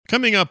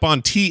Coming up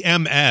on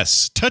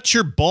TMS, touch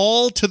your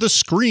ball to the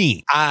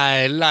screen.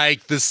 I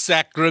like the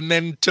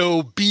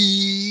Sacramento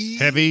Bee.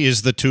 Heavy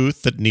is the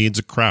tooth that needs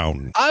a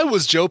crown. I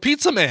was Joe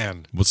Pizza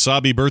Man.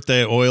 Wasabi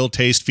birthday oil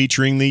taste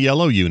featuring the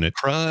yellow unit.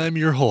 Prime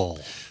your hole.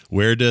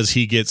 Where does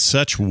he get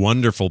such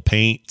wonderful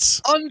paints?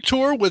 On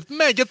tour with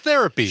Mega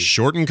Therapy.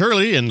 Short and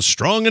curly and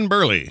strong and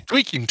burly.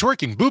 Tweaking,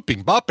 twerking,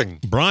 booping, bopping.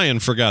 Brian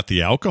forgot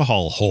the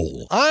alcohol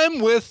hole. I'm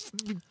with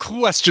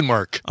question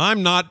mark.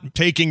 I'm not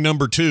taking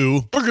number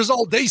 2. Burgers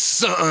all day,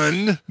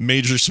 son.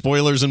 Major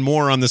spoilers and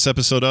more on this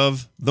episode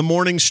of The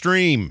Morning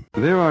Stream.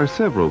 There are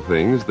several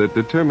things that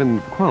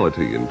determine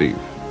quality in beef.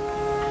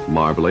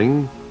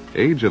 Marbling,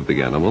 age of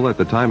the animal at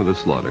the time of the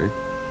slaughter,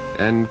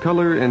 and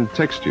color and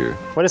texture.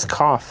 What is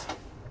cough?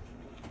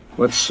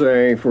 Let's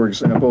say, for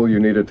example, you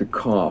needed to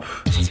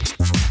cough.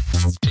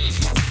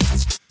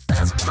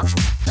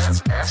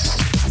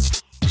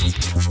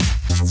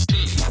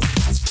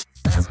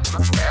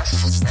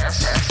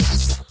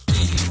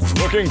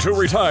 Looking to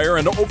retire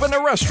and open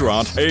a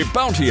restaurant, a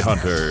bounty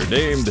hunter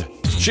named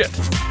Shit.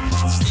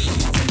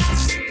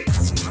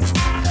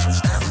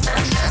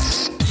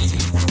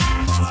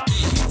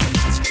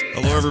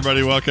 Hello,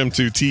 everybody. Welcome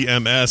to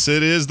TMS.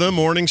 It is the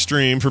morning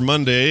stream for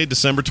Monday,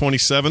 December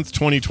 27th,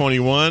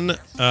 2021.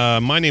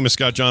 My name is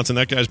Scott Johnson.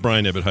 That guy's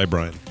Brian Ibbett. Hi,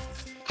 Brian.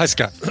 Hi,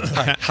 Scott.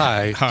 Hi.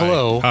 Hi.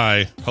 Hello.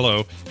 Hi.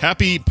 Hello.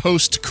 Happy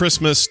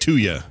post-Christmas to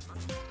you.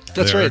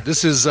 That's there. right.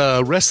 This is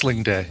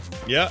wrestling day.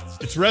 Yeah,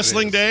 it's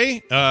wrestling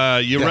day.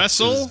 You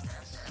wrestle.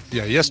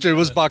 Yeah, yesterday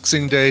was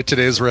Boxing Day.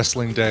 Today's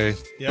Wrestling Day.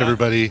 Yeah.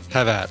 Everybody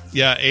have at.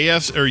 Yeah,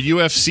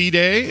 UFC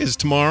Day is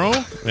tomorrow.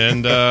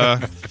 And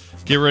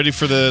get ready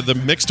for the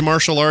mixed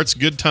martial arts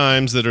good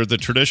times that are the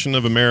tradition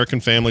of American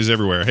families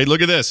everywhere. Hey,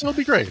 look at this. It'll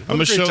be great. I'm going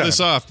to show this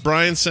off.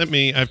 Brian sent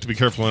me. I have to be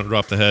careful not to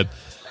drop the head.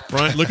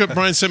 Brian, look what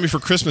Brian sent me for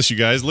Christmas, you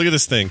guys. Look at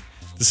this thing.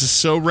 This is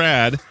so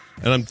rad,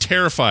 and I'm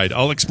terrified.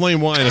 I'll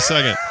explain why in a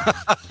second.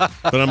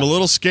 But I'm a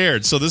little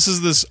scared. So this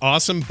is this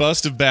awesome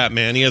bust of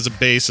Batman. He has a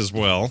base as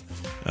well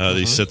that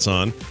he sits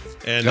on.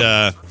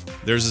 And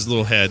there's his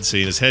little head.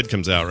 See, his head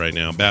comes out right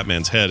now.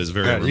 Batman's head is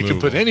very removable. You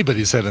can put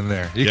anybody's head in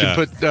there. You can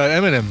put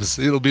M&M's.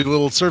 It'll be a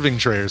little serving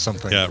tray or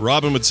something. Yeah,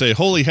 Robin would say,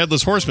 "Holy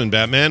headless horseman,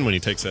 Batman," when he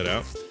takes that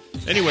out.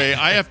 Anyway,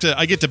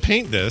 I get to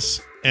paint this,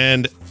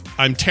 and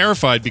I'm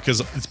terrified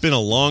because it's been a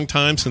long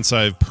time since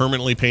I've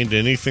permanently painted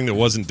anything that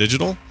wasn't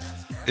digital.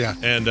 Yeah.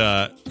 And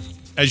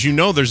as you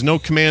know, there's no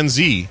Command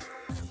Z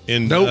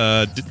in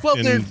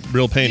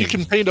real painting. You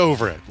can paint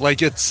over it.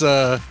 Like it's...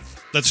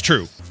 That's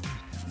true.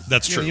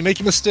 That's true. You make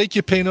a mistake,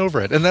 you paint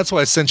over it. And that's why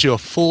I sent you a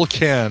full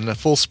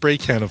spray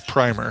can of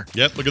primer.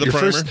 Yep, look at the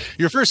primer.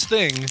 Your first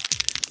thing...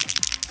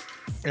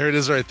 There it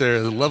is right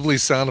there. The lovely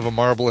sound of a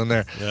marble in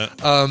there. Yeah.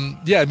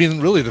 I mean,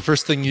 really, the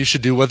first thing you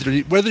should do, whether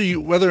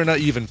or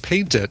not you even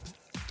paint it,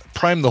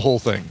 prime the whole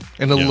thing.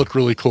 And it'll look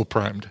really cool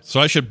primed.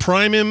 So I should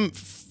prime him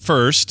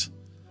first.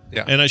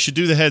 Yeah. And I should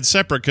do the head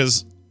separate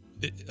because...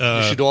 you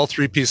should do all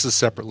 3 pieces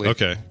separately.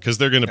 Okay, because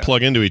they're going to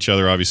plug into each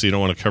other. Obviously, you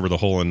don't want to cover the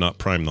hole and not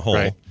prime the hole.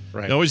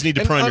 Right. You always need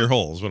to prime your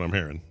hole, is what I'm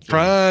hearing.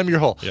 Prime your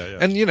hole. Yeah.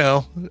 And,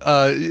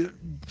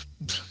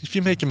 if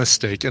you make a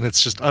mistake and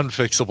it's just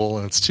unfixable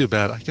and it's too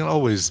bad, I can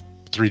always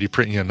 3D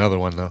print you another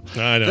one, though.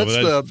 I know.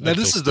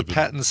 This is the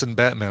Pattinson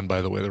Batman,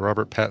 by the way, the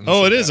Robert Pattinson.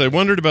 Oh, it is. Batman. I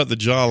wondered about the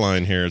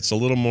jawline here. It's a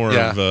little more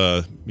of,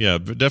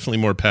 definitely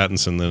more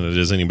Pattinson than it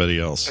is anybody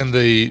else. And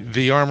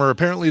the armor,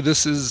 apparently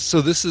this is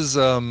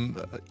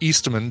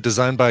Eastman,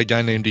 designed by a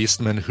guy named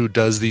Eastman, who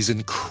does these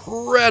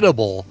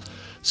incredible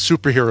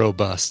superhero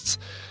busts.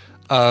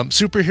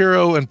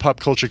 Superhero and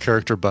pop culture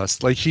character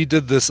busts. Like he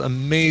did this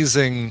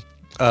amazing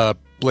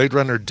Blade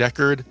Runner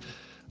Deckard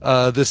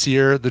this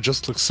year that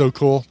just looks so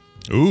cool.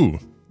 Ooh,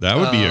 that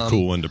would be a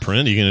cool one to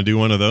print. Are you going to do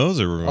one of those?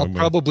 Or I'll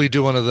probably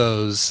do one of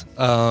those.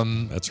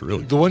 That's really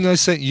cool. The one I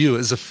sent you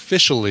is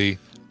officially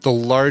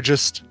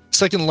the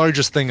second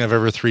largest thing I've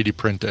ever 3D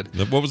printed.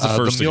 What was the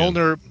first The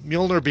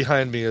Mjolnir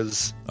behind me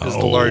is the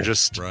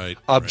largest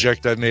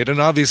object I've made. And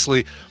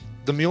obviously,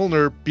 the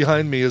Mjolnir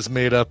behind me is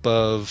made up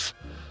of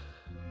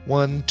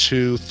 1,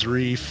 2,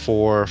 3,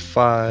 4,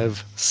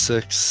 5,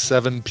 6,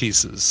 7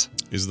 pieces.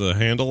 Is the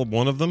handle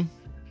one of them?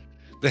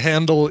 The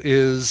handle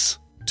is...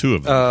 2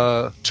 of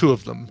them. 2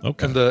 of them.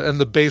 Okay. And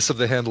the base of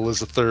the handle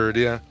is a third.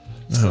 Yeah.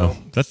 So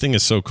that thing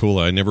is so cool.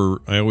 I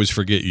always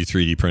forget you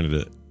 3D printed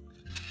it.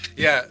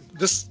 Yeah,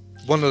 this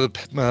one of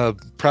the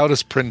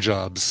proudest print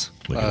jobs.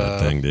 Look at that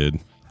thing, dude.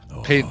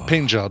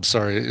 Paint job.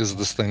 Sorry, is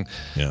this thing?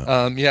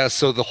 Yeah.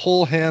 So the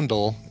whole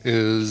handle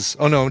is.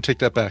 Oh no, take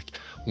that back.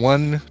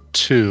 1,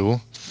 2,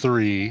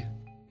 3,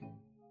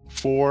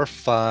 4,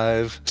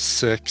 5,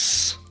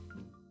 6.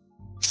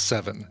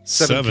 7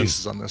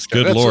 pieces on this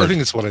guy. Good Lord. I think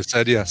that's what I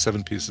said. Yeah,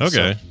 7 pieces.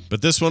 Okay. So.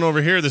 But this one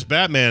over here, this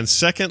Batman,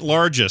 second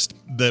largest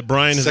that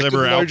Brian has ever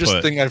output. Second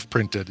largest thing I've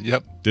printed.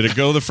 Yep. Did it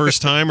go the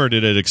first time, or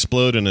did it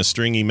explode in a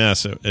stringy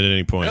mess at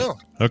any point? No.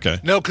 Okay.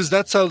 No, because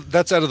that's out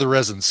of the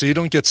resin, so you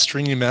don't get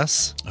stringy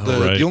mess.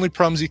 The only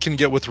problems you can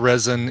get with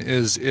resin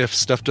is if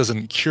stuff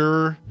doesn't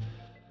cure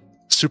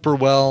super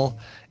well.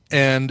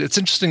 And it's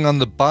interesting, on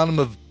the bottom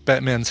of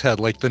Batman's head,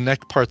 like the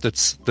neck part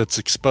that's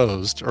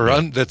exposed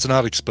or that's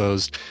not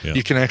exposed,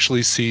 you can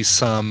actually see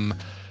some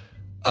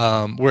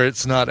where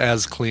it's not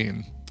as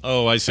clean.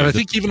 Oh, I see. And I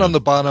think even on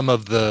the bottom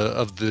of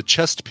the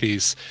chest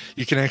piece,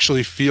 you can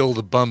actually feel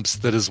the bumps.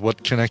 That is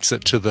what connects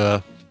it to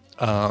the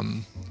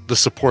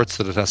supports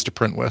that it has to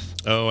print with.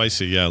 Oh, I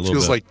see. Yeah, a little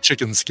feels bit. like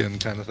chicken skin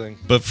kind of thing.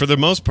 But for the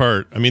most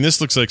part, I mean,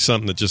 this looks like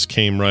something that just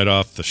came right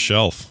off the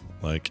shelf.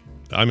 Like,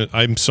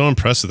 I'm so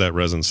impressed with that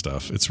resin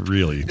stuff. It's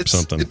really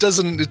something. It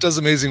does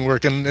amazing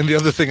work. And the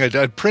other thing,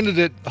 I printed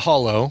it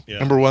hollow. Yeah.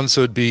 Number one,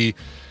 so it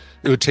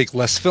would take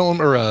less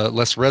film or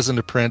less resin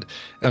to print,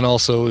 and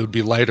also it would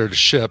be lighter to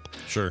ship.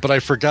 Sure. But I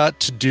forgot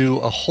to do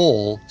a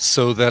hole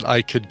so that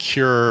I could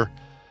cure.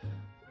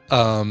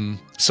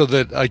 So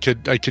that I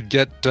could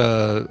get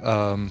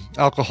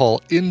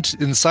alcohol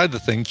inside the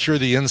thing, cure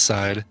the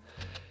inside,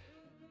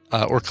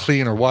 or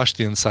clean or wash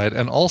the inside,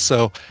 and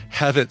also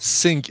have it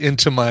sink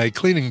into my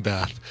cleaning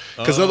bath.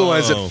 Because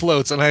otherwise it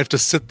floats, and I have to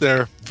sit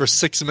there for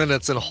 6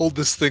 minutes and hold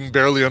this thing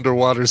barely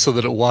underwater so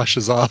that it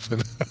washes off.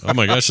 And oh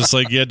my gosh, it's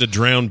like you had to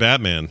drown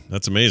Batman.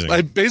 That's amazing.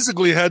 I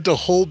basically had to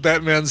hold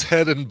Batman's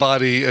head and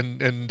body and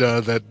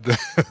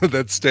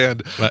that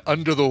stand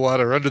under the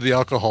water, under the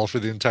alcohol for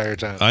the entire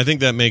time. I think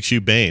that makes you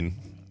Bane.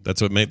 That's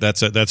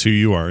who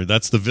you are.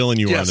 That's the villain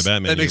you are in the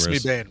Batman universe.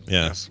 universe. That makes me Bane.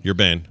 Yeah, yes. You're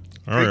Bane.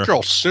 All Take right.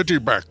 your city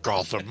back,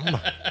 Gotham.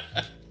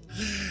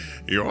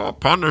 Your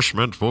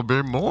punishment will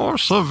be more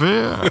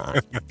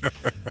severe.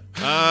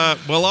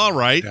 Well, all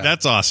right. Yeah.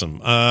 That's awesome.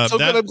 Good.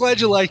 I'm glad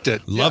you liked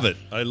it. Love it.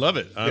 I love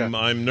it.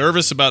 I'm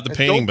nervous about the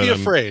painting, but don't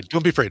be afraid.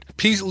 Don't be afraid.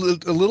 Piece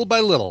little by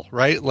little,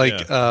 right?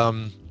 Like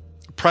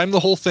prime the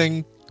whole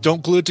thing.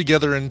 Don't glue it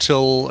together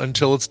until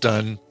it's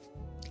done.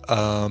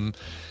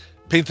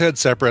 Paint the head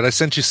separate. I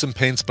sent you some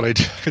paints, but I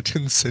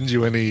didn't send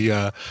you any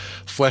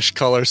flesh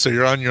color, so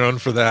you're on your own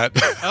for that.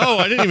 Oh,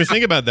 I didn't even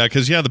think about that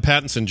because the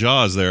Pattinson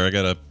jaws there. I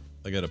gotta.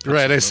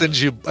 Right, I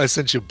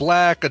sent you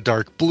black, a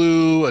dark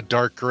blue, a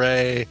dark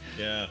gray.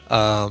 Yeah.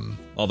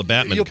 All the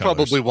Batman. You'll colors.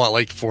 probably want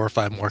like 4 or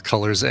 5 more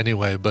colors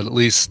anyway, but at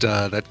least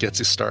that gets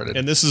you started.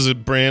 And this is a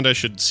brand I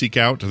should seek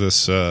out.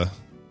 This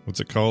what's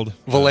it called?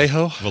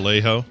 Vallejo.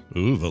 Vallejo.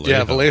 Ooh, Vallejo.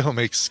 Yeah, Vallejo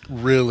makes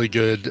really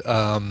good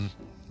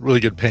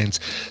paints.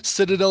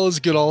 Citadel is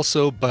good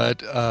also, but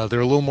they're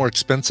a little more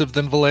expensive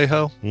than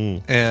Vallejo.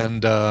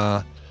 And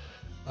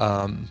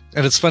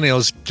it's funny. I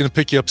was gonna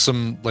pick you up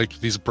some like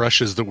these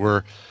brushes that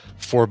were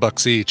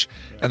 $4 each,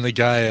 and the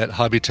guy at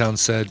Hobbytown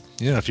said,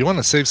 if you want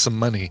to save some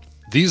money,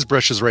 these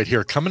brushes right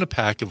here come in a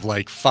pack of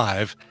like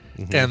 5,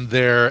 and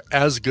they're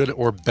as good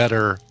or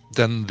better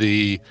than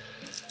the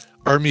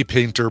Army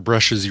Painter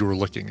brushes you were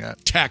looking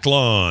at.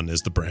 Taclon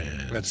is the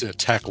brand. That's it,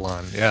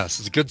 Taclon. Yes,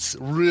 it's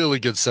a really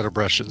good set of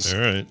brushes. All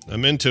right,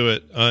 I'm into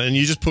it. And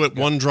you just put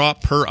 1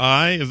 drop per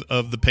eye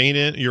of the paint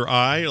in your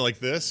eye like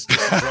this.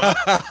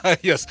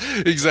 Yes,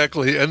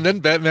 exactly. And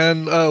then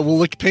Batman will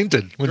look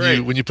painted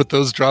when you put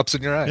those drops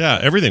in your eye. Yeah,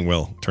 everything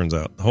will. Turns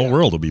out the whole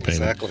world will be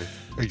painted. Exactly.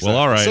 Well,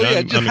 all right. So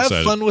I'm have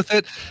excited. fun with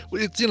it.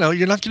 It's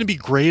you're not going to be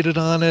graded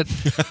on it.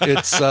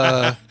 It's.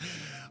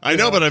 I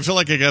know, but I feel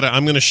like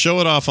I'm going to show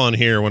it off on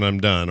here when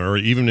I'm done, or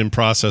even in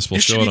process, we'll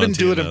show it on TMS. You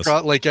should even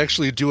do it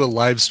actually do a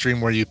live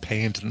stream where you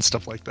paint and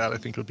stuff like that. I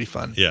think would be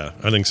fun. Yeah,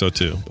 I think so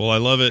too. Well, I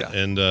love it,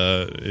 and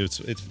it's.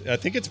 I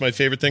think it's my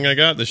favorite thing I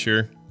got this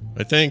year.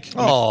 I think.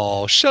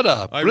 Oh, shut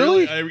up!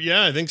 Really?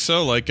 I think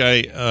so. Like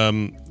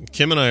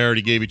Kim and I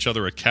already gave each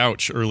other a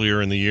couch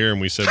earlier in the year,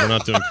 and we said we're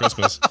not doing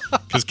Christmas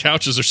because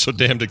couches are so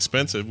damned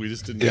expensive. We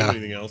just didn't do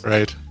anything else.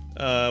 Right.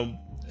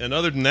 And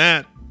other than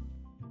that.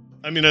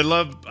 I mean, I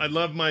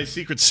love my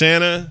Secret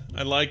Santa.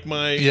 I like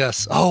my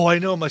yes. Oh, I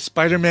know my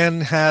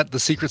Spider-Man hat, the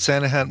Secret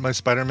Santa hat, my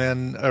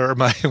Spider-Man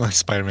my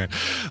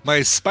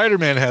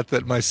Spider-Man hat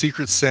that my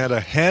Secret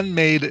Santa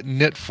handmade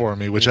knit for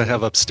me, which I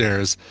have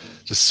upstairs,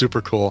 just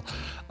super cool.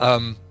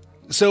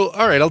 So,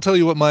 all right, I'll tell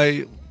you what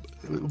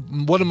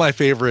one of my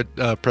favorite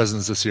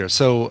presents this year.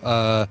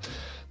 So,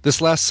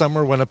 this last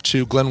summer went up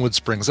to Glenwood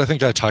Springs. I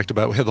think I talked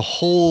about. We had the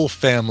whole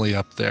family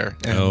up there,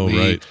 and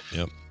right,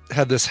 yep.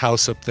 Had this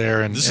house up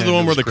there, and this is the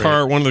one where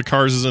one of the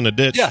cars is in a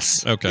ditch.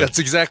 Yes, okay, that's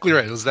exactly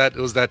right. It was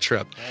that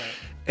trip,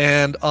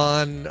 and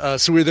on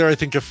so we were there. I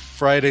think a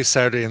Friday,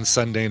 Saturday, and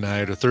Sunday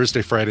night, or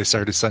Thursday, Friday,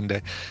 Saturday,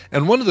 Sunday,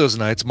 and one of those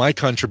nights, my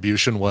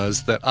contribution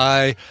was that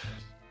I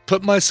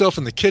put myself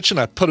in the kitchen.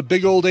 I put a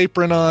big old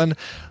apron on.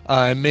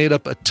 I made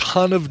up a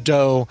ton of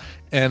dough,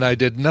 and I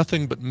did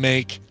nothing but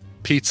make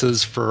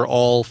pizzas for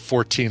all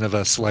 14 of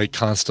us, like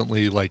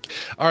constantly, like,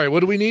 all right, what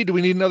do we need? Do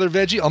we need another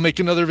veggie? I'll make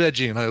another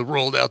veggie. And I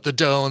rolled out the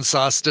dough and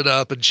sauced it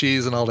up and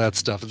cheese and all that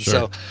stuff. And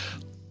so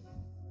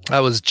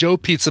I was Joe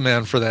Pizza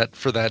Man for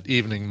that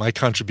evening, my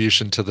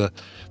contribution to the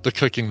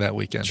cooking that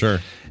weekend. Sure.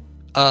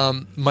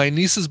 My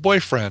niece's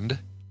boyfriend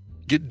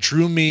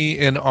drew me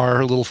in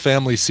our little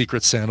family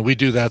Secret Santa. We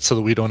do that so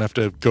that we don't have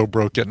to go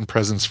broke getting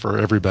presents for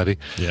everybody.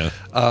 Yeah.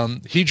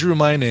 He drew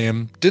my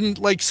name. Didn't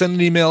send an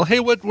email. Hey,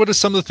 what are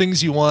some of the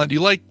things you want? You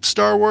like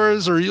Star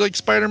Wars or you like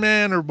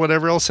Spider-Man or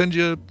whatever? I'll send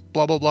you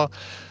blah blah blah.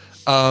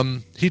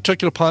 He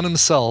took it upon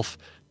himself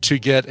to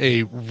get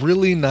a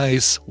really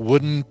nice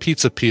wooden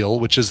pizza peel,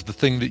 which is the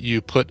thing that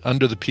you put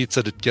under the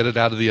pizza to get it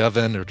out of the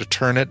oven or to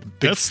turn it.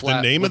 That's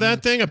the name of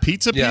that thing? A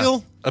pizza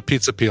peel? A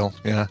pizza peel,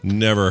 yeah.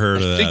 Never heard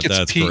of that. I think it's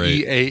That's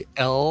great.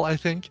 P-E-A-L, I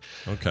think.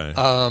 Okay.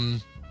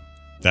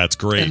 That's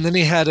great. And then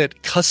he had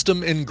it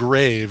custom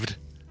engraved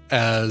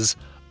as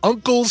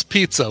Uncle's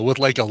Pizza with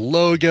like a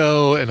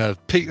logo and a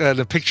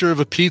picture of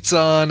a pizza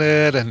on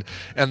it,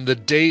 and the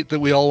date that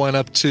we all went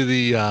up to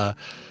the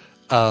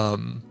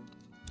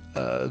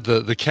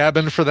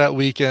cabin for that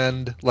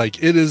weekend.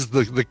 Like, it is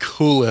the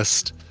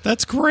coolest.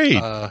 That's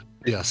great.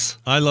 Yes.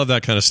 I love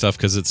that kind of stuff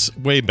because it's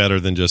way better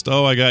than just,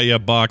 oh, I got you a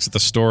box at the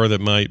store that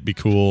might be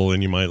cool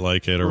and you might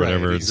like it or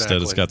whatever. Exactly.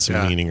 Instead, it's got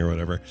some meaning or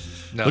whatever.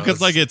 No, Look, it's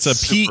like it's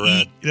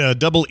a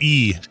double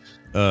E.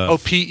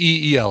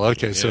 P-E-E-L.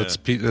 Okay, so it's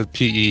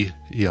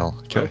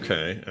P-E-E-L.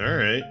 Okay, all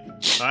right.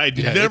 I'd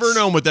never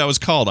known what that was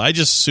called. I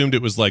just assumed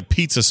it was like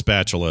pizza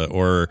spatula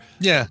or...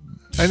 Yeah,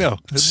 I know.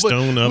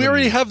 Stone oven. We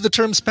already have the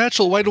term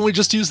spatula. Why don't we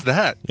just use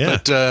that? Yeah.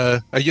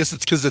 But I guess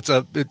it's because it's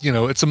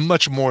a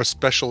much more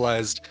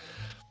specialized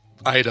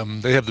item.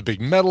 They have the big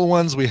metal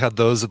ones. We had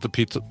those at the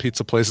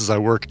pizza places I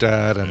worked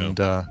at, and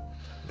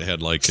they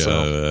had like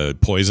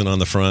poison on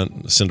the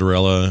front,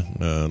 Cinderella,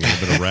 a little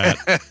bit of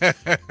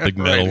rat, big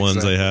metal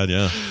ones they had.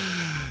 Yeah.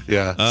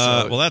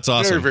 Well, that's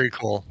awesome. Very, very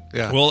cool.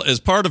 Yeah. Well, as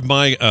part of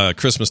my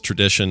Christmas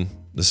tradition,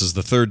 this is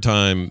the third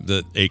time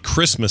that a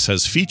Christmas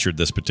has featured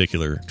this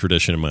particular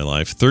tradition in my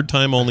life. Third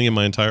time only in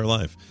my entire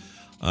life.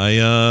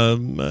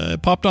 I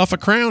popped off a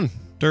crown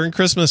during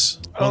Christmas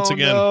once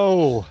again.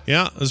 No.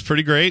 Yeah, it was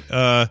pretty great.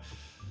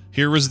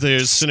 Here was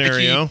the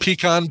scenario: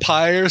 pecan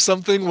pie or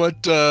something.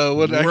 What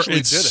actually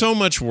it's did it? So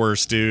much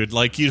worse, dude.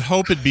 Like, you'd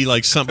hope it'd be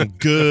like something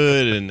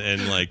good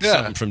and like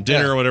something from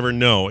dinner or whatever.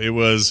 No, it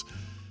was,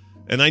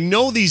 and I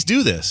know these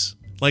do this.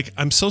 Like,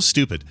 I'm so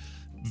stupid.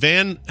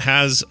 Van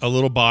has a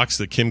little box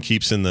that Kim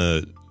keeps in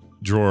the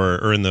drawer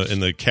or in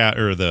the cat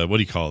or the, what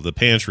do you call it, the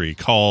pantry,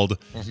 called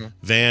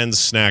Van's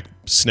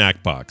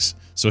snack box.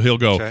 So he'll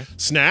go,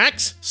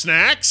 snacks,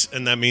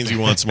 and that means he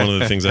wants one of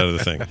the things out of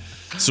the thing.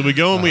 So we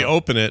go and we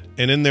open it,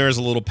 and in there is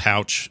a little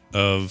pouch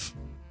of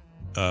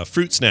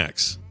fruit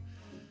snacks.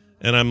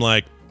 And I'm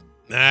like,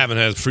 I haven't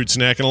had a fruit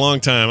snack in a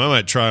long time. I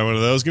might try one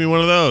of those. Give me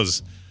one of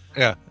those.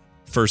 Yeah.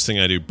 First thing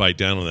I do, bite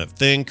down on that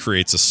thing,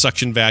 creates a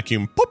suction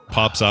vacuum,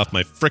 pops off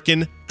my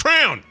frickin'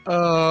 crown.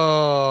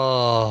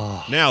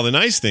 Oh. Now, the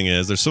nice thing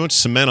is there's so much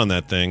cement on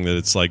that thing that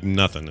it's like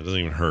nothing. It doesn't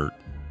even hurt.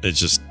 It's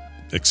just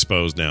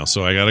exposed now.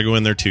 So I got to go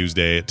in there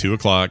Tuesday at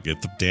 2:00,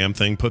 get the damn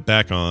thing put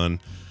back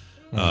on.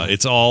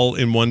 It's all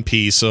in one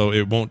piece, so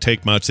it won't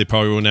take much. They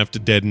probably won't have to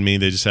deaden me.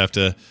 They just have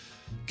to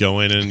go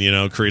in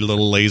and, create a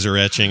little laser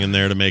etching in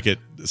there to make it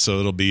so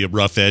it'll be a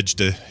rough edge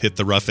to hit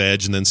the rough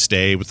edge and then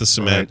stay with the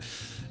cement. Right.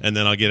 And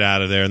then I'll get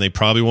out of there, and they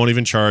probably won't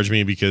even charge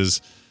me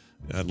because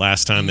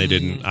last time they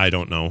didn't. I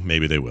don't know.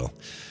 Maybe they will.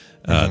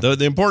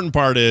 The important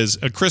part is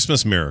a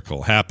Christmas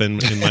miracle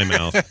happened in my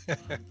mouth,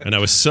 and I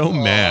was so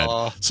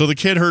mad. So the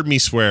kid heard me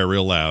swear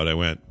real loud. I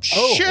went,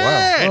 shit,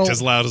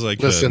 as loud as I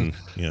could. Listen,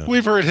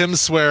 we've heard him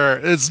swear.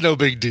 It's no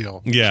big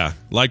deal. Yeah,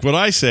 like what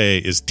I say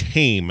is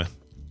tame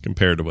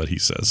compared to what he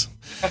says.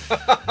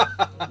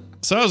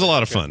 So that was a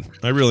lot of fun.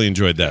 I really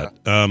enjoyed that.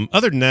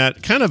 Other than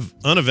that, kind of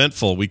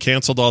uneventful. We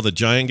canceled all the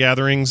giant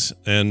gatherings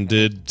and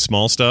did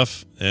small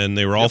stuff, and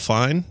they were all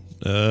fine.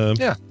 We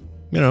had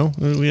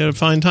a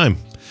fine time.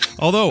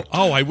 Although,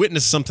 I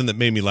witnessed something that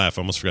made me laugh.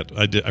 I almost forgot.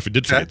 I did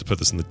forget to put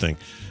this in the thing.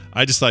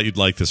 I just thought you'd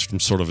like this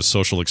from sort of a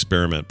social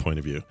experiment point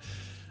of view.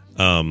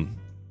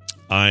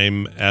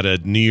 I'm at a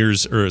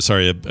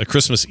a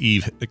Christmas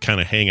Eve kind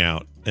of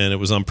hangout, and it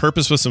was on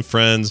purpose with some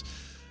friends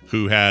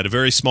who had a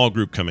very small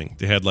group coming.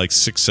 They had like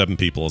 6-7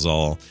 people is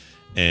all,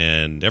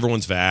 and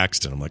everyone's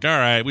vaxxed, and I'm like, all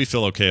right, we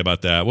feel okay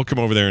about that. We'll come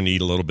over there and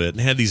eat a little bit, and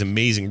they had these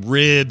amazing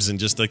ribs and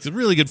just like the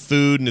really good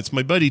food, and it's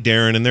my buddy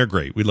Darren, and they're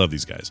great. We love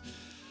these guys.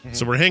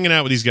 So we're hanging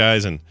out with these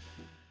guys, and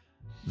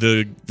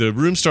the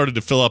room started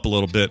to fill up a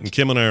little bit, and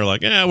Kim and I are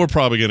like, we're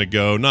probably going to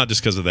go, not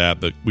just because of that,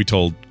 but we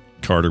told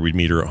Carter we'd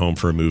meet her at home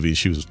for a movie.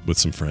 She was with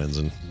some friends,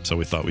 and so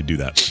we thought we'd do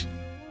that.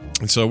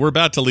 And so we're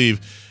about to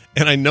leave,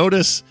 and I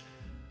notice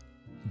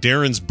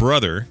Darren's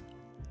brother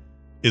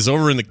is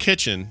over in the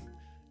kitchen,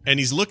 and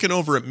he's looking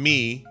over at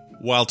me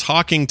while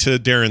talking to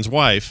Darren's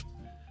wife,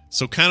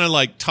 so kind of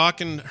like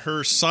talking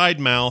her side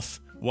mouth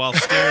while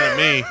staring at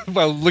me.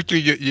 While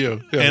looking at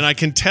you. Yeah. And I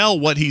can tell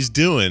what he's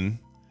doing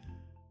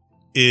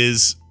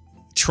is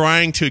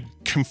trying to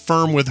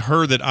confirm with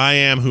her that I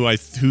am who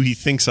he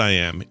thinks I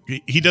am.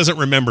 He doesn't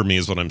remember me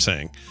is what I'm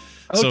saying.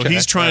 So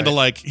he's trying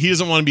to he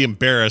doesn't want to be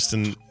embarrassed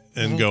and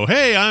go,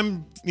 hey,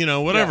 I'm,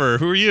 whatever. Yeah.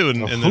 Who are you?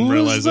 And then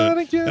realize that.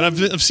 Again? And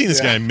I've seen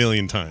this guy a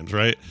million times,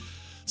 right?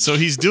 So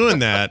he's doing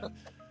that.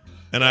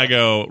 And I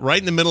go, right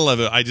in the middle of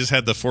it, I just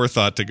had the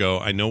forethought to go,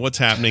 I know what's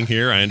happening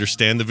here. I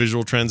understand the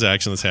visual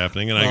transaction that's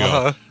happening. And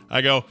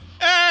I go,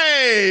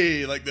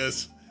 hey, like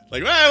this.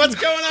 Like, hey, what's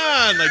going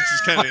on? Like,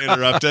 just kind of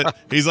interrupt it.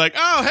 He's like,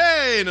 oh,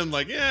 hey. And I'm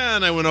like, yeah.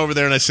 And I went over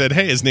there and I said,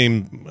 hey, his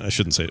name, I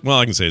shouldn't say it. Well,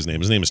 I can say his name.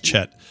 His name is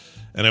Chet.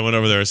 And I went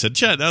over there. I said,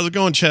 Chet, how's it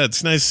going, Chet?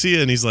 It's nice to see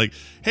you. And he's like,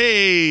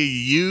 hey,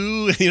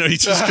 you. You know, he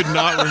just could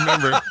not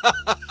remember.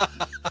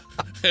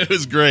 It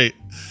was great.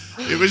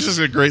 It was just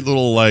a great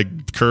little like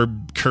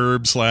curb /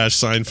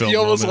 Seinfeld. You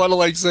almost moment.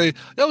 want to say,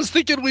 I was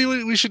thinking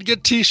we should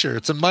get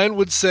T-shirts, and mine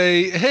would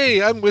say,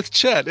 "Hey, I'm with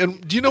Chet."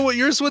 And do you know what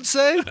yours would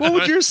say? What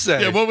would yours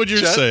say? Yeah, what would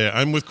yours Chet? say?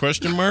 I'm with ?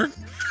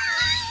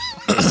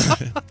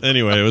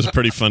 Anyway, it was a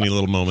pretty funny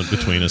little moment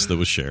between us that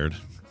was shared.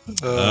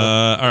 All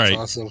right,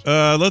 awesome.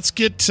 let's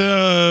get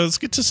to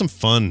some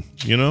fun.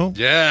 You know,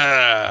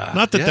 Yeah.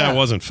 not that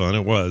wasn't fun.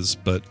 It was,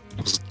 but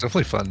It was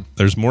definitely fun.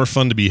 there's more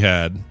fun to be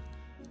had.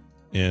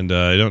 And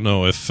I don't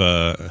know if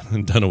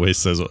Dunaway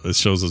says it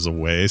shows us a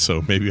way,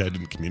 so maybe I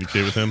didn't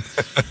communicate with him.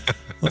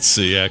 Let's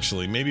see,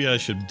 actually. Maybe I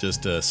should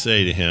just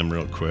say to him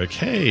real quick,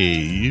 hey,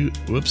 you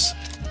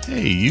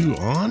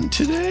on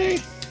today?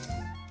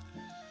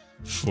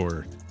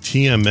 For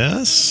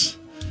TMS?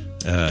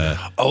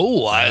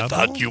 I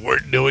thought you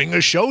weren't doing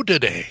a show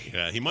today.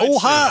 Yeah, he might say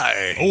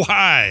hi. that. Oh,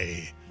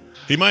 hi.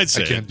 He might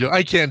say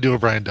I can't do a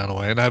Brian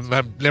Dunaway, and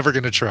I'm never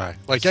going to try.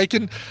 Like I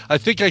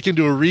think I can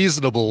do a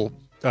reasonable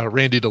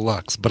Randy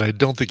Deluxe, but I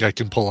don't think I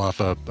can pull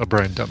off a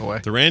Brian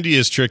Dunaway. The Randy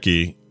is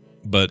tricky,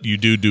 but you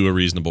do a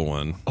reasonable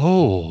one.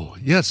 Oh,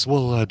 yes.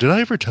 Well, did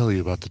I ever tell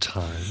you about the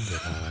time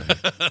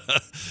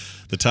that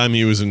The time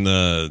he was in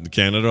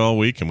Canada all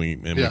week, and we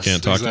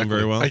can't talk to him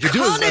very well. I could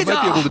do his, I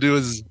might be able to do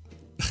his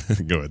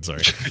Go ahead,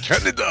 sorry.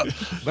 Canada.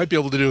 Might be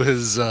able to do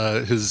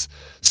his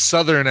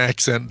southern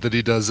accent that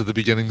he does at the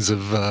beginnings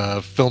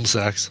of Film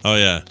Sacks. Oh,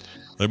 yeah.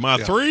 They're my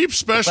 3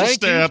 special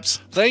steps.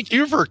 Thank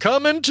you for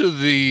coming to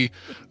the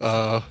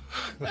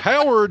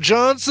Howard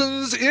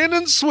Johnson's Inn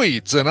and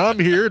Suites, and I'm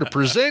here to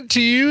present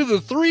to you the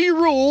 3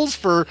 rules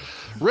for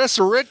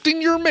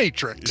resurrecting your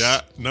Matrix.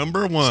 Yeah,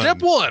 number 1.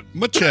 Step 1.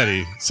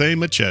 Machete. Say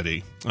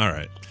machete. All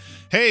right.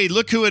 Hey,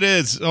 look who it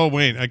is. Oh,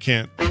 wait, I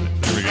can't. There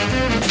we go.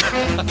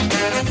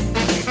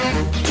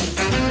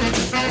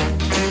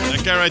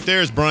 That guy right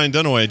there is Brian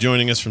Dunaway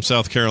joining us from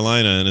South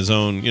Carolina in his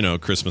own,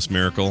 Christmas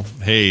miracle.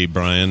 Hey,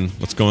 Brian,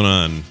 what's going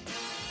on?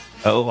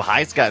 Oh,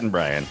 hi, Scott and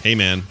Brian. Hey,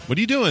 man. What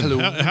are you doing?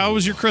 Hello. How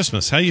was your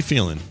Christmas? How you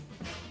feeling?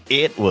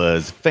 It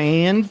was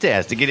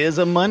fantastic. It is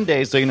a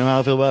Monday, so you know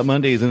how I feel about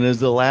Mondays, and it is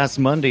the last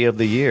Monday of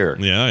the year.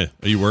 Yeah.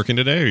 Are you working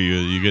today, or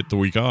you get the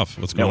week off?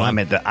 What's going on?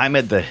 I'm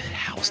at the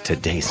house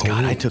today,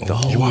 Scott. I took the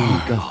whole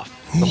week off.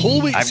 The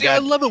whole week. I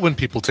love it when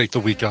people take the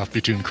week off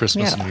between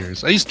Christmas and New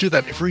Year's. I used to do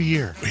that every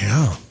year.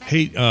 Yeah.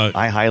 Hey,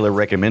 I highly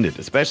recommend it,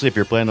 especially if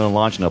you're planning on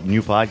launching a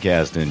new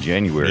podcast in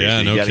January. Yeah,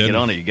 so no you got to kidding. get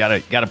on it. You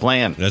got to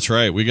plan. That's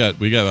right. We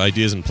got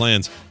ideas and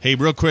plans. Hey,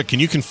 real quick, can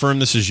you confirm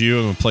this is you?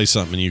 I'm gonna play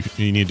something, and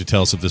you need to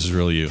tell us if this is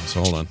really you.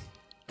 So hold on.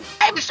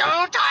 I'm so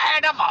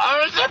tired of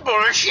all the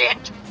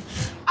bullshit.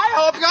 I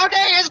hope your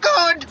day is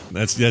good.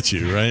 That's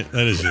you, right?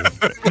 That is you.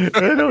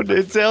 I don't.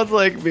 It sounds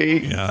like me.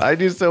 Yeah. I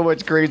do so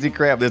much crazy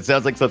crap. That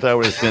sounds like something I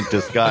would have sent to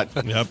Scott.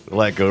 Yep.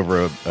 Like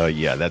over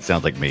yeah, that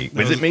sounds like me.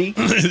 Is it me?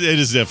 It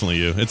is definitely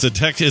you. It's a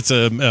text. It's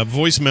a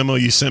voice memo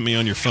you sent me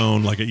on your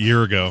phone like a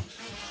year ago,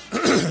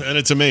 and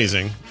it's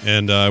amazing.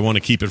 And I want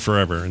to keep it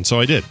forever, and so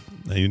I did.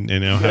 I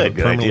now have it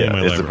Good permanently idea. in my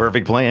It's the library.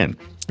 perfect plan.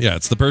 Yeah,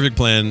 it's the perfect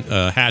plan,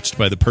 hatched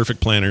by the perfect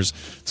planners.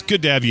 It's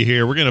good to have you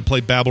here. We're going to play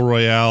Battle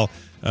Royale,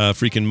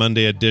 freaking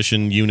Monday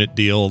edition unit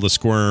deal, the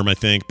Squirm, I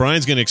think.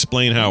 Brian's going to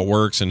explain how it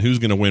works and who's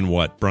going to win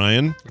what.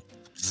 Brian?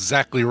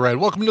 Exactly right.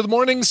 Welcome to the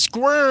Morning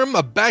Squirm,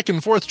 a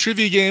back-and-forth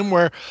trivia game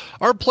where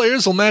our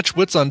players will match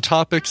wits on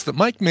topics that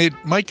might make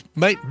Ryan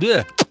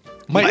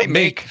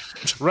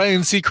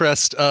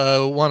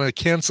Seacrest want to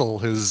cancel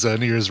his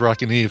New Year's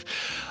Rockin' Eve.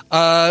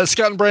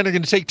 Scott and Brian are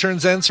going to take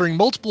turns answering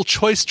multiple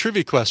choice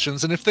trivia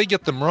questions, and if they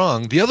get them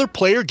wrong, the other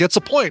player gets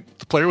a point.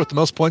 The player with the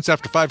most points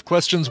after 5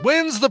 questions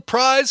wins the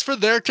prize for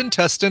their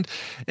contestant,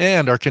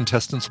 and our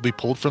contestants will be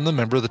pulled from the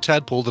member of the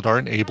tadpole that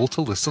aren't able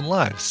to listen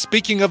live.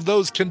 Speaking of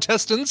those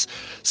contestants,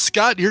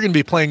 Scott, you're going to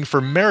be playing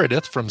for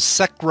Meredith from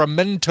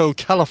Sacramento,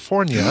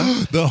 California.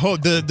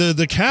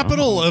 The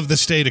capital of the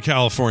state of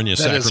California,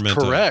 That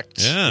Sacramento. is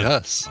correct. Yeah.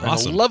 Yes.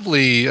 Awesome.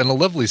 And a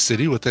lovely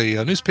city with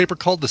a newspaper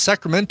called the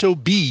Sacramento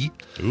Bee.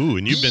 Ooh,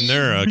 and you've been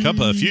there a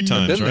few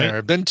times, Been right? there.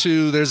 I've been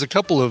to. There's a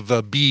couple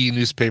of bee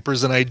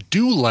newspapers, and I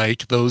do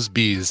like those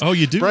bees. Oh,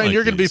 you do Brian, like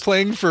you're going to be bees.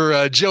 playing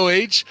for Joe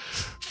H.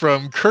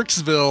 from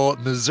Kirksville,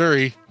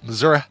 Missouri.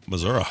 Missouri.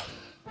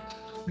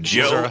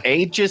 Joe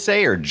H, you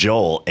say, or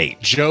Joel H?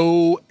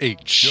 Joe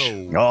H.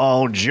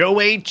 Oh,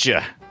 Joe H.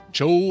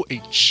 Joe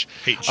H.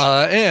 H.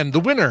 And the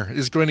winner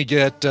is going to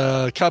get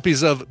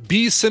copies of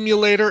Bee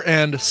Simulator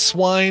and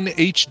Swine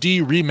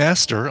HD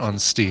Remaster on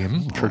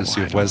Steam,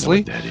 courtesy of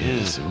Wesley. That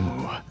is.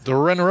 Ooh. The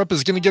runner-up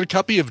is going to get a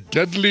copy of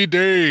Deadly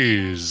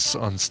Days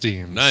on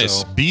Steam.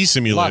 Nice. So, Bee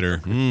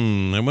simulator.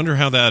 I wonder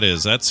how that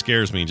is. That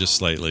scares me just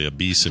slightly, a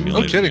bee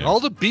simulator. no kidding. game. All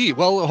the bee.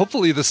 Well,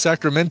 hopefully the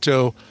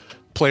Sacramento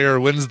player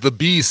wins the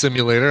bee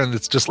simulator, and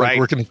it's just like Right.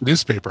 working at the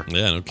newspaper.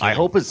 Yeah, no kidding. I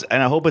hope it's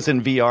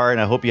in VR, and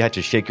I hope you had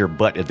to shake your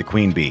butt at the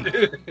queen bee.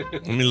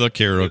 Let me look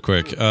here real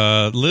quick.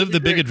 Live the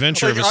big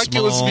adventure Like of a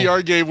Oculus small...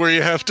 VR game where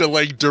you have to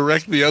like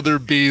direct the other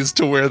bees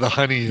to where the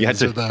honey is. You have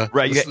to, or the,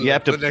 right? You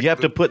have to the you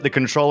have to put the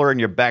controller in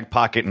your back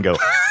pocket and go.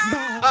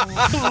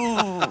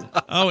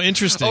 Oh,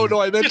 interesting. Oh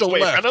no, I meant to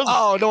Wait, left.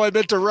 Oh no, I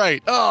meant to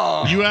right.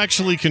 Oh, You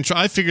actually control...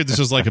 I figured this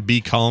was like a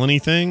bee colony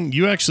thing.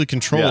 You actually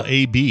control Yeah.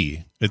 a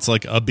bee. It's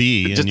like a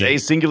bee. Just and you- a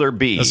singular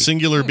bee. a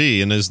singular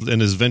bee and his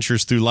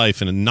ventures through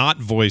life, and not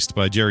voiced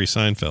by Jerry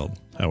Seinfeld,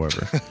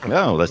 however.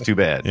 No, that's too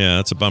bad. Yeah,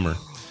 that's a bummer.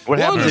 What what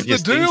happens is if you the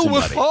sting deal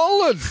with somebody?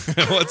 fallen?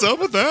 What's up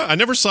with that? I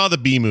never saw the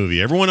bee movie.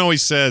 Everyone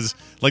always says,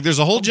 like, there's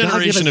a whole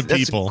generation of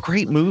That's people. a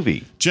great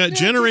movie.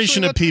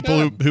 Generation of actually people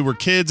not who were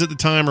kids at the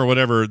time or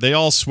whatever, they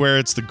all swear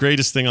it's the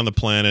greatest thing on the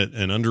planet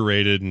and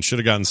underrated and should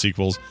have gotten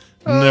sequels.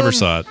 Never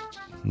saw it.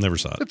 Never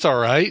saw it. It's all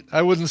right.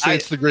 I wouldn't say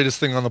it's the greatest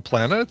thing on the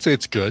planet. I'd say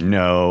it's good.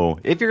 No,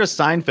 if you're a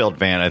Seinfeld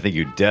fan, I think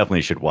you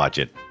definitely should watch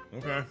it.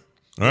 Okay.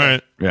 All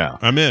right. Yeah.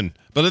 I'm in.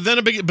 But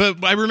then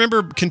but I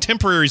remember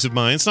contemporaries of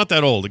mine. It's not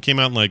that old. It came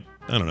out in like,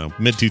 I don't know,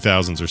 mid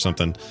 2000s or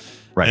something.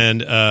 Right.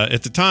 And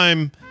at the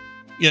time,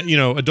 yeah, you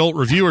know, adult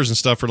reviewers and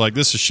stuff were like,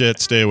 "This is shit.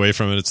 Stay away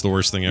from it. It's the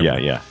worst thing ever." Yeah,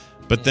 yeah.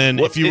 But then,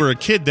 Well, if you were a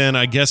kid, then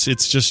I guess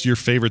it's just your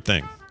favorite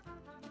thing.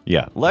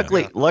 Yeah.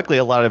 Luckily,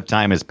 a lot of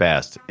time has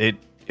passed.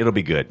 It'll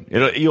be good.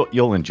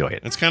 You'll enjoy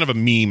it. It's kind of a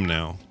meme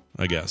now,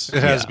 I guess.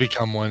 It has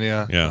become one,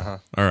 yeah. Yeah. Uh-huh.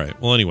 All right.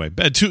 Well, anyway,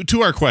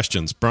 to our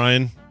questions,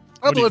 Brian.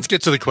 Well, let's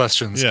get to the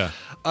questions. Yeah.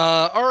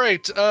 All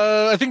right.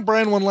 I think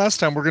Brian won last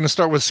time. We're going to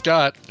start with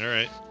Scott. All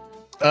right.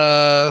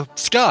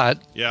 Scott,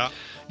 Yeah.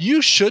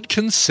 you should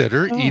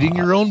consider eating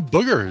your own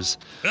boogers.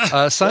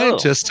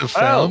 Scientists have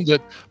found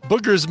that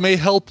boogers may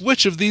help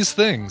which of these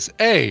things?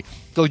 A,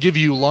 they'll give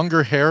you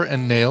longer hair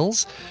and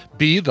nails.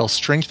 B, they'll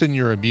strengthen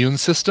your immune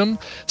system.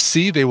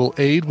 C, they will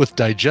aid with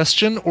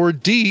digestion. Or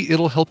D,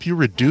 it'll help you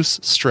reduce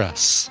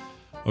stress.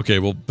 Okay.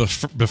 Well,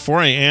 before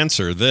I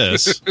answer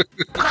this.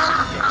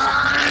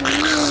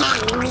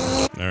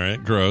 All right.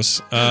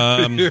 Gross.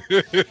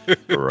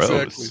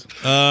 Gross.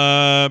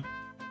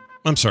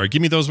 I'm sorry.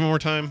 Give me those one more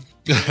time.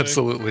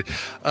 Absolutely.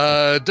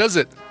 Does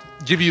it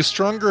give you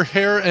stronger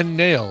hair and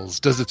nails?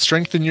 Does it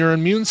strengthen your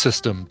immune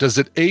system? Does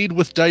it aid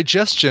with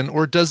digestion?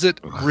 Or does it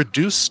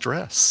reduce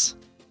stress?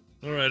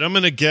 All right. I'm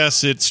going to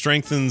guess it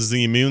strengthens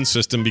the immune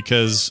system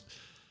because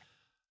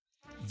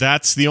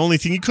that's the only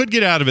thing you could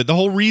get out of it. The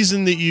whole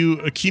reason that you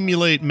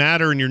accumulate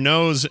matter in your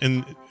nose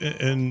and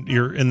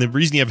the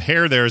reason you have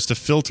hair there is to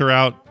filter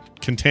out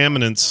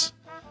contaminants.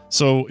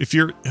 So if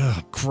you're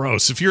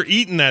gross, if you're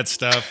eating that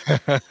stuff,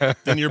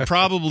 then you're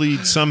probably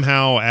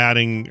somehow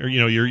adding, or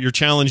you're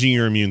challenging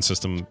your immune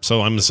system. So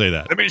I'm going to say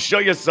that. Let me show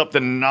you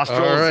something, nostrils.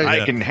 All right.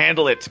 I can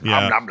handle it.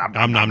 Yeah. Nom, nom,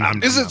 nom, nom, nom,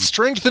 nom. Is it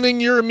strengthening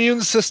your immune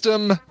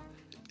system?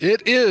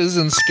 It is,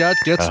 and Scott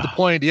gets the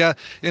point. Yeah,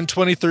 in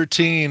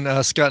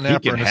 2013, Scott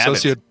Napper, can an have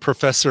associate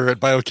professor at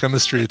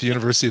biochemistry at the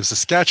University of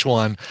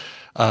Saskatchewan,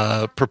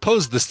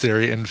 proposed this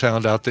theory and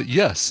found out that,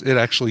 yes, it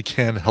actually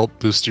can help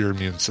boost your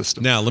immune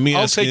system. Now, let me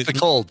I'll ask take you, the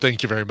cold.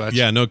 Thank you very much.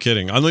 Yeah, no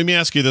kidding. Let me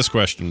ask you this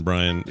question,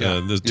 Brian,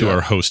 to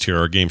our host here,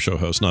 our game show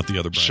host, not the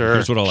other Brian. Sure,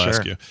 Here's what I'll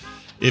ask you.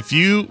 If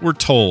you were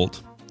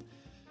told,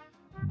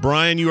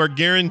 Brian, you are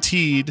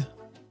guaranteed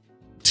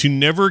to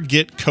never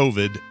get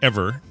COVID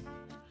ever.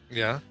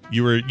 Yeah.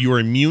 You are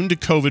immune to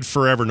COVID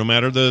forever, no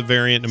matter the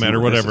variant, no matter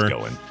where this is whatever.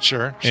 going.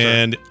 Sure.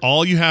 And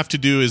all you have to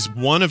do is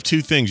one of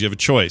two things. You have a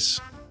choice.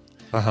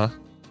 Uh-huh.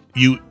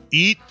 You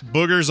eat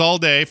boogers all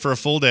day for a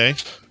full day.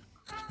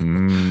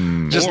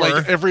 Just Or-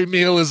 like every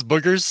meal is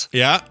boogers.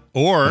 Yeah.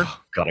 Or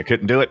God, I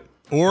couldn't do it.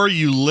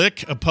 you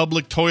lick a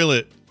public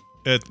toilet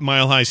at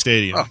Mile High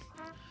Stadium. Oh.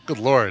 Good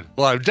Lord.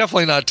 Well, I'm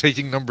definitely not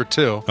taking number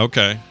 2.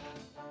 Okay.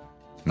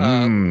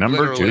 Number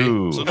literally.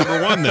 2. So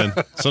number one then.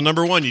 So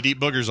number one, you'd eat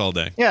boogers all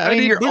day. Yeah, I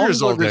mean, eat your own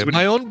boogers all day. would-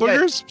 My own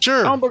boogers? Sure.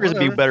 Your own boogers would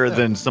be Whatever. better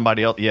than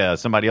somebody else. Yeah,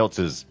 somebody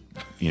else's,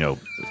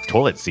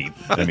 toilet seat.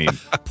 I mean,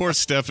 Poor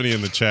Stephanie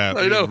in the chat.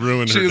 I know.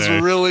 Ruined her She's day.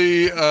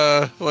 really,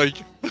 like...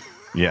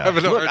 yeah.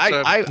 Having a Look,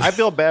 hard time. I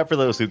feel bad for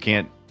those who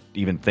can't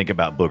even think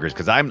about boogers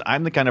because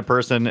I'm the kind of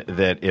person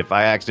that if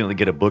I accidentally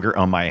get a booger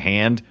on my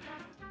hand,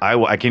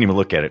 I can't even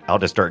look at it. I'll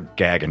just start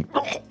gagging.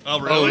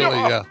 Oh, really? Oh,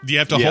 really? Yeah. Do you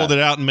have to Yeah. hold it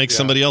out and make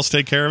somebody else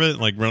take care of it?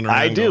 Like run around?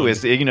 I do. going-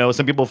 It's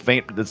some people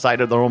faint at the sight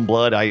of their own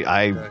blood.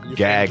 I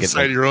gag The at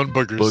sight of your own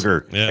boogers.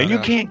 booger, Yeah. and you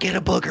can't get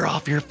a booger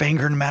off your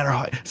finger no matter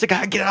how. It's like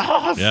I get it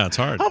off. Yeah, it's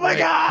hard. Oh my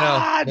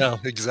god. No,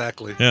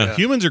 exactly. Yeah,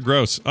 humans are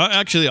gross.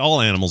 Actually,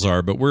 all animals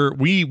are, but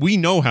we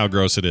know how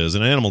gross it is.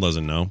 An animal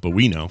doesn't know, but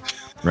we know.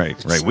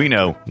 Right. We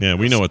know. Yeah,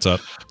 we know what's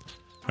up.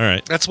 All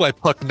right. That's why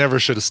Puck never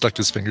should have stuck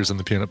his fingers in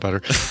the peanut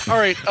butter. All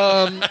right,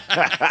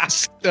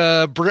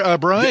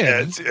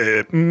 Brian.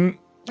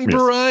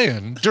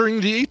 Brian,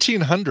 during the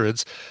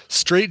 1800s,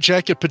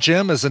 straitjacket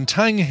pajamas and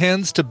tying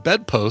hands to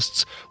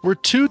bedposts were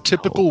two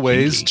typical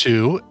ways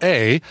to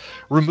A,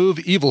 remove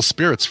evil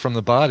spirits from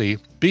the body,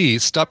 B,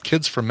 stop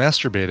kids from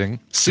masturbating,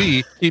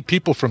 C, keep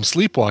people from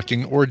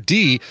sleepwalking, or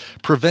D,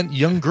 prevent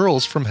young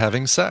girls from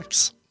having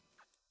sex.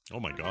 Oh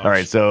my gosh! All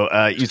right, so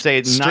you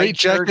say Straight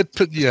jacket,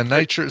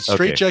 nightshirt, straight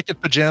Okay.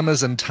 jacket,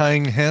 pajamas, and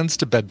tying hands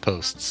to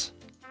bedposts.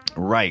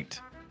 right?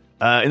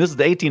 And this is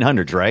the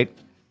 1800s, right?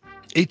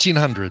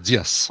 1800s,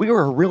 yes. We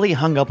were really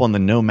hung up on the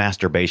no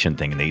masturbation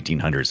thing in the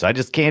 1800s. So I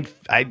just can't.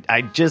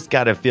 I just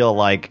got to feel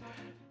like.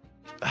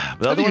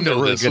 How do you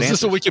know this? Was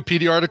this a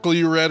Wikipedia? Wikipedia article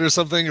you read or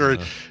something, or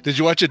did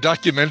you watch a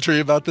documentary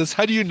about this?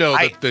 How do you know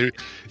that they?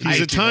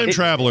 He's a time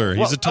traveler.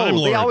 He's a time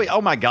lord.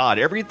 Oh my God!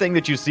 Everything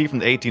that you see from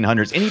the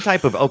 1800s, any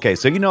type of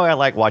I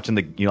like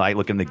watching I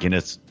look in the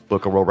Guinness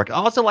Book of World Records. I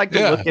also like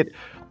to look at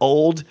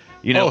old,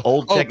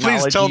 old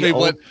technology.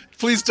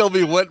 Please tell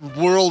me what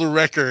world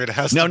record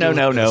has. No.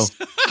 This.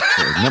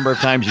 The number of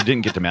times you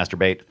didn't get to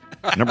masturbate.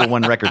 Number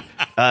one record.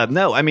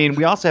 No, I mean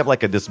we also have like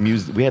this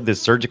we had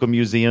this surgical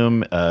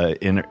museum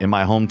in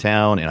my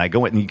hometown, and I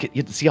go in and you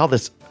get to see all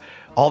this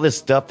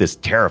stuff that's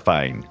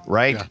terrifying,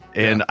 right? Yeah,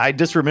 and I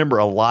just remember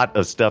a lot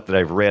of stuff that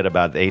I've read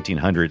about the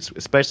 1800s,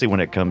 especially when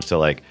it comes to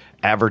like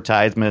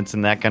advertisements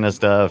and that kind of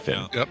stuff,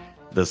 and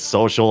the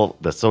social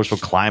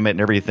climate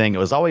and everything. It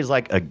was always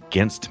like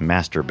against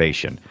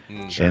masturbation,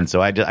 and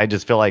so I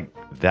just feel like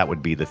that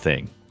would be the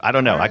thing. I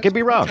don't know. I could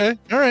be wrong. Okay.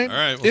 All right.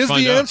 We'll is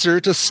find the out.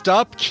 answer to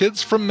stop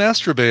kids from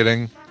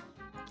masturbating?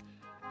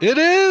 It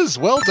is.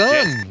 Well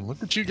done.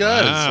 Look at you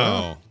guys.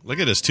 Wow. Look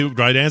at us. 2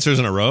 right answers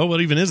in a row.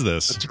 What even is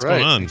this? That's What's right.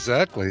 going on?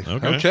 Exactly.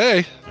 Okay.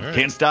 Okay. All right.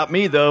 Can't stop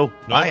me though.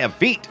 No. I have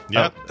feet.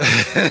 Yep. All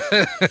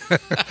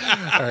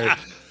right.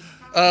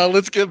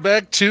 Let's get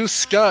back to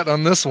Scott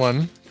on this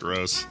one.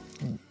 Gross.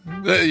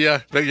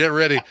 Yeah, but get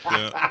ready.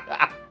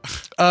 Yeah.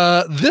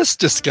 This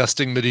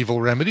disgusting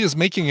medieval remedy is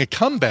making a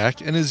comeback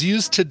and is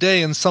used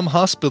today in some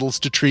hospitals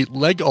to treat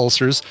leg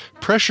ulcers,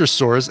 pressure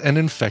sores, and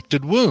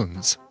infected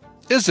wounds.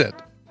 Is it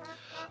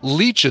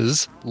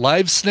leeches,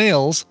 live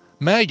snails,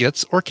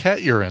 maggots, or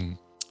cat urine?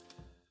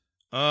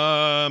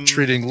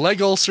 Treating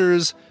leg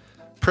ulcers,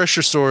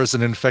 pressure sores,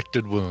 and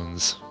infected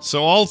wounds.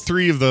 So all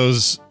 3 of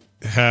those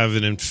have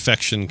an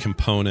infection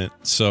component.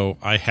 So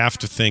I have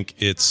to think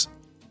it's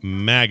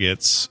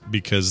maggots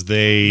because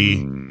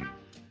they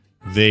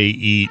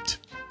eat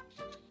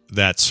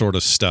that sort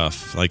of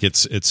stuff. Like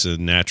it's a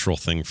natural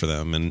thing for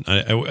them. And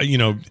I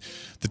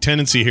the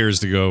tendency here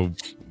is to go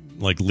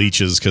like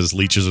leeches because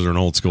leeches are an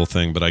old school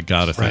thing. But I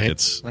gotta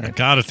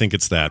think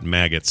it's that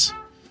maggots.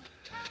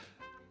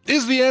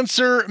 Is the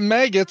answer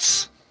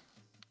maggots?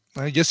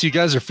 I guess you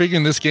guys are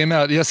figuring this game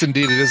out. Yes,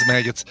 indeed, it is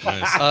maggots.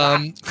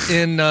 Nice.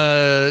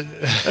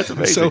 That's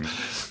amazing. So,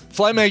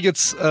 fly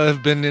maggots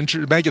have been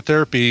maggot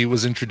therapy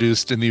was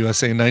introduced in the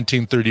USA in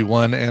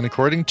 1931, and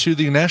according to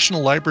the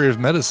National Library of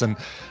Medicine,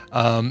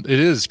 it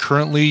is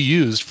currently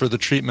used for the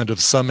treatment of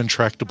some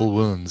intractable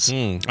wounds.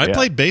 I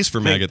played bass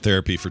for maggot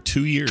therapy for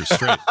 2 years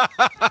straight.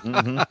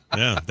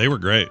 Yeah, they were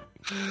great.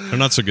 They're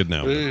not so good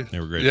now. But they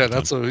were great. Yeah, at the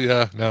not time. so.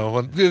 Yeah,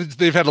 no,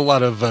 they've had a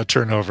lot of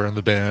turnover in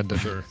the band.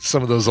 And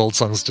some of those old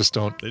songs just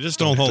don't. They just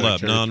don't hold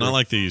up. No, not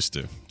like they used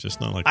to.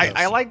 Just not like that.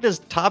 I like this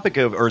topic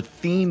or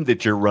theme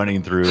that you're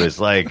running through is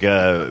like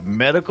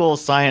medical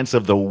science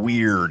of the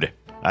weird.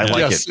 I like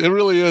Yes, it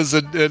really is.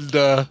 And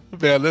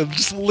man, I'm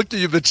just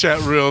looking in the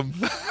chat room.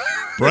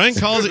 Brian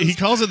calls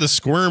it the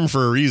squirm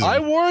for a reason. I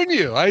warn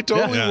you. I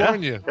totally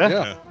warn you.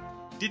 Yeah.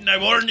 Didn't I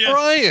warn you?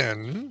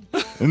 Brian.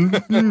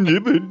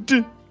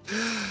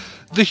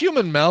 The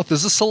human mouth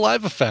is a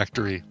saliva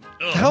factory.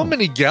 How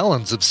many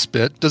gallons of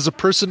spit does a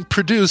person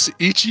produce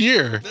each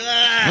year?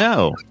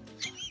 No.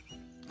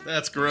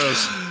 That's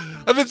gross.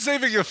 I've been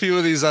saving a few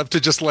of these up to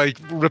just like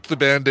rip the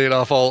Band-Aid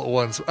off all at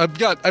once. I've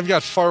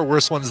got far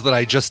worse ones that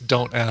I just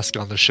don't ask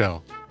on the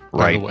show.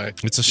 By the way.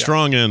 It's a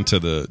strong end to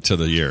the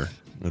year.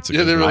 That's a Yeah,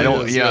 good there one.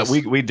 really is. Yeah, Yes.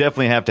 we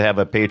definitely have to have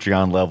a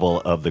Patreon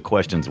level of the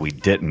questions we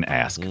didn't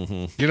ask.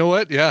 You know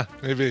what? Yeah,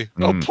 maybe.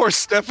 Oh, poor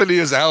Stephanie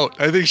is out.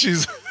 I think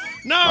she's.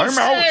 No, I'm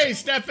stay, out.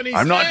 Stephanie.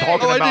 I'm not stay.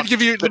 talking Oh, I about did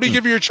give you. Let me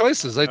give you your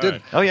choices. I did.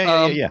 right. Oh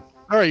yeah.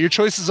 All right, your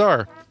choices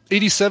are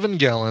 87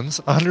 gallons,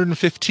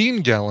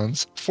 115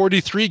 gallons,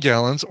 43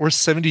 gallons, or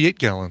 78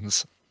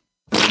 gallons.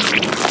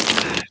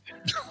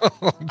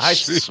 I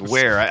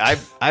swear, I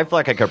feel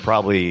like I could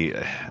probably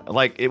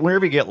like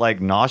whenever you get like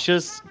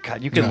nauseous,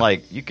 God, you can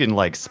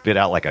spit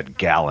out like a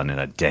gallon in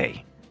a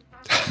day,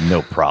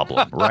 no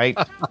problem, right?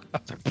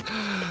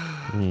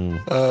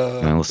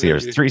 Let's see,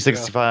 there's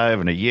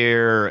 365 in a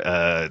year.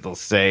 They'll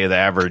say the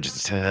average.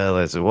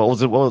 Let's see, what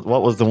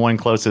was the one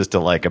closest to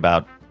like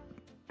about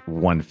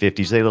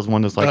 150? Say those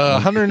one was like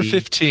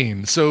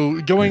 115. So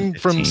going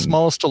from 115.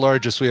 smallest to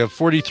largest, we have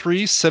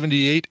 43,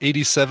 78,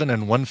 87,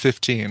 and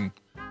 115.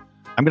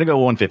 I'm gonna go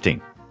 115.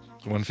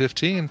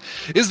 115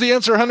 is the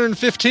answer.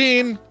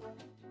 115.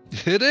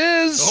 It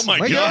is. Oh my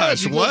God,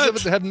 gosh, you guys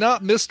what? have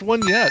not missed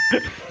one yet.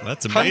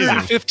 That's amazing.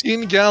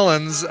 115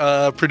 gallons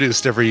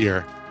produced every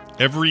year.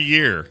 Every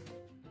year.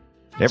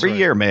 Every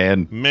year,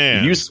 man.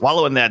 You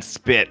swallowing that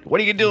spit. What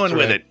are you doing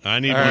with it?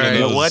 I need All one right. of You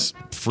know those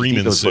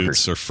Freeman those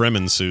suits or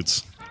Fremen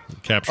suits.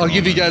 Capture I'll all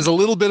give you that. guys a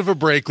little bit of a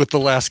break with the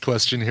last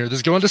question here. This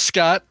is going to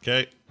Scott.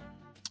 Okay.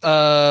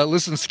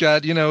 listen,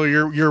 Scott,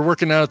 you're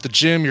working out at the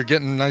gym, you're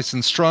getting nice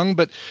and strong,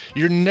 but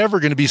you're never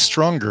going to be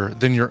stronger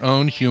than your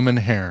own human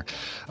hair.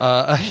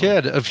 A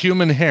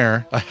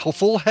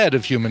full head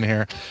of human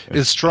hair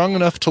is strong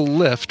enough to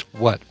lift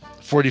what?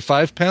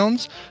 45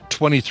 pounds,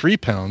 23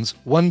 pounds,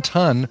 1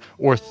 ton,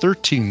 or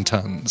 13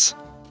 tons.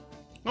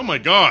 Oh my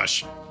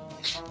gosh.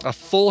 A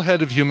full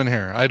head of human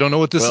hair. I don't know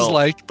what this is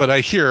like, but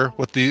I hear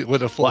what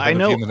a full head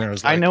of human hair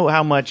is like. I know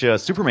how much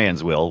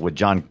Superman's will with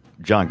John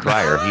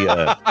Cryer. He,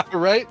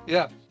 right?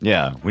 Yeah.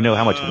 Yeah, we know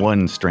how much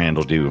one strand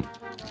will do.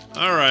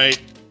 All right.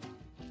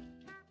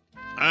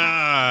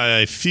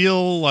 I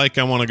feel like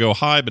I want to go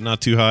high, but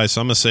not too high, so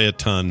I'm going to say a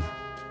ton.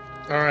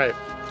 All right.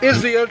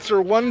 Is the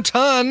answer 1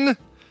 ton?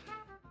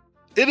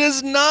 It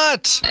is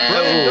not.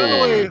 Brian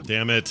Dunaway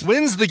damn it.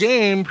 Wins the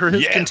game for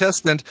his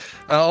contestant.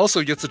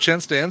 Also gets a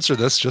chance to answer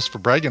this just for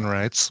bragging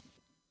rights.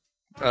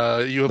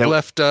 You have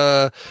left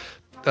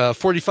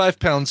 45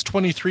 pounds,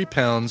 23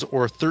 pounds,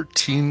 or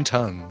 13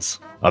 tons.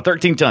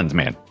 13 tons,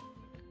 man.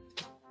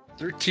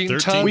 13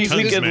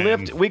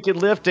 tons. We could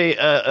lift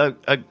a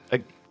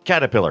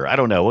caterpillar. I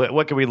don't know.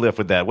 What can we lift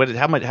with that?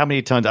 How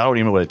many tons? I don't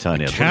even know what a ton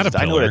is.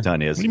 Caterpillar. I know what a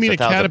ton is. What do you mean a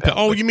caterpillar?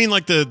 Oh, you mean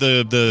like the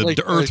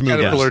earth mover?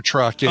 Caterpillar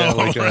truck, yeah.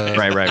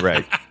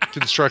 Right.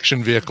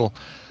 Construction vehicle.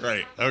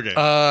 Right.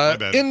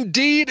 Okay.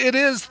 Indeed, it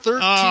is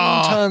 13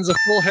 tons. A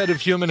full head of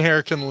human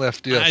hair can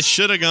lift. Yes. I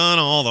should have gone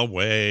all the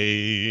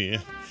way.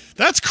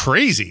 That's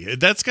crazy.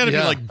 That's got to be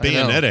like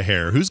Bayonetta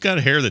hair. Who's got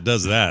hair that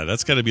does that?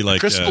 That's got to be like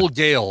Crystal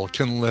Gale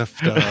can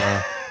lift.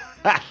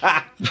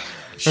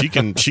 She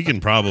can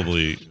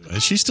probably.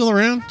 Is she still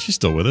around? She's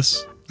still with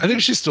us. I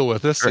think she's still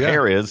with us. Her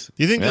hair is.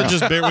 You think they'll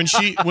just bury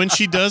when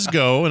she does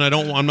go? And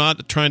I'm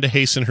not trying to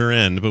hasten her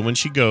end, but when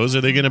she goes,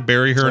 are they going to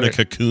bury her in a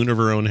cocoon of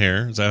her own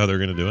hair? Is that how they're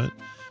going to do it?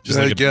 Just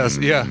I guess.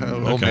 Yeah.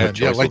 Oh man.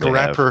 Yeah. Like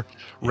wrap her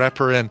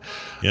in.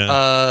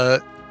 Yeah.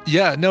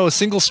 Yeah. No. A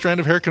single strand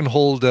of hair can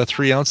hold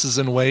 3 ounces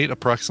in weight,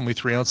 approximately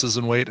 3 ounces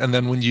in weight, and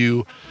then when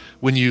you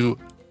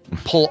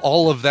pull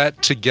all of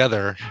that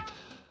together.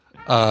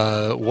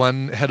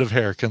 1 head of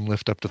hair can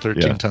lift up to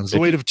 13 tons, the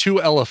weight of 2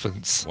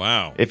 elephants.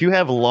 Wow! If you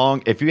have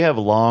long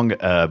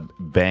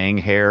bang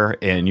hair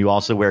and you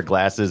also wear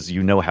glasses,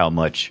 you know how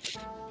much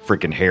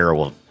freaking hair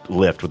will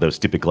lift with those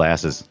stupid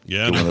glasses.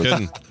 Yeah, no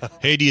kidding.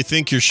 Hey, do you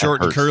think your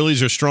short and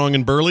curlies are strong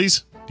and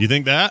burlies? Do you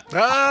think that?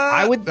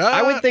 I would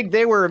think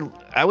they were.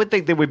 I would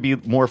think they would be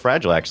more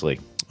fragile,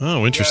 actually.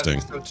 Oh, interesting.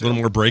 So a little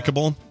more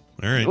breakable.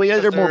 All right. Well, yeah,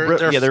 they're more.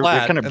 They're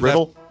kind of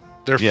brittle.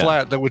 They're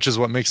flat, which is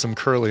what makes them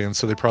curly, and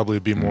so they probably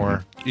would be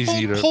more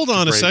easy to. Hold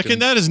on a second,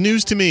 that is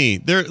news to me.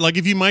 They're like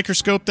if you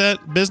microscope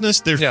that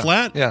business, they're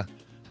flat. Yeah,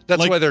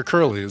 that's why they're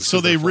curly.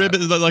 So they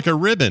ribbon like a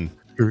ribbon.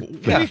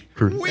 Yeah,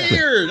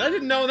 weird. I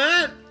didn't know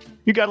that.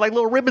 You got like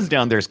little ribbons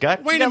down there,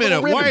 Scott. Wait a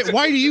minute.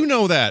 Why do you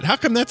know that? How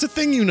come that's a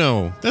thing you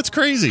know? That's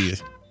crazy.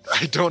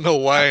 I don't know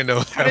why I know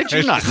that. How did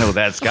you not know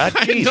that, Scott?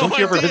 Jeez, don't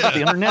you ever visit the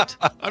internet?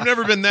 I've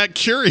never been that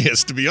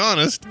curious, to be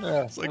honest.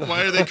 Yeah. It's like,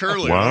 why are they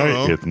curly?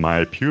 Why is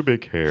my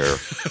pubic hair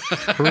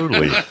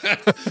curly?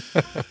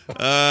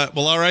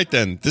 Well, all right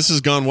then. This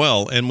has gone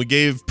well, and we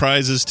gave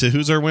prizes to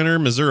who's our winner?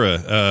 Missouri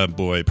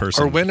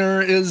person. Our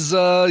winner is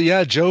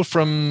Joe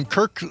from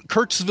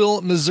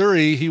Kirksville,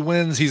 Missouri. He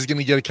wins. He's going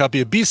to get a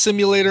copy of Bee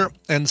Simulator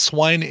and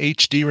Swine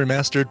HD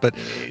Remastered. But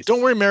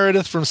don't worry,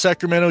 Meredith from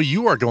Sacramento,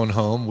 you are going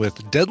home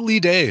with Deadly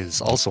Days.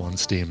 Also on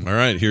Steam. All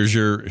right, here's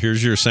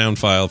your sound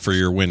file for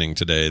your winning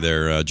today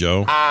there,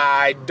 Joe.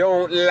 I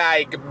don't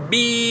like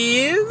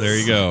bees. There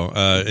you go.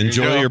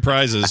 Enjoy your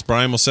prizes.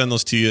 Brian will send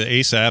those to you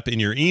ASAP in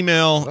your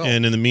email.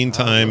 And in the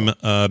meantime,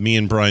 me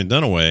and Brian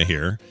Dunaway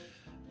here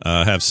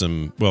have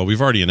some, well,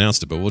 we've already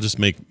announced it, but we'll just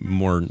make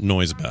more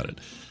noise about it.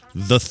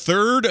 The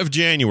 3rd of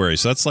January,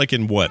 so that's like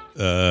in what?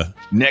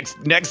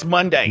 Next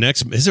Monday.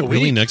 Is it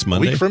really next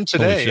Monday? A week from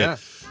today, yeah.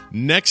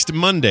 Next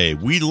Monday,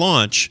 we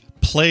launch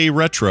Play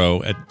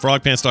Retro at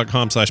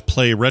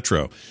frogpants.com/play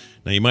retro.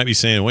 Now you might be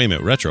saying, wait a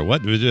minute, retro,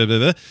 what?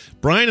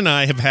 Brian and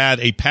I have had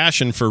a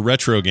passion for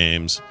retro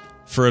games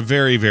for a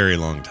very, very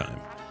long time.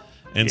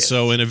 And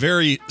so in a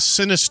very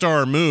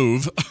Sinistar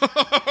move,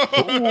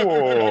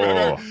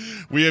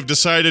 we have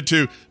decided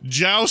to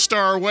joust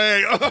our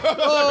way.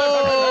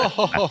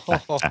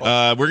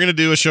 We're going to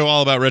do a show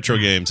all about retro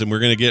games, and we're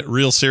going to get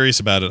real serious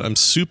about it. I'm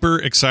super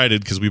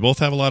excited because we both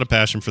have a lot of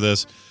passion for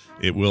this.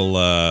 It will.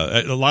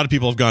 A lot of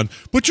people have gone,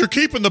 but you're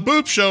keeping the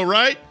Boop Show,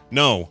 right?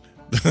 No.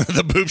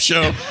 The Boop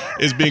Show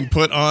is being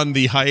put on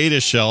the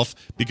hiatus shelf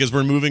because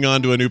we're moving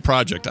on to a new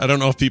project. I don't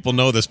know if people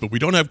know this, but we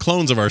don't have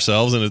clones of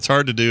ourselves, and it's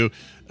hard to do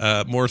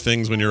more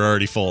things when you're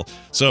already full.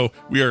 So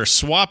we are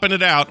swapping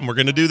it out, and we're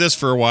going to do this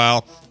for a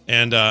while,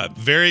 and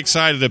very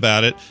excited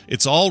about it.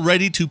 It's all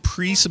ready to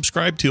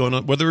pre-subscribe to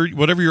on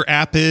whatever your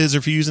app is, or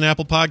if you use an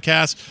Apple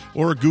Podcast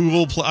or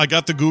Google. I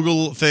got the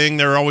Google thing.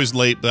 They're always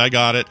late, but I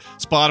got it.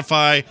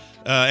 Spotify,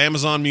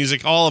 Amazon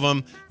Music, all of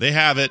them, they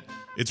have it.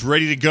 It's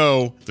ready to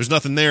go. There's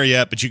nothing there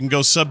yet, but you can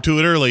go sub to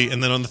it early,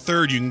 and then on the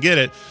 3rd, you can get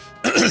it.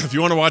 If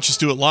you want to watch us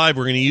do it live,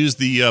 we're going to use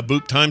the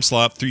Boop time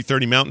slot,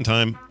 3:30 Mountain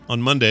Time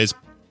on Mondays.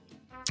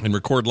 and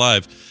record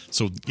live.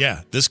 So,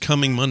 yeah, this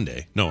coming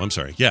Monday. No, I'm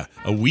sorry. Yeah,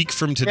 a week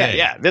from today.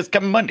 Yeah, this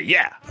coming Monday.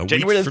 Yeah, A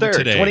January week the from 3rd,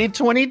 today.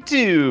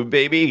 2022,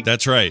 baby.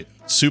 That's right.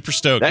 Super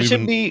stoked. That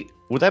should be.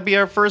 Would that be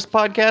our first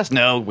podcast?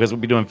 No, because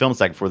we'll be doing Film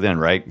Sack before then,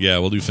 right? Yeah,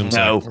 we'll do Film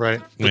No. Sack.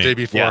 Right. The Wait. day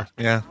before.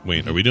 Yeah.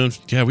 Wait, are we doing?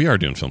 Yeah, we are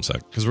doing Film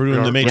Sack because we're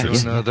doing The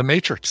Matrix. Doing, The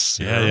Matrix.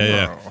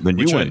 Yeah. The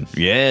new Which one.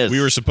 Yes. We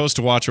were supposed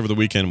to watch over the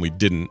weekend. And we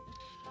didn't.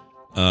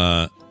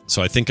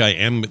 So I think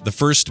the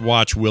first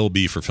watch will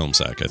be for Film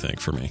Sack, I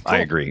think, for me. I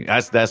agree.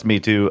 That's me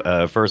too.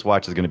 First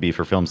watch is going to be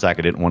for Film Sack.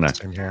 I didn't want to.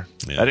 Same here.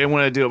 Yeah. I didn't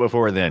want to do it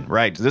before then.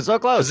 Right. It's so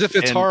close. As if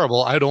it's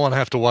horrible, I don't want to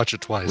have to watch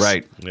it twice.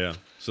 Right. Yeah.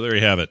 So there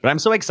you have it. But I'm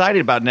so excited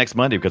about next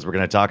Monday because we're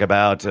going to talk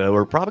about.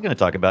 We're probably going to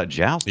talk about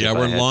Joust. Yeah,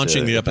 we're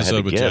launching the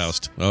episode with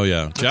Joust. Oh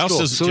yeah, Joust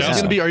Cool. is. So it's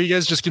Joust, gonna be. Are you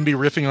guys just gonna be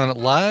riffing on it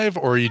live,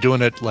 or are you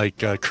doing it like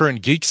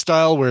current geek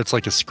style, where it's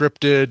like a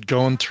scripted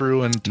going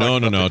through and no,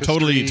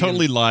 history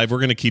totally live. We're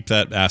going to keep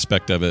that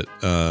aspect of it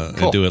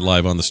and do it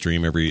live on the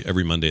stream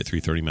every Monday at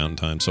 3:30 Mountain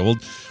Time. So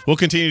we'll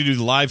continue to do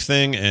the live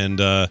thing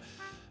and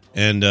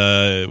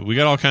we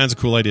got all kinds of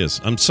cool ideas.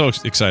 I'm so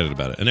excited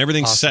about it, and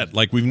everything's set.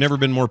 Like we've never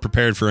been more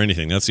prepared for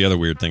anything. That's the other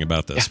weird thing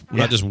about this. We're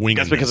not just winging.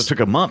 That's because this. it took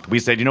a month. We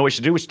said, you know what we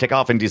should do? We should take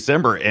off in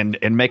December and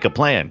make a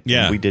plan.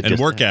 Yeah, and we did and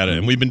just work that. at it,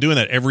 and we've been doing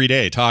that every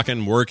day,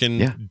 talking,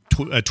 working,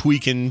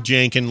 tweaking,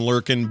 janking,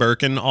 lurking,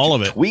 birkin, all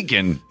of it.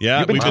 Tweaking. Yeah,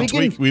 You've been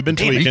we've been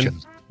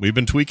tweaking. We've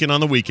been tweaking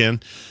on the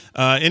weekend.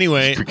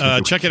 Anyway,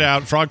 check it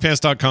out.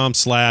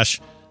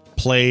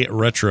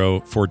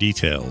 frogpants.com/play-retro for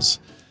details.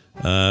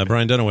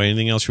 Brian Dunaway,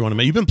 anything else you want to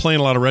make? You've been playing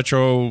a lot of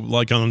retro,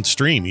 like on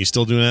stream. You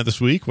still doing that this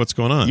week? What's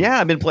going on? Yeah,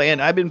 I've been playing.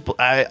 I've been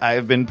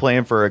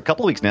playing for a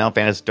couple weeks now,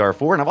 Phantasy Star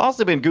 4, and I've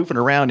also been goofing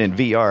around in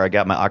VR. I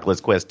got my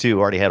Oculus Quest 2.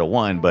 Already had a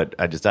 1, but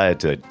I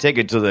decided to take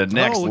it to the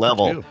next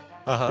level.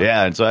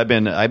 Yeah, and so I've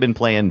been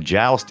playing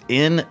Joust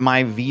in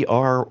my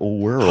VR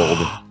world.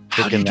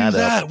 How do you do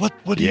that?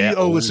 What do you?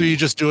 Oh, so you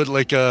just do it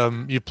like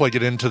you plug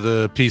it into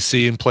the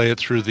PC and play it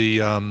through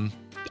the.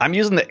 I'm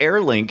using the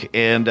AirLink,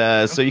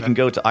 and so you can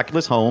go to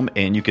Oculus Home,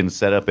 and you can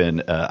set up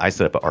I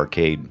set up an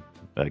arcade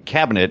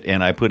cabinet,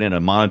 and I put in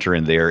a monitor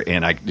in there,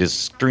 and I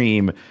just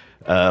stream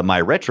my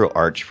retro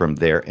arch from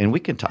there, and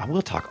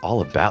we'll talk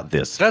all about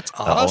this. That's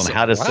awesome. On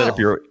how to set up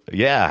your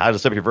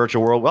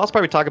virtual world. We'll also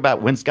probably talk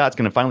about when Scott's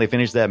going to finally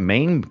finish that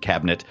main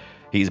cabinet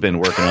he's been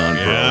working on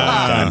for a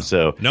long time.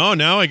 So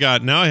now I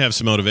have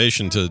some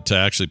motivation to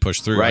actually push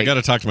through. Right. I got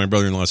to talk to my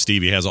brother-in-law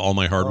Steve. He has all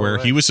my hardware.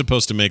 He was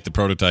supposed to make the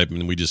prototype,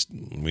 and we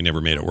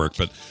never made it work.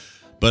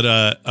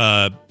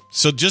 But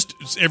so just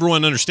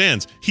everyone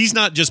understands, he's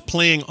not just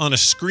playing on a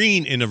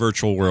screen in a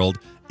virtual world.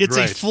 It's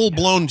a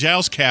full-blown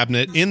Joust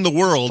cabinet in the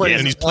world,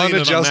 and he's playing on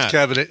a it Joust on that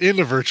cabinet in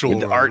the virtual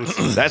world. Art.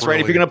 That's right.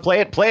 If you're going to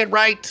play it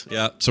right.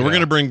 Yeah. So we're going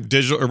to bring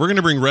digital, or we're going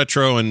to bring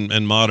retro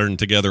and modern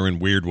together in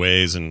weird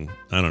ways, and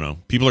I don't know.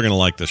 People are going to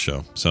like this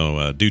show,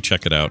 so do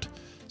check it out.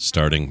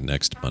 Starting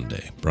next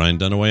Monday. Brian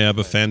Dunaway, have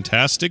a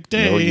fantastic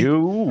day. No,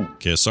 you.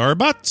 Kiss our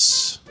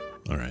butts.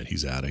 All right,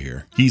 he's out of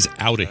here. He's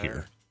out of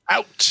here.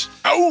 Out.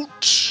 All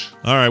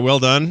right, well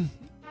done,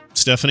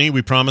 Stephanie.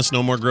 We promise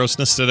no more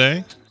grossness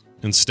today.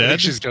 Instead, I think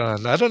she's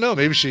gone. I don't know.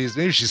 Maybe she's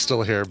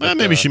still here. But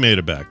maybe she made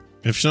it back.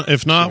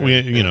 If not, we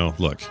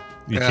look.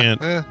 You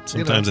can't.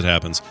 Sometimes it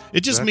happens. It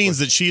just means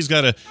that she's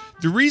got to.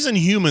 The reason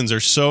humans are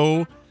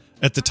so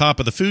at the top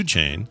of the food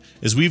chain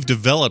is we've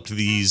developed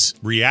these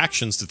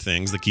reactions to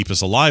things that keep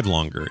us alive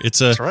longer.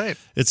 That's right.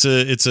 It's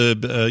a what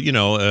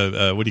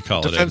do you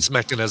call it? Defense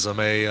mechanism.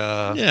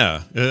 I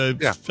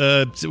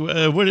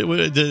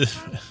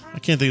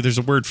can't think. There's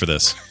a word for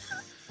this.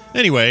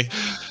 Anyway,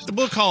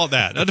 we'll call it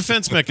that, a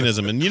defense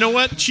mechanism. And you know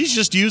what? She's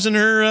just using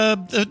her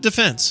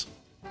defense.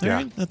 All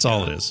right? That's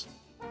all it is.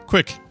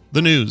 Quick,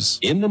 the news.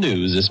 In the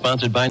News is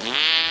sponsored by...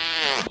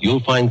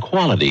 You'll find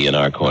quality in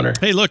our corner.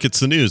 Hey, look,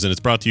 it's the news, and it's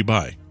brought to you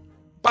by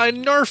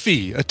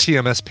Narfi, a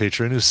TMS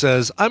patron who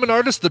says, I'm an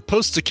artist that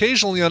posts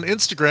occasionally on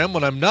Instagram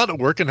when I'm not at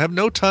work and have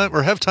no time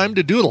or have time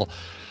to doodle.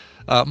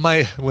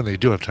 When they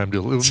do have time to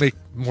doodle, it would make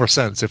more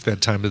sense if they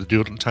had time to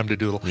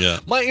doodle. Yeah.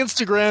 My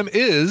Instagram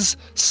is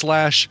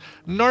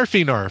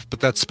 /NarfieNarf,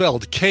 but that's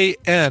spelled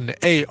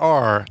KNARFIE,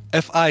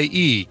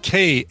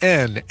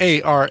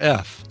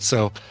 KNARF.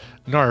 So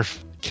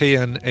Narf,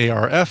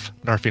 KNARF,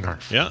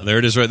 NarfieNarf. Yeah, there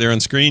it is right there on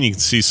screen. You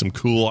can see some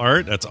cool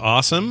art. That's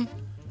awesome.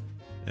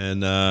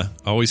 And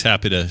always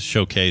happy to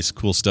showcase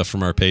cool stuff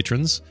from our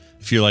patrons.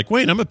 If you're like,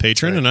 wait, I'm a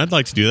patron and I'd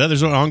like to do that,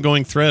 there's an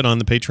ongoing thread on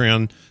the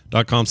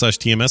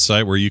patreon.com/TMS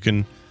site where you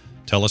can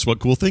tell us what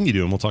cool thing you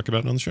do, and we'll talk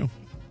about it on the show.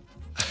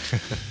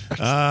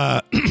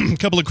 A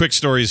couple of quick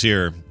stories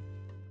here.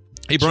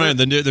 Hey, Brian,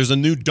 there's a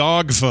new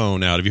dog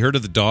phone out. Have you heard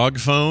of the dog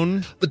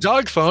phone? The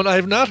dog phone? I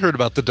have not heard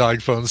about the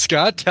dog phone.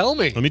 Scott, tell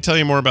me. Let me tell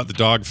you more about the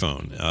dog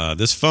phone.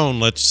 This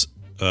phone lets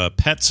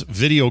pets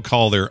video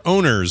call their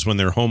owners when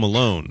they're home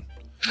alone.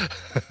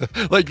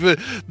 Like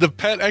the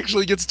pet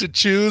actually gets to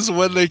choose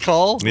when they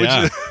call,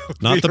 yeah,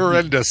 which not be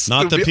horrendous.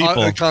 Not the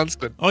people. A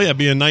constant. Oh yeah, it'd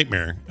be a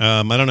nightmare.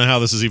 I don't know how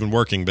this is even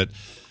working, but it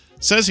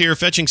says here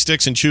fetching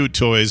sticks and chew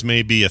toys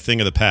may be a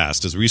thing of the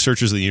past, as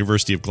researchers at the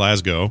University of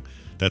Glasgow,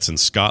 that's in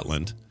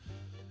Scotland,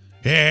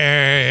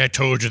 Hey, I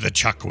told you the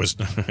Chuck was...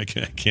 I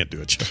can't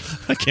do it,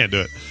 Chuck. I can't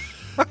do it.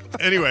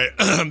 Anyway,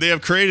 they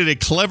have created a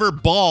clever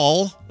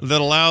ball that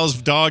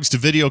allows dogs to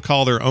video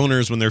call their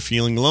owners when they're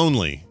feeling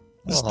lonely.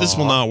 This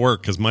will not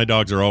work because my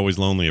dogs are always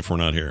lonely if we're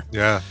not here.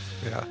 Yeah.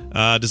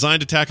 Designed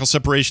to tackle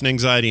separation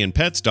anxiety in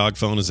pets, Dog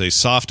Phone is a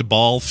soft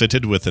ball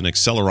fitted with an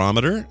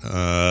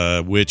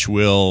accelerometer, which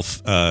will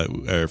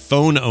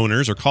phone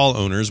owners or call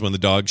owners when the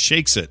dog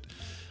shakes it.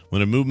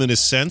 When a movement is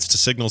sensed, a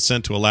signal is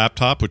sent to a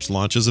laptop, which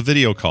launches a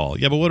video call.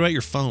 Yeah, but what about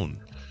your phone?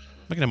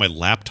 I'm not going to have my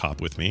laptop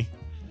with me.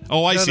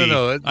 Oh, I see.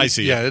 No. I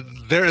see. Yeah,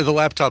 the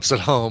laptop's at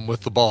home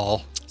with the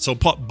ball. So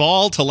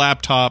ball to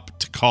laptop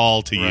to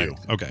call to you.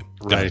 Okay.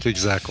 Right,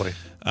 exactly.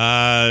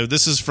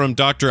 This is from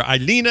Dr.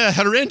 Eilina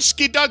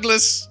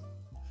Herensky-Douglas,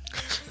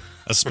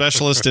 a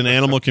specialist in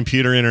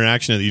animal-computer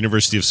interaction at the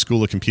University of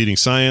School of Computing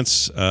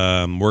Science.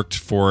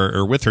 Worked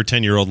with her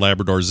 10-year-old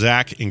Labrador,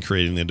 Zach, in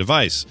creating the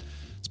device.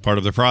 As part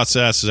of the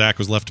process, Zach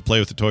was left to play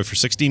with the toy for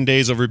 16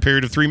 days over a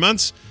period of 3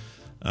 months.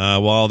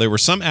 While there were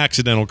some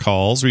accidental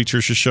calls,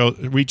 researchers showed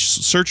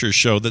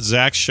that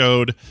Zach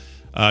showed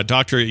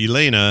Dr.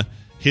 Elena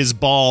his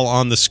ball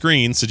on the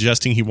screen,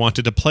 suggesting he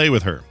wanted to play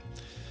with her.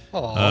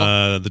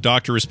 The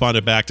doctor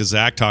responded back to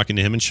Zach, talking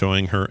to him and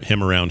showing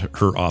him around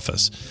her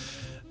office.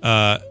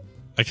 I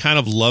kind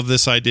of love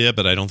this idea,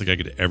 but I don't think I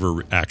could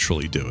ever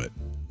actually do it.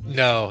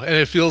 No, and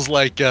it feels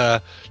like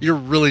you're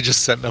really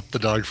just setting up the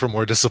dog for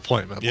more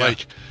disappointment.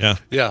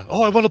 Yeah.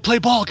 Oh, I want to play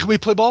ball. Can we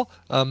play ball?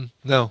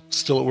 No,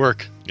 still at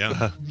work.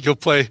 Yeah. Go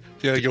play.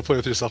 Yeah, go play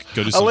with yourself.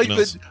 Go do something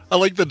else. I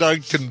like the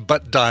dog can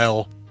butt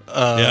dial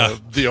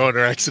the owner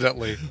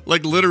accidentally.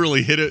 Like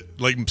literally hit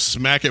it, like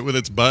smack it with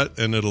its butt,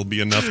 and it'll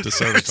be enough to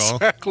start a call.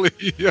 Exactly.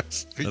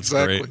 Yes. That's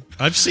exactly. Great.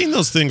 I've seen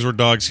those things where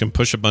dogs can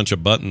push a bunch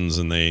of buttons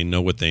and they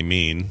know what they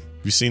mean.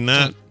 Have you seen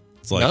that?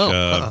 It's like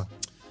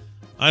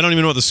I don't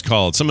even know what this is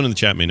called. Someone in the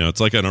chat may know. It's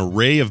like an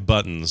array of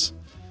buttons,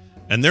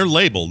 and they're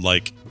labeled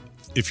like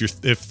if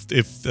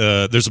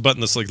there's a button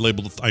that's like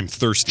labeled "I'm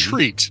thirsty."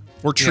 Treat.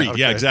 Or treat, okay.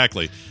 yeah,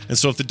 exactly. And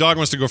so if the dog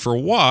wants to go for a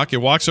walk, it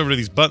walks over to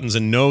these buttons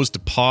and knows to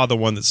paw the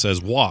one that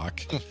says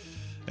walk,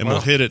 and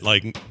will hit it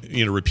like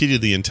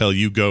repeatedly until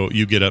you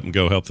get up and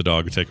go help the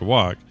dog take a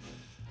walk.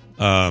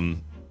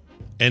 And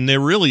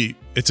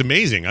it's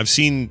amazing. I've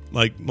seen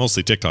like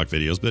mostly TikTok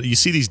videos, but you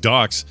see these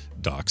dogs.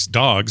 Dog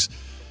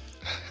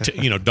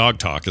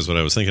talk is what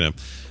I was thinking of.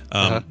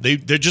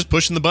 They're just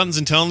pushing the buttons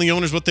and telling the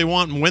owners what they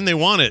want and when they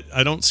want it.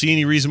 I don't see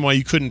any reason why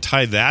you couldn't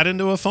tie that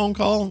into a phone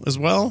call as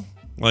well.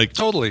 Like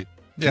totally.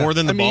 Yeah. More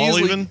than the ball,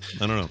 easily, even?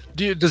 I don't know.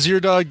 Does your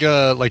dog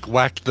like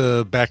whack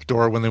the back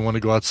door when they want to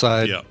go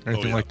outside? Yeah. Or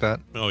anything like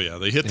that? Oh, yeah.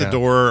 They hit the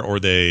door, or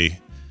they...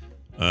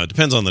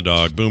 depends on the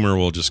dog. Boomer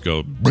will just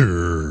go...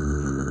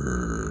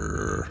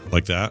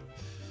 like that.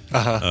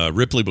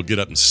 Ripley will get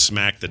up and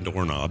smack the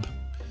doorknob.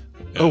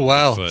 Oh,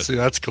 wow. See,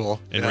 that's cool.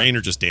 And Rainer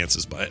just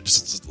dances by it.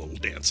 Just a little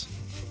dance.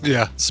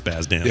 Yeah.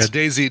 Spaz dance.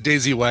 Yeah,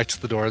 Daisy whacks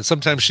the door. And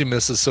sometimes she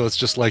misses, so it's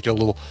just like a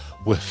little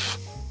whiff.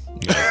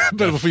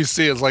 But if we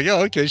see it, it's like,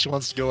 oh, okay, she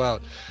wants to go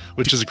out,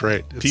 which is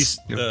great. It's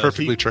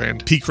perfectly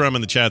trained. P. Crumb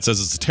in the chat says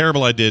it's a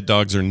terrible idea.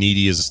 Dogs are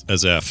needy as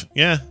F.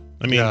 Yeah,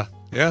 I mean,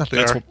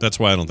 that's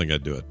why I don't think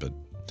I'd do it. But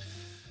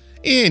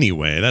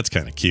anyway, that's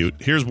kind of cute.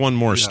 Here's one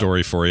more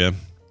story for you.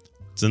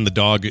 It's in the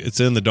dog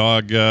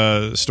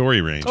story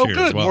range. Oh, here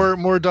good. As well.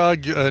 More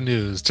dog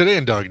news today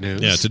in dog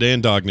news. Yeah, today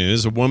in dog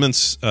news, a woman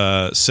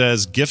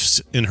says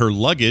gifts in her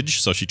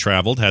luggage. So she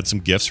traveled, had some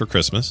gifts for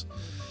Christmas.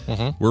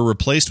 Were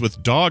replaced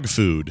with dog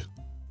food.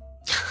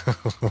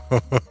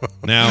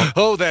 Now,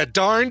 that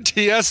darn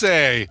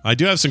TSA. I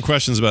do have some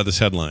questions about this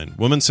headline.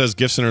 Woman says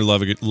gifts in her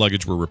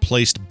luggage were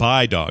replaced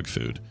by dog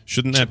food.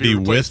 Shouldn't that be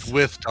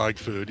with dog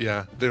food?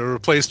 Yeah, they were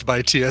replaced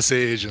by TSA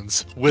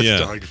agents with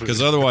dog food.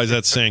 Because otherwise,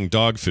 that's saying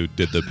dog food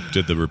did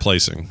the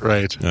replacing.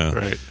 Right.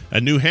 Right. A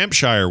New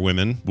Hampshire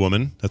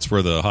woman. That's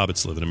where the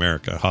hobbits live in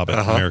America.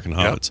 American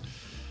hobbits. Yep.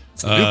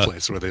 It's the new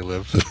place where they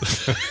live.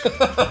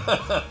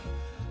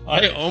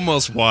 I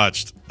almost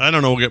watched. I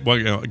don't know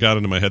what got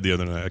into my head the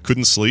other night. I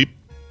couldn't sleep.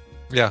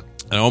 Yeah.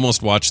 I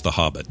almost watched The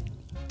Hobbit,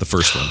 the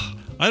first one.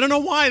 I don't know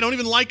why. I don't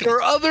even like it. There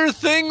are other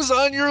things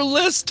on your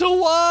list to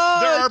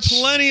watch. There are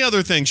plenty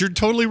other things. You're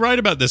totally right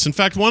about this. In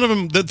fact, one of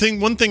them,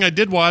 one thing I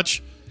did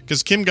watch,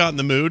 because Kim got in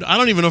the mood, I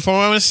don't even know if I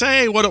want to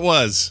say what it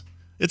was.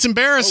 It's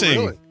embarrassing.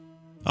 Oh, really?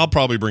 I'll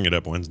probably bring it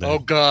up Wednesday. Oh,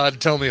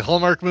 God. Tell me.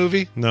 Hallmark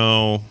movie?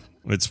 No,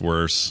 it's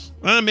worse.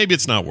 Maybe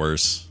it's not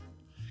worse.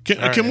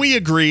 Can we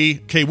agree?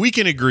 Okay, we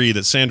can agree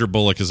that Sandra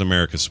Bullock is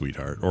America's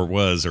sweetheart, or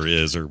was, or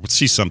is, or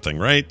she's something,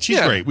 right? She's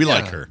great. We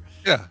like her.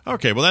 Yeah.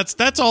 Okay, well,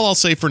 that's all I'll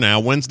say for now.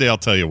 Wednesday, I'll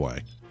tell you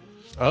why.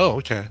 Oh,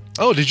 okay.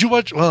 Oh, did you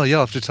watch? Well,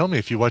 you'll have to tell me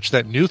if you watched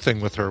that new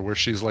thing with her where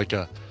she's like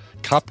a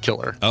cop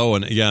killer. Oh,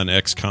 an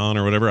ex-con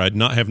or whatever.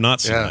 Have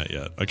not seen that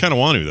yet. I kind of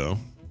want to, though.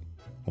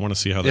 I want to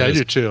see how that is.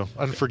 Yeah, I do, too.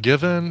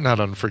 Unforgiven? Not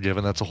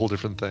Unforgiven. That's a whole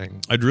different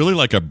thing. I'd really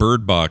like a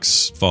Bird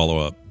Box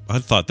follow-up. I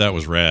thought that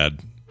was rad.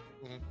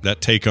 That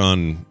take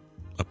on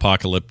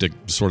apocalyptic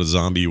sort of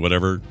zombie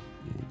whatever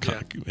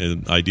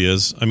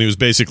ideas. I mean, it was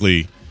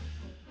basically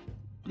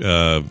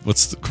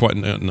what's the quiet?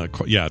 Not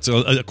quite, yeah, it's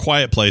a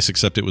quiet place,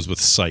 except it was with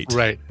sight.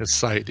 Right, it's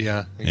sight.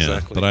 Yeah,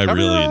 exactly. Yeah,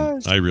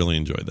 but I really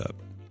enjoyed that.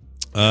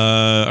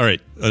 All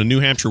right, a New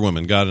Hampshire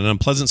woman got an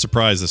unpleasant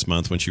surprise this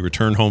month when she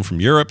returned home from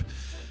Europe.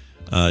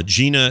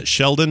 Gina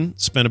Sheldon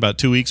spent about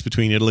 2 weeks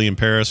between Italy and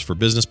Paris for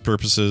business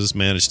purposes,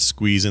 managed to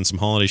squeeze in some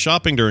holiday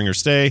shopping during her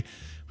stay.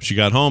 When she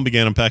got home,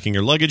 began unpacking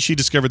her luggage. She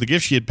discovered the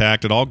gifts she had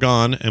packed had all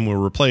gone and were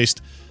replaced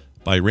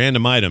by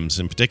random items,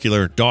 in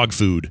particular dog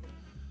food.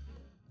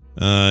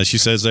 She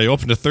says, I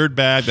opened a third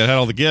bag that had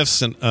all the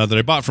gifts and, that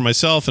I bought for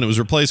myself, and it was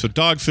replaced with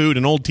dog food,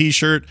 an old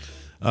T-shirt,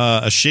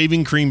 a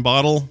shaving cream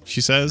bottle, she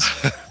says.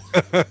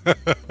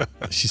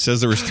 She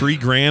says there was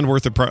 $3,000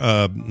 worth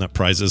of not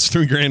prizes,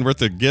 $3,000 worth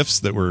of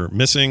gifts that were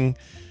missing.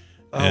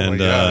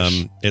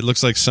 And it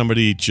looks like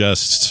somebody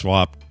just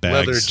swapped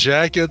bags. Leather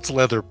jackets,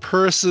 leather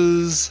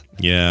purses.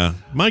 Yeah.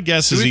 My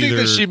guess is Do we either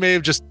think that she may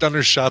have just done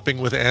her shopping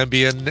with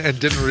Ambien and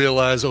didn't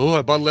realize,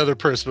 I bought a leather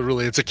purse, but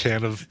really it's a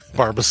can of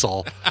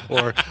Barbasol.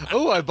 Or,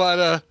 I bought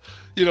a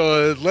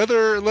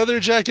leather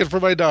jacket for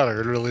my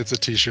daughter, and really it's a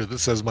T-shirt that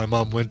says my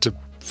mom went to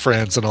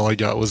France and all I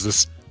got was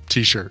this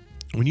T-shirt.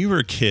 When you were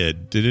a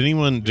kid, did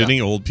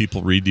any old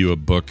people read you a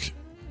book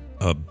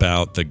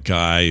about the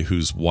guy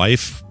whose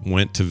wife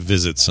went to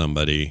visit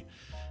somebody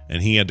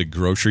and he had to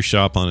grocery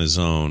shop on his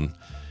own?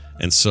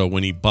 And so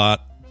when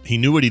he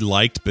knew what he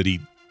liked, but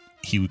he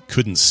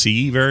couldn't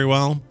see very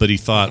well, but he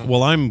thought,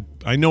 well,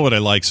 I know what I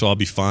like, so I'll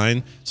be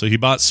fine. So he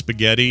bought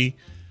spaghetti,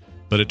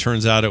 but it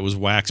turns out it was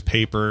wax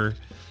paper.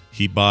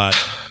 He bought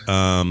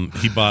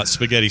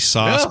spaghetti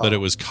sauce, but it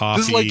was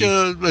coffee. This is like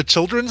a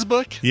children's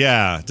book?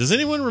 Yeah. Does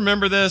anyone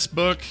remember this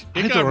book?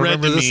 I don't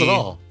remember this at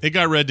all. It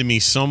got read to me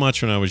so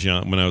much when I was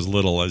young, when I was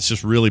little. It's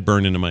just really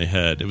burned into my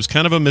head. It was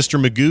kind of a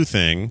Mr. Magoo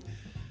thing,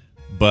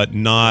 but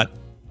not.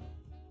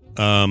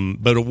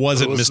 But it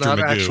wasn't Mr. Not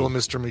Magoo. Actual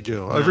Mr.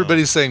 Magoo. No.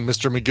 Everybody's saying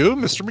Mr. Magoo,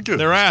 Mr. Magoo.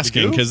 They're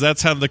asking because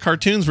that's how the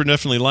cartoons were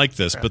definitely like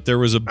this. But there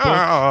was a book.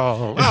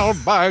 I'll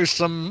buy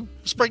some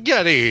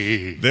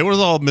spaghetti. They was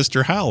all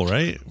Mr. Howell,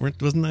 right?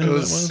 Wasn't that? It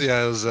was.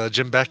 Yeah, it was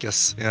Jim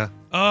Backus. Yeah.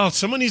 Oh,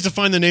 someone needs to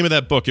find the name of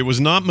that book. It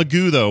was not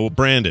Magoo though,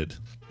 branded.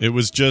 It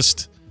was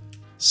just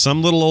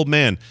some little old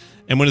man.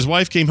 And when his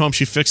wife came home,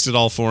 she fixed it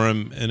all for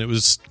him, and it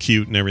was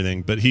cute and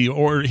everything. But he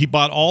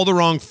bought all the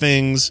wrong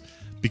things,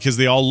 because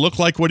they all look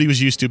like what he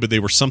was used to, but they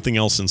were something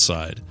else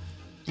inside.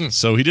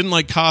 So he didn't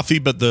like coffee,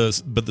 but the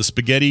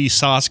spaghetti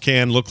sauce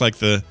can looked like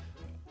the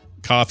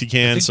coffee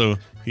can. So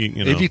he,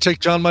 maybe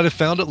John might have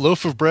found it: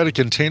 loaf of bread, a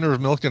container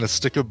of milk, and a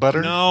stick of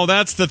butter. No,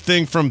 that's the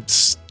thing from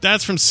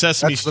Sesame Street.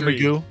 That's the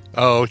Magoo?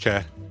 Oh,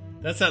 okay.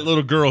 That's that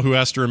little girl who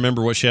has to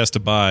remember what she has to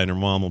buy, and her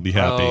mom will be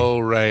happy. Oh,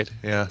 right,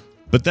 yeah.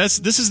 But this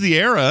is the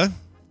era.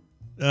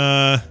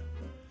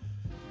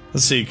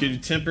 Let's see. Could you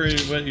temper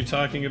what you're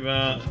talking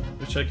about?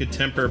 Which I could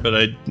temper, but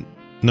I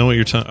know what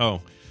you're talking.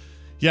 Oh,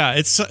 yeah.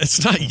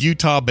 It's not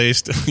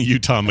Utah-based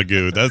Utah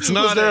Magoo. That's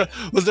not.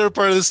 Was there a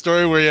part of the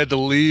story where he had to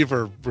leave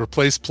or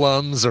replace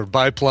plums or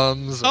buy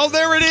plums? Oh,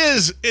 there it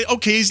is.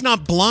 Okay, he's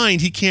not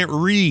blind. He can't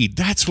read.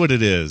 That's what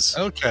it is.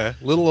 Okay,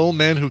 little old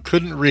man who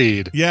couldn't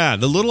read. Yeah,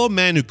 the little old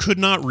man who could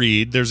not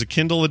read. There's a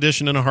Kindle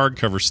edition and a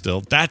hardcover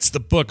still. That's the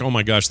book. Oh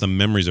my gosh, the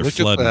memories are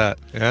flooding. Look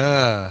at that.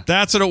 Yeah.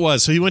 That's what it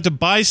was. So he went to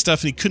buy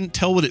stuff and he couldn't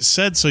tell what it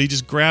said, so he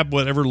just grabbed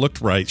whatever looked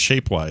right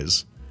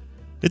shape-wise.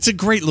 It's a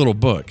great little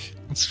book.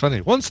 It's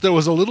funny. Once there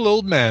was a little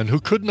old man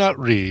who could not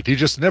read. He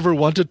just never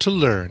wanted to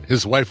learn.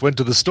 His wife went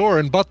to the store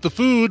and bought the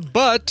food,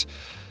 but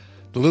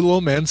the little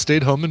old man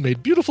stayed home and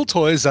made beautiful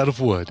toys out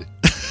of wood.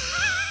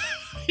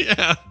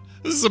 Yeah.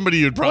 This is somebody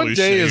you'd probably One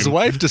day, shame. his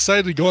wife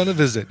decided to go on a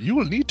visit. You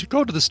will need to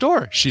go to the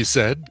store, she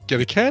said. Get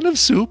a can of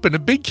soup and a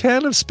big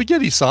can of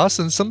spaghetti sauce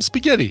and some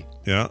spaghetti.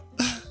 Yeah.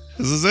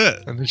 This is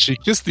it. And then she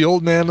kissed the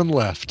old man and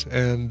left.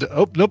 And,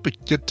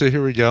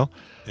 here we go.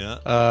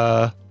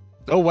 Yeah.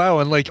 Oh, wow.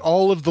 And like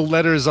all of the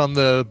letters on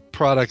the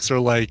products are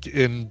like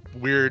in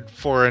weird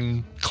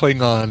foreign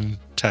Klingon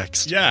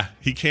text. Yeah.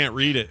 He can't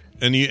read it.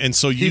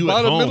 So he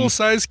bought a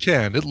middle-sized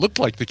can. It looked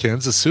like the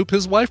cans of soup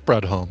his wife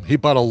brought home. He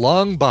bought a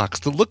long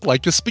box that looked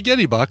like a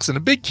spaghetti box and a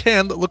big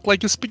can that looked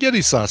like a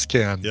spaghetti sauce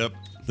can. Yep.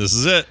 This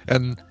is it.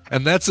 And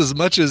that's as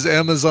much as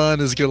Amazon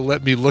is going to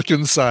let me look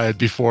inside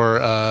before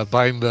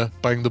buying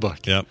the book.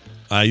 Yep.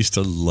 I used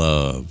to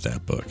love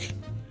that book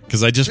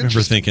because I just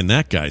remember thinking,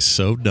 that guy's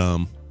so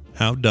dumb.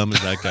 How dumb is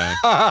that guy?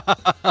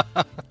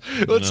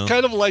 It's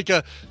kind of like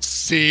a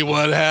see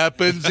what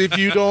happens if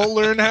you don't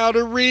learn how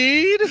to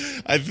read.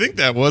 I think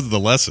that was the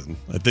lesson.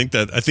 I think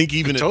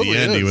even at the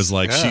end he was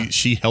like,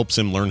 she helps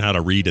him learn how to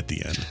read at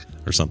the end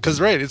or something. Because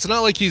it's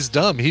not like he's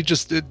dumb. He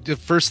just the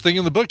first thing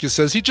in the book it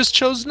says he just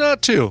chose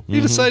not to. He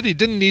decided he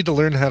didn't need to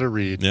learn how to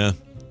read. Yeah,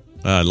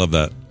 I love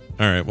that.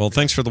 All right, well,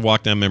 thanks for the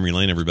walk down memory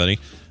lane, everybody.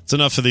 It's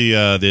enough of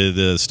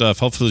the stuff.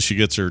 Hopefully, she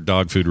gets her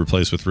dog food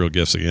replaced with real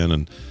gifts again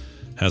and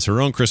has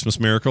her own Christmas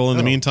miracle. In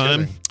the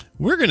meantime,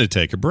 we're going to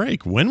take a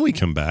break. When we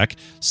come back,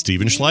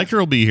 Steven Schleicher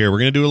will be here. We're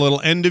going to do a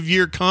little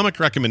end-of-year comic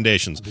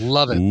recommendations.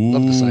 Love it.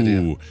 Love this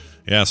idea.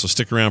 Yeah, so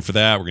stick around for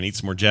that. We're going to eat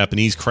some more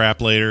Japanese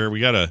crap later. We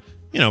got a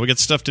we got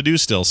stuff to do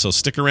still. So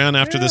stick around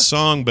after this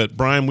song. But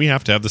Brian, we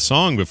have to have the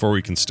song before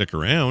we can stick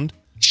around.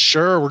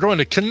 Sure, we're going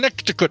to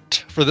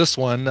Connecticut for this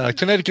one.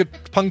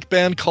 Connecticut punk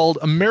band called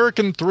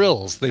American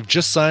Thrills. They've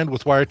just signed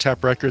with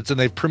Wiretap Records, and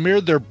they've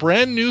premiered their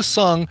brand new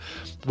song,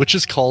 which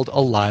is called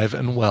Alive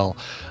and Well.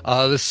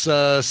 This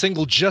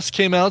single just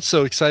came out,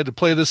 so excited to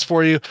play this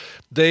for you.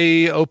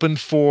 They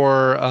opened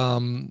for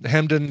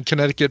Hamden,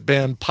 Connecticut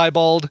band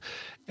Piebald,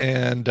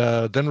 and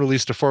then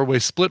released a four-way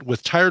split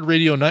with Tired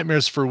Radio,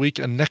 Nightmares for a Week,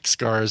 and Neck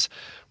Scars,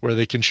 where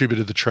they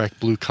contributed the track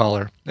Blue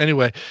Collar.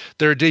 Anyway,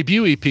 their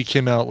debut EP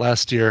came out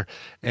last year,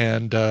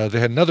 and they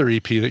had another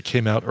EP that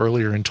came out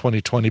earlier in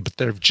 2020, but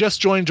they've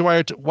just joined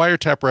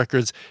Wiretap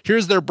Records.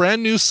 Here's their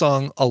brand new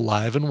song,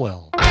 Alive and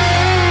Well.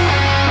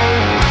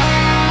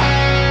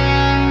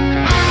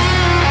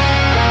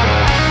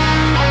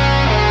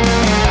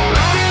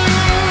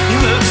 You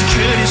looked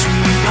good as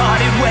we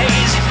parted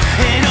ways,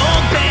 an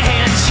old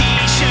band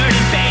t-shirt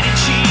and faded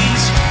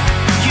jeans.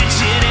 You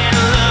didn't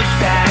look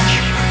back,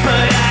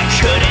 but I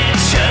couldn't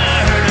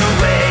turn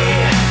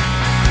away.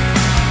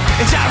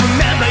 And I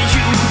remember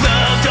you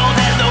loved all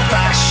that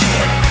lo-fi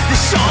shit, the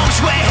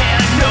songs where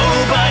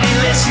nobody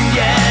listened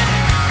yet.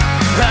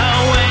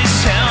 I always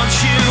held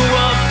you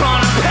up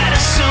on a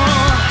pedestal.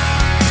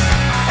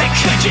 And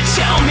could you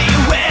tell me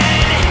when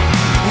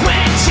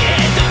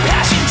did the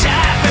passion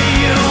die for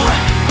you?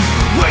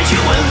 Were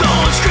you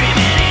alone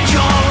screaming in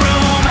your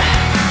room?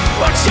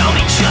 Or tell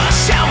me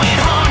just how it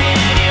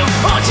haunted you?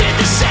 Or did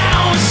the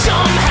sound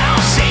somehow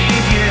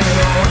save you?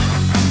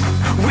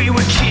 We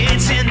were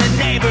kids in the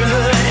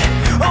neighborhood,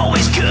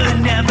 always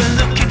good, never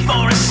looking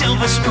for a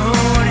silver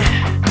spoon.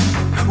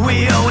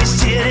 We always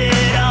did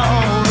it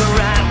all the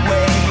right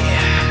way.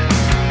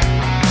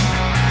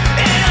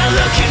 And I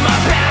look in my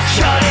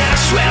backyard and I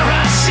swear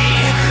I see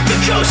the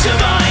ghost of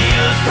our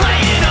youth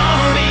playing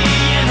on me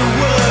in the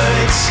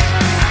woods.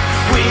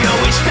 We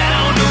always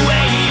found a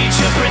way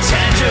to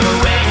pretend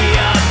away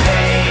our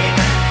pain.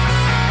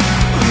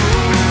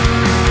 Ooh.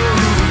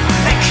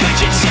 And could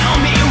you tell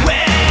me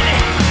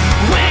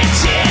when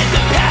did the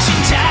passion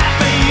die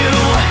for you?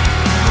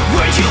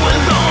 Were you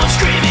alone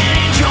screaming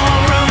in your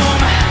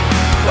room?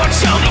 Or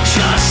tell me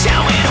just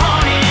how it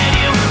haunted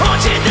you? Or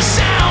did the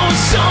sound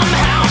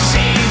somehow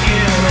save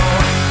you?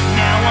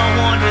 Now I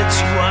wonder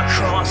to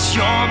cross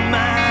your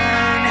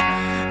mind.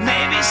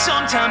 Maybe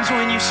sometimes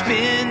when you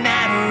spin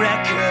that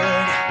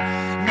record.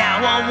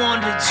 Now I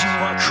wonder to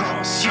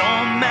cross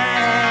your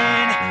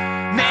mind.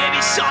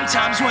 Maybe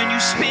sometimes when you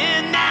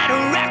spin that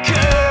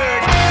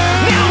record.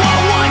 Now I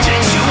wonder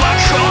to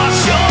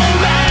cross your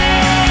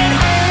mind.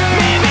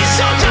 Maybe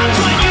sometimes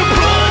when you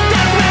put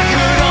that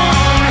record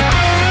on.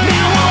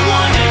 Now I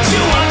wonder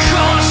to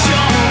cross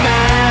your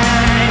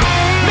mind.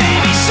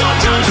 Maybe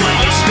sometimes when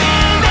you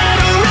spin that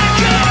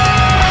record.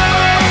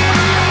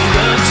 You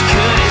looked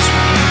good as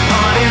we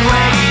parted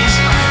ways,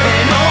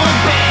 an old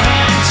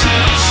band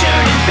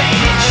t-shirt and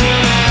faded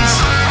jeans.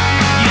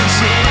 You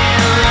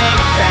didn't look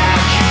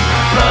back,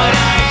 but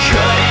I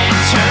couldn't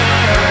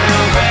turn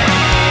away.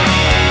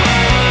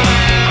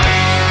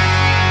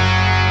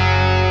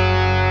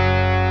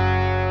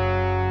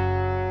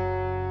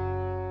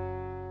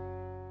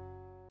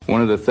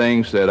 One of the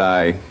things that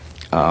I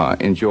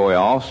enjoy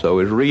also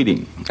is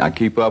reading. I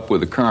keep up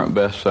with the current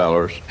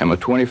bestsellers. I'm a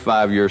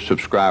 25-year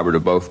subscriber to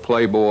both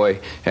Playboy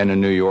and the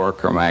New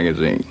Yorker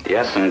magazine.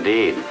 Yes,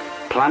 indeed.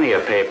 Plenty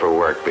of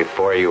paperwork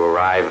before you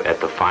arrive at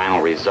the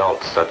final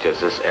results, such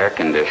as this air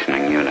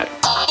conditioning unit.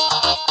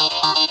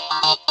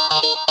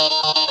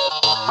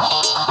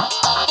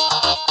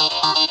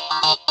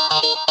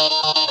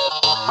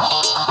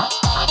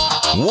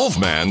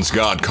 Wolfman's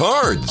got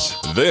cards.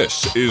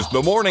 This is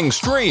the morning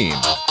stream.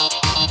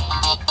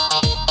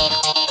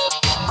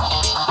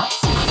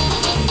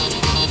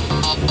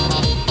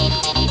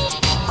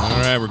 All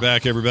right, we're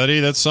back,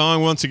 everybody. That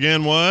song once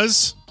again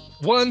was...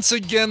 Once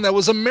again, that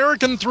was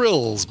American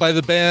Thrills by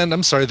the band.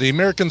 I'm sorry, the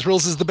American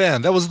Thrills is the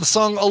band. That was the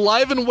song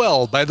Alive and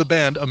Well by the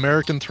band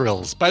American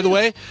Thrills. By the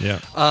way,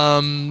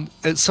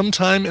 at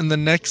sometime in the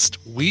next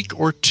week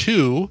or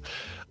two,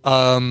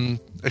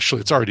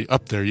 actually, it's already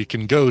up there. You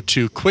can go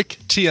to Quick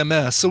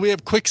TMS. So we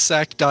have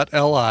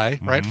quicksack.li,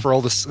 right, for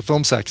all the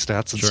film sack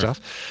stats and stuff.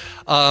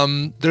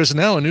 There's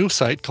now a new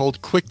site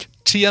called quicktms.li.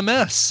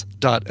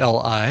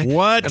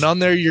 What? And on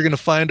there, you're going to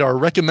find our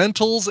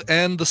recommendals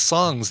and the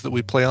songs that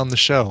we play on the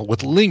show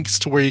with links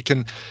to where you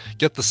can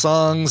get the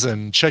songs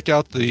and check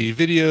out the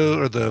video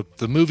or the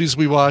movies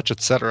we watch,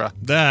 etc.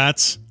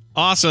 That's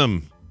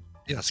awesome.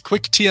 Yes,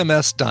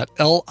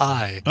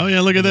 quicktms.li. Oh,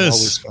 yeah, look at this.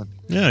 Always fun.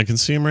 Yeah, I can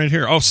see them right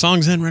here. Oh,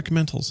 songs and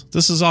recommendals.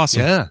 This is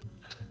awesome. Yeah.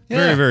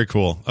 Very, very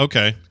cool.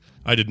 Okay.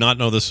 I did not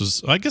know this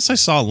was... I guess I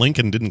saw a link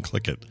and didn't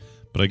click it.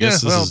 But I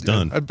guess this is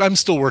done. I'm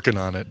still working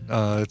on it.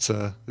 It's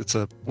a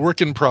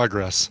work in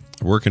progress.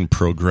 Work in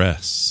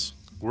progress.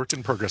 Work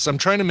in progress. I'm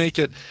trying to make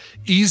it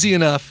easy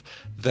enough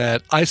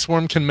that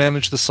Iceworm can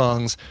manage the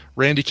songs,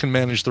 Randy can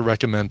manage the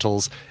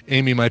recommendals,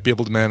 Amy might be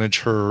able to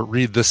manage her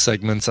read this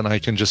segments, and I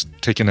can just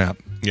take a nap.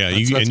 Yeah,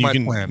 that's my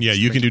plan. Yeah,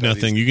 you can do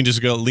nothing. You can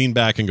just go lean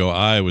back and go,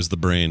 I was the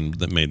brain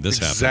that made this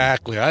happen.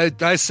 Exactly.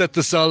 I set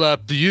this all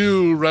up.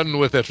 You run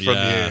with it from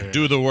here.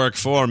 Do the work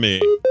for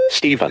me.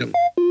 Steven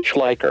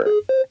Schleicher.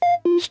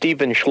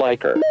 Steven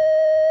Schleicher.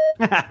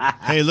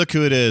 Hey, look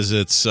who it is.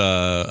 It's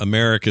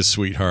America's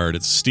sweetheart.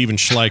 It's Steven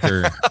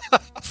Schleicher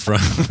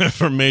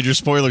from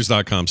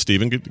Majorspoilers.com.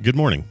 Steven, good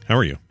morning. How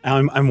are you?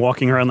 I'm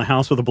walking around the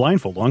house with a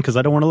blindfold on because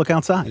I don't want to look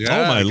outside.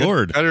 Yeah, oh, my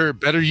Lord.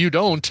 Better you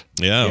don't.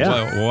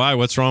 Yeah. Why?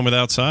 What's wrong with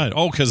outside?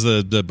 Oh, because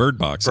the bird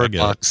box. Bird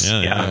box.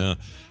 Yeah.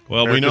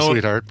 Well, America's we know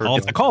sweetheart.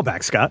 It's a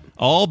callback, Scott.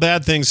 All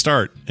bad things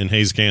start in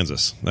Hays,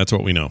 Kansas. That's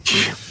what we know.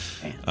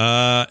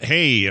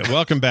 Hey,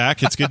 welcome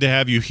back. It's good to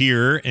have you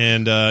here.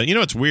 And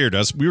it's weird.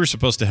 We were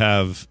supposed to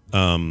have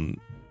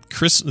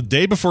the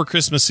day before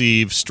Christmas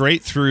Eve,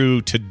 straight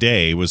through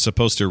today, was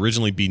supposed to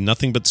originally be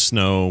nothing but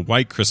snow,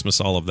 white Christmas,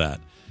 all of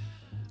that.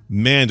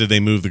 Man, did they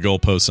move the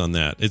goalposts on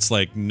that. It's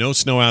like no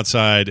snow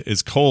outside.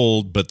 It's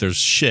cold, but there's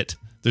shit.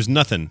 There's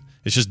nothing.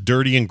 It's just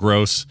dirty and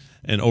gross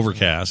and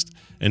overcast.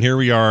 And here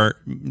we are.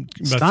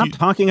 Stop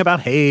talking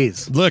about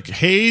haze. Look,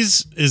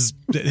 haze is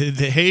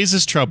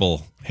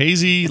trouble.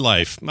 Hazy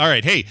life. All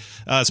right. Hey,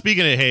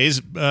 speaking of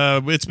haze,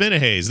 it's been a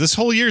haze. This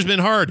whole year's been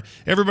hard.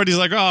 Everybody's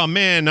like, oh,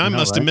 man, I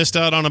must have missed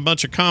out on a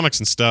bunch of comics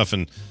and stuff.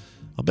 And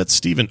I'll bet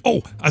Steven.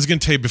 Oh, I was going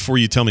to tell you before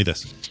you tell me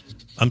this.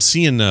 I'm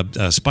seeing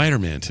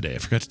Spider-Man today. I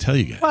forgot to tell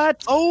you guys.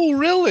 What? Oh,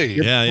 really?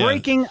 You're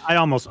breaking. I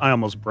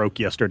almost broke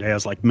yesterday. I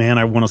was like, man,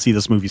 I want to see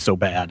this movie so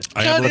bad.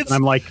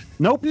 I'm like,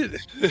 nope.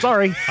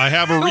 Sorry. I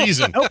have a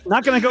reason. Nope.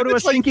 Not going to go to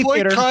a stinky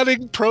theater.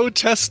 Boycotting,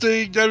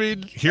 protesting. I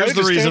mean, here's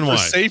the reason why.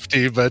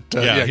 Safety, but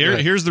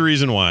here's the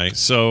reason why.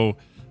 So,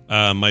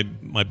 my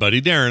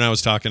buddy Darren, I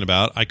was talking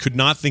about. I could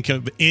not think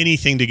of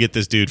anything to get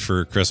this dude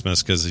for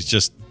Christmas because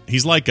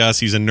he's like us.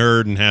 He's a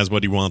nerd and has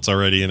what he wants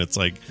already, and it's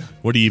like,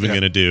 what are you even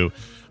going to do?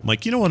 I'm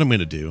like, you know what I'm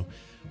going to do?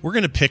 We're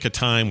going to pick a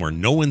time where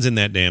no one's in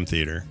that damn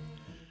theater,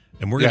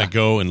 and we're going to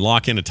go and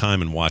lock in a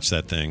time and watch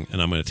that thing.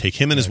 And I'm going to take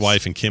him and his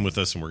wife and Kim with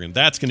us, and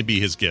that's going to be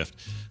his gift.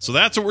 So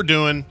that's what we're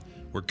doing.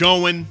 We're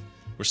going.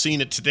 We're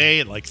seeing it today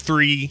at like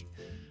 3.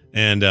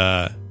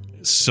 And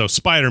so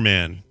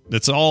Spider-Man.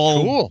 That's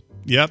all. Cool.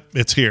 Yep,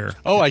 it's here.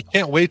 Oh, I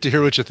can't wait to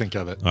hear what you think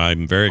of it.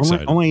 I'm very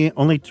excited.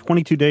 Only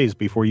 22 days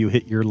before you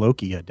hit your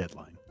Loki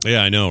deadline.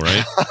 Yeah, I know,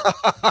 right?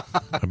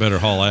 I better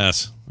haul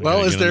ass.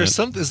 Well, is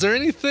there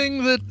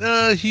anything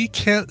that he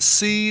can't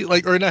see,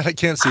 or not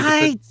can't see?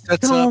 I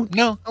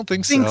don't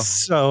think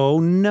so.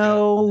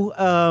 No.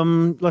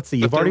 Let's see.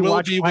 You've already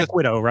watched Black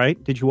Widow,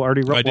 right? Did you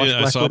already watch Black Widow?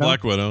 I saw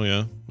Black Widow,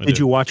 yeah. Did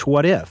you watch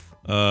What If?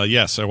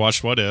 Yes, I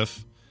watched What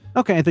If.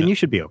 Okay, then you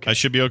should be okay. I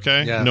should be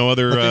okay? Yeah. No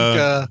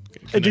other...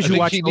 did you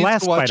watch the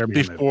last Spider-Man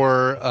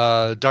before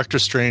Doctor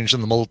Strange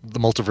and the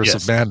Multiverse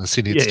of Madness?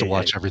 He needs to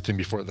watch everything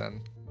before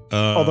then.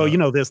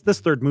 Although,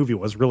 this third movie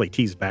was really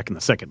teased back in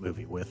the second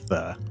movie with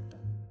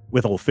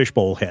old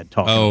Fishbowl Head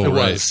talking. Oh,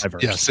 right.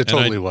 Yes, it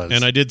totally was.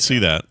 And I did see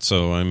that,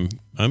 so I'm.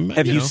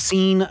 Have you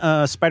seen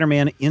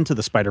Spider-Man Into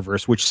the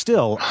Spider-Verse, which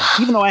still,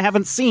 even though I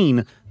haven't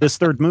seen this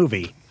third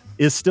movie,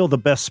 is still the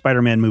best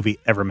Spider-Man movie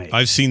ever made?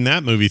 I've seen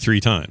that movie 3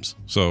 times,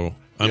 so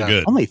I'm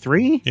good. Only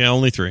 3? Yeah,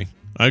 only 3.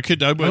 I'd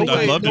love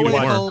to do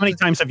more. How many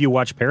times have you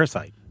watched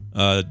Parasite?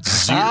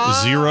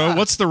 0.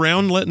 What's the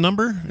round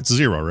number? It's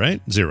 0,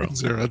 right? 0.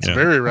 It's a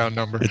very round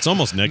number. It's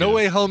almost negative. No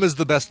Way Home is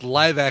the best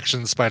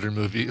live-action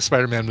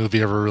Spider-Man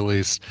movie ever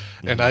released,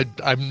 and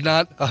I'm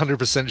not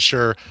 100%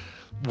 sure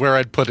where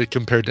I'd put it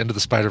compared to Into the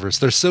Spider-Verse.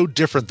 They're so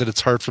different that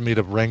it's hard for me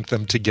to rank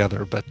them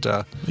together. But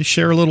they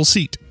share a little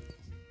seat.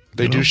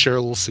 They do share a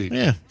little seat.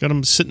 Yeah, got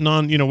them sitting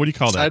on. What do you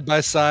call that? Side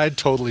by side,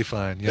 totally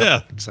fine. Yep,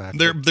 yeah,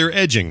 exactly. They're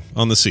edging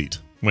on the seat.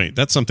 Wait,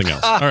 that's something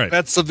else. All right.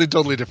 That's something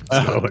totally different.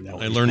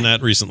 I learned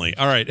that recently.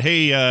 All right.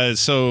 Hey,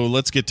 so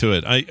let's get to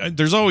it.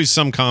 There's always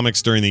some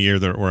comics during the year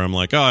where I'm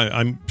like,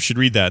 I should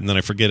read that, and then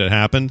I forget it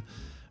happened.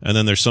 And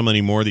then there's so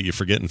many more that you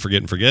forget and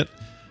forget and forget.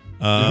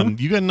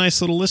 You got a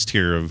nice little list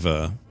here of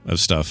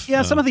stuff.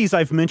 Yeah, some of these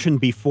I've mentioned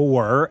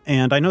before,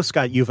 and I know,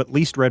 Scott, you've at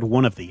least read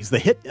one of these.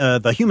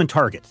 The Human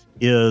Target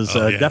is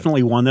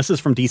definitely one. This is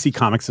from DC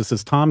Comics. This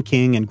is Tom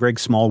King and Greg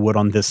Smallwood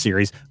on this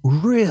series.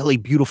 Really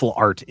beautiful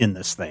art in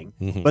this thing.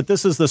 Mm-hmm. But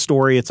this is the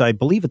story. I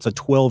believe it's a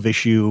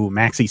 12-issue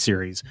maxi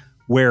series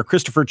where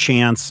Christopher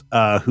Chance,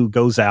 who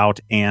goes out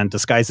and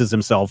disguises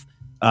himself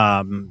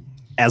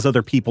as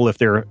other people if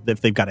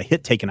they've got a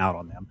hit taken out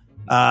on them,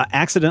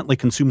 accidentally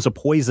consumes a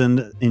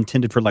poison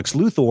intended for Lex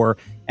Luthor,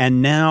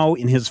 and now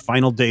in his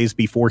final days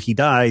before he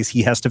dies,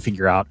 he has to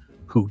figure out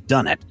who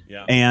done it.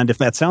 Yeah. And if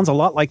that sounds a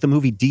lot like the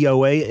movie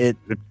DOA, it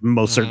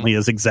most certainly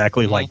is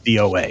exactly like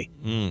DOA.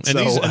 And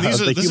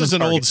this is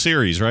an old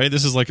series, right?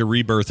 This is like a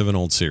rebirth of an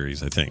old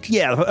series, I think.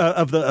 Yeah,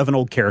 of an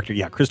old character.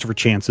 Yeah, Christopher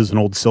Chance is an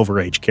old Silver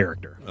Age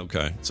character.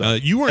 Okay.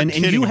 You weren't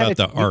kidding about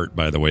the art,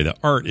 by the way. The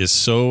art is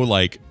so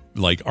like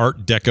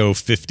Art Deco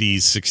 50s,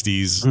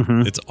 60s.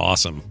 Mm-hmm. It's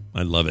awesome.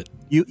 I love it.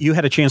 You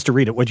had a chance to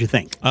read it. What'd you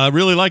think? I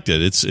really liked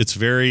it. It's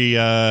very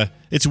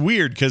it's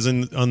weird because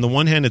on the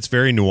one hand it's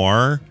very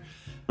noir,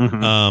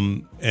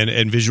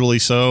 and visually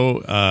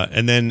so,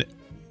 and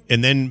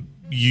then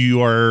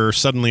you are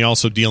suddenly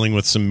also dealing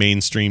with some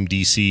mainstream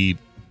DC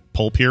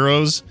pulp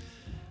heroes,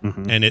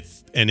 and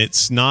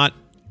it's not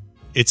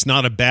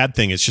a bad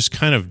thing. It's just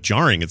kind of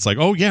jarring. It's like,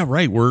 oh yeah,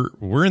 right.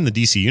 We're in the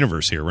DC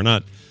universe here. We're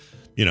not.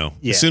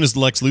 As soon as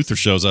Lex Luthor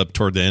shows up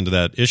toward the end of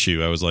that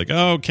issue, I was like,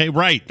 oh, okay,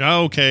 right.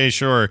 Okay,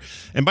 sure.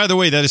 And by the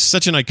way, that is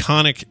such an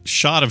iconic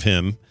shot of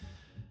him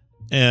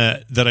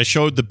that I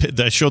showed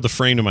the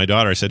frame to my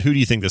daughter. I said, who do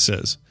you think this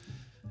is?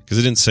 Because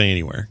it didn't say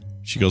anywhere.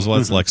 She goes, well,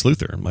 that's Lex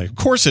Luthor. I'm like, of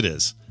course it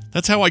is.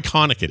 That's how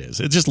iconic it is.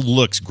 It just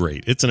looks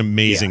great. It's an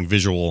amazing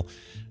visual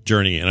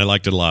journey, and I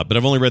liked it a lot. But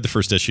I've only read the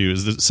first issue.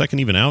 Is the second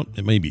even out?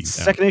 It may be.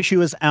 Second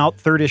issue is out.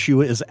 Third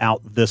issue is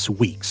out this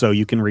week. So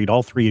you can read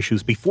all 3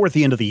 issues before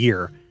the end of the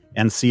year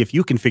and see if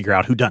you can figure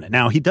out who done it.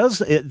 Now, he does.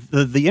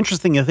 The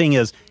interesting thing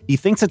is he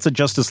thinks it's a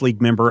Justice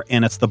League member,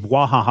 and it's the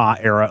Bwahaha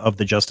era of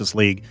the Justice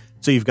League.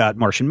 So you've got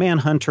Martian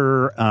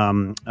Manhunter,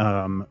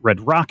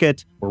 Red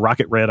Rocket, or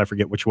Rocket Red. I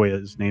forget which way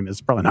his name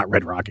is. Probably not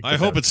Red Rocket. I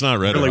hope it's not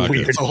Red really Rocket.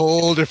 Weird. It's a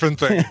whole different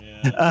thing.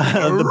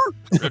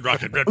 Red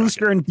Rocket.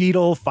 Booster and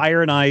Beetle,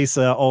 Fire and Ice,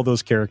 all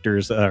those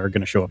characters are going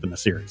to show up in the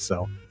series.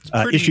 So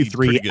issue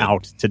 3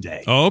 out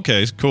today. Oh,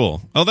 okay,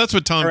 cool. Oh, that's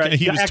what Tom.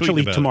 He was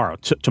actually tweeting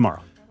about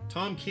tomorrow.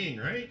 Tom King,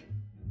 right?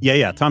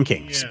 Yeah, Tom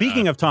King. Yeah.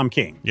 Speaking of Tom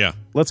King,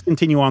 let's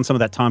continue on some of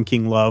that Tom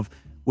King love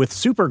with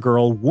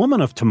Supergirl,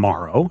 Woman of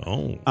Tomorrow.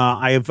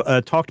 I've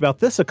talked about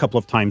this a couple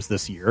of times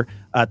this year.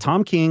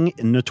 Tom King,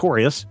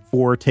 notorious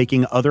for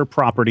taking other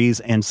properties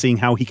and seeing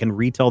how he can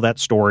retell that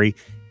story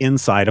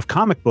inside of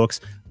comic books.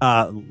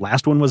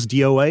 Last one was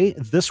DOA.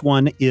 This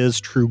one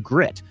is True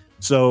Grit.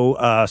 So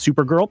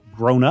Supergirl,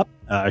 grown up,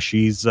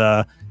 she's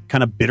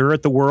kind of bitter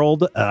at the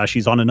world.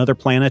 She's on another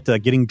planet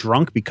getting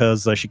drunk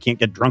because she can't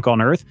get drunk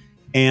on Earth.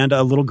 And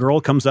a little girl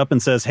comes up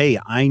and says, hey,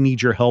 I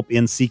need your help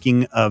in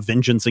seeking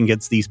vengeance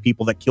against these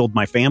people that killed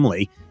my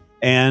family.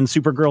 And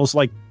Supergirl's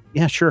like,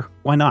 yeah, sure.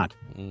 Why not?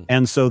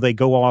 And so they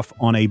go off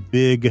on a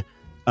big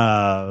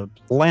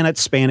multi-planet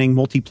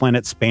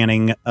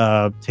spanning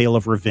tale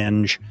of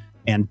revenge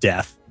and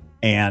death.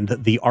 And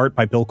the art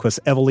by Bilquis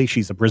Evely,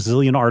 she's a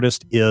Brazilian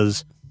artist,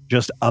 is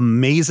just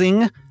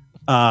amazing.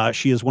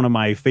 She is one of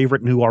my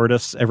favorite new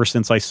artists ever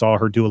since I saw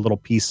her do a little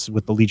piece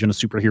with the Legion of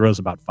Superheroes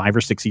about 5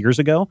 or 6 years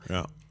ago.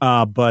 Yeah.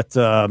 But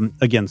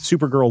again,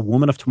 Supergirl,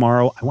 Woman of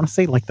Tomorrow, I want to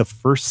say like the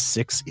first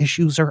 6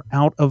 issues are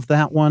out of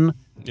that one.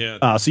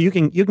 Yeah. So you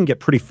can get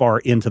pretty far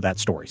into that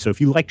story. So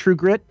if you like True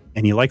Grit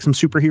and you like some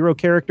superhero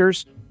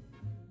characters,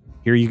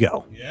 here you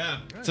go. Yeah.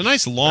 It's a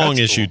nice long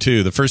issue,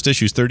 too. The first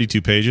issue is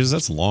 32 pages.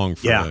 That's long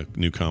for a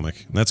new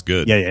comic. That's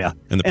good. Yeah.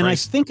 And the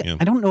price, I think,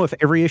 I don't know if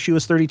every issue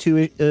is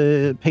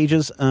 32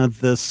 pages.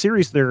 The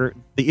series, the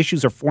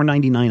issues are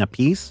 $4.99 a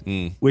piece,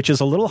 which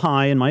is a little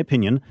high in my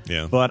opinion.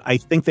 Yeah. But I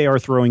think they are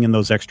throwing in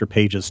those extra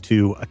pages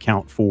to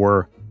account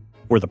for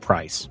the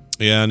price.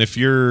 Yeah, and if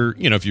you're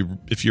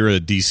a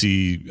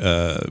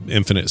DC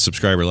Infinite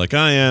subscriber like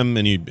I am,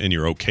 and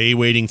you're okay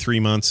waiting 3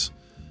 months.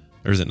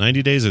 Or is it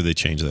 90 days, or they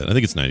changed that? I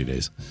think it's 90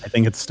 days. I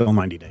think it's still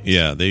 90 days.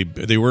 Yeah,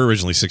 they were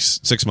originally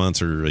six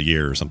months or a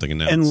year or something. And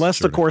now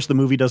unless, of course, the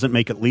movie doesn't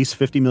make at least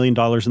 $50 million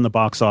in the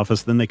box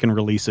office, then they can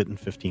release it in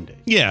 15 days.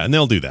 Yeah, and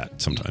they'll do that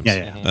sometimes.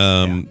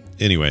 Yeah.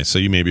 Anyway, so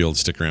you may be able to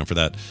stick around for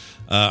that.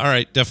 All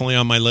right, definitely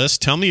on my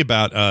list. Tell me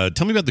about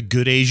The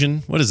Good Asian.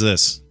 What is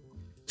this?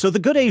 So The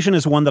Good Asian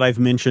is one that I've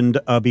mentioned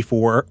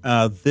before.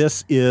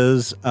 This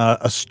is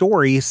a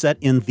story set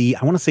in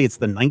I want to say it's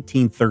the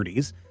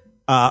 1930s,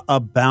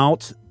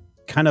 about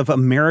kind of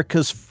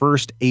America's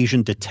first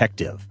Asian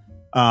detective.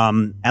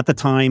 At the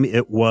time,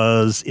 it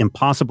was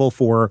impossible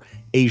for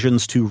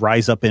Asians to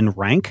rise up in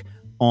rank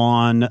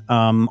on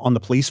the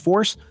police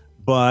force,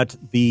 but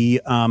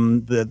the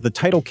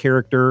title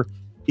character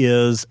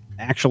is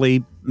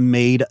actually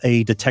made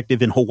a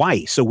detective in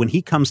Hawaii. So when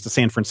he comes to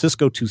San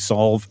Francisco to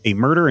solve a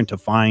murder and to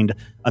find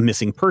a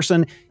missing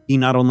person, he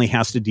not only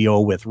has to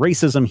deal with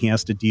racism, he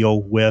has to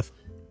deal with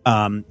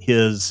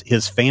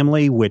his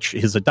family,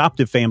 his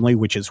adoptive family,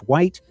 which is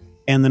white.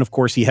 And then, of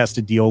course, he has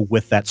to deal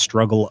with that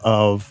struggle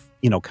of,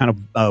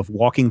 of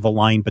walking the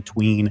line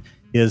between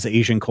his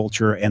Asian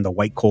culture and the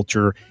white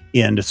culture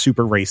in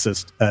super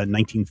racist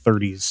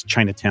 1930s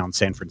Chinatown,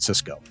 San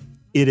Francisco.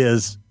 It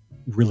is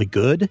really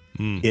good.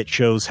 It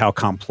shows how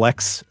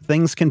complex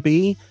things can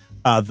be.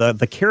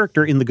 The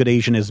character in The Good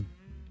Asian is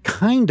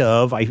kind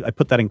of, I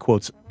put that in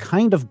quotes,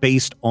 kind of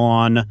based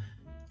on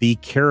the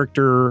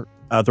character,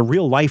 the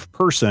real life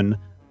person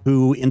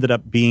who ended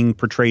up being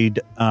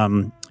portrayed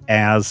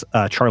as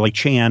Charlie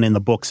Chan in the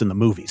books and the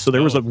movies. So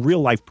there was a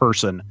real life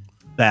person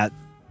that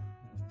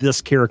this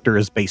character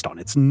is based on.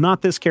 It's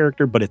not this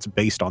character, but it's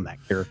based on that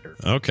character.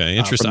 Okay,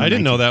 interesting. I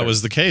didn't know that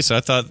was the case. I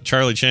thought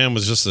Charlie Chan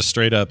was just a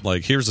straight up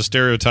like, here's a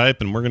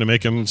stereotype and we're going to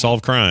make him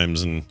solve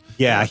crimes. And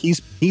yeah,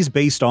 he's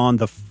based on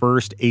the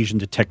first Asian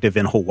detective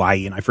in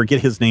Hawaii, and I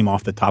forget his name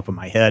off the top of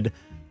my head.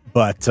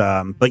 But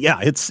yeah,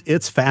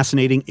 it's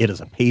fascinating. It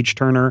is a page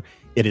turner.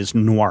 It is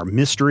noir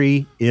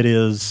mystery.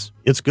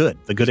 It's good.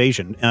 The Good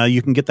Asian.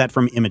 You can get that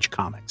from Image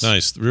Comics.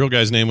 Nice. The real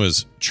guy's name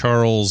was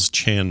Charles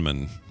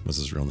Chanman. Was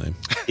his real name?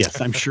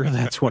 Yes, I'm sure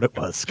that's what it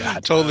was,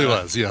 Scott. Totally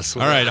was, yes.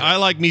 All right, I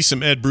like me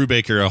some Ed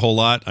Brubaker a whole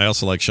lot. I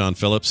also like Sean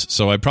Phillips,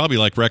 so I'd probably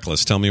like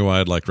Reckless. Tell me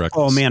why I'd like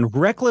Reckless. Oh, man,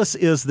 Reckless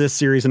is this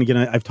series, and again,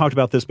 I've talked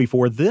about this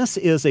before. This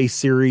is a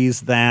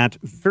series that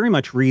very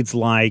much reads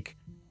like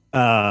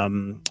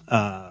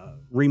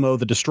Remo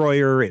the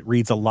Destroyer. It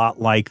reads a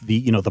lot like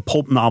the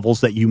pulp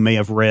novels that you may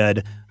have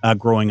read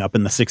growing up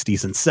in the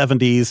 60s and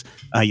 70s.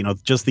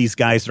 Just these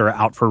guys that are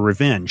out for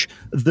revenge.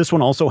 This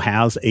one also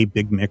has a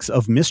big mix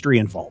of mystery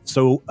involved.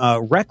 So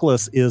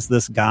Reckless is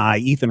this guy,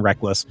 Ethan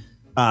Reckless.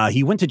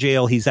 He went to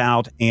jail. He's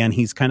out, and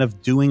he's kind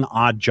of doing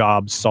odd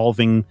jobs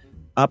solving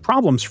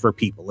problems for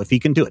people if he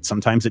can do it.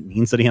 Sometimes it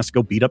means that he has to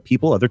go beat up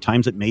people. Other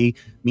times it may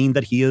mean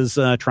that he is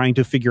trying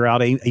to figure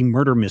out a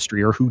murder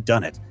mystery or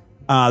whodunit.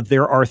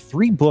 There are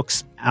 3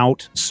 books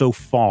out so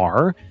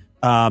far.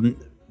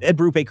 Ed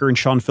Brubaker and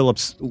Sean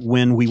Phillips,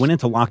 when we went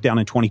into lockdown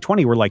in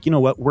 2020, were like, you know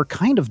what? We're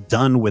kind of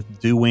done with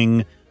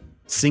doing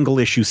single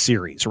issue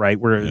series, right?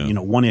 Where,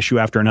 one issue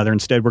after another.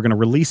 Instead, we're going to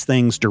release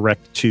things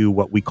direct to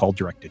what we call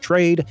direct to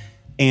trade.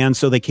 And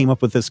so they came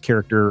up with this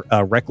character,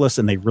 Reckless,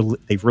 and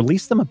they've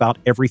released them about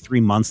every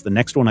 3 months. The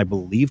next one, I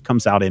believe,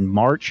 comes out in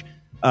March.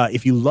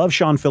 If you love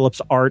Sean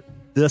Phillips' art,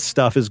 this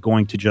stuff is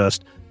going to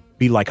just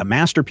be like a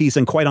masterpiece.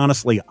 And quite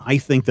honestly, I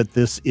think that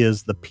this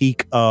is the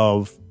peak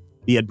of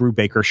the Ed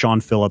Brubaker,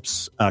 Sean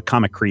Phillips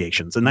comic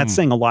creations. And that's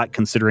saying a lot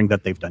considering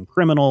that they've done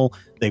Criminal.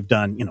 They've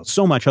done,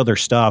 so much other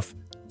stuff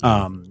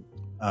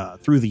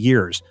through the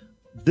years.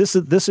 This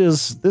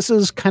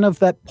is kind of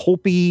that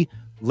pulpy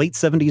late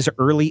 70s,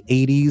 early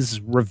 80s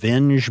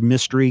revenge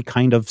mystery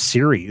kind of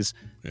series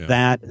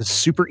that is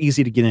super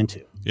easy to get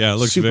into. Yeah, it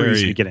looks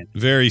very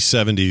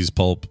 70s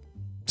pulp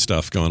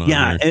stuff going on.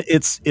 Yeah, there.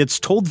 it's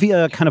told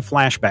via kind of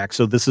flashback.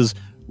 So this is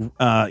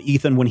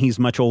Ethan when he's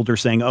much older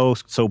saying, oh,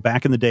 so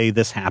back in the day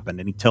this happened,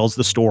 and he tells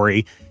the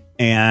story,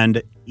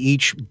 and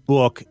each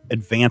book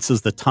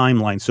advances the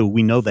timeline. So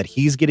we know that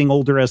he's getting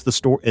older as the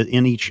story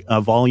in each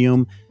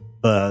volume.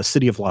 The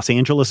city of Los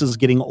Angeles is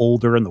getting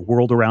older and the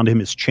world around him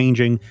is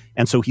changing.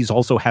 And so he's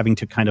also having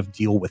to kind of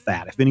deal with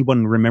that. If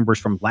anyone remembers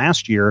from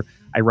last year,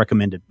 I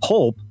recommended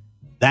Pulp.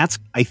 That's,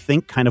 I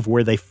think, kind of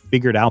where they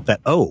figured out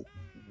that,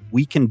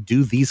 we can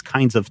do these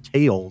kinds of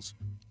tales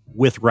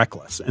with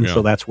Reckless. And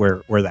so that's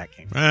where that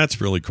came from.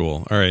 That's really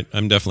cool. All right.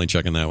 I'm definitely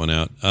checking that one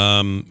out.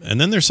 And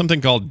then there's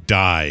something called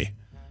Die.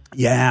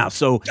 Yeah.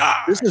 So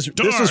this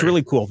is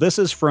really cool. This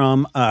is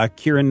from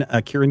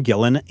Kieran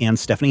Gillen and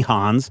Stephanie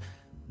Hans.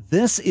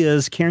 This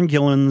is Kieran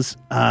Gillen's,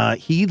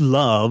 he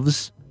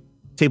loves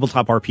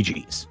tabletop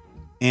RPGs.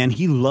 And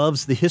he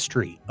loves the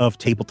history of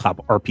tabletop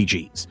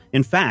RPGs.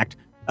 In fact,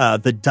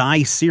 the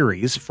Die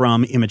series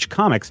from Image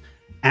Comics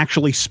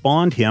actually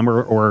spawned him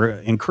or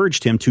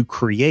encouraged him to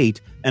create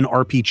an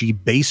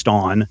RPG based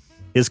on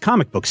his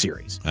comic book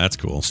series. That's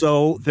cool.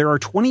 So there are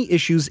 20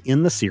 issues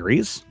in the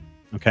series,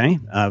 okay?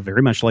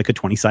 Very much like a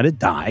 20-sided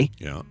die.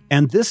 Yeah.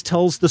 And this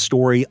tells the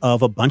story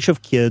of a bunch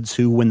of kids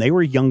who, when they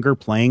were younger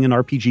playing an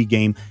RPG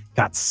game,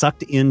 got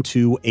sucked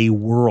into a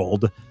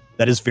world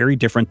that is very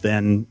different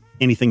than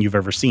anything you've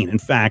ever seen. In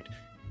fact,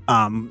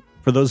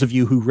 for those of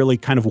you who really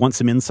kind of want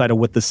some insight of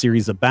what the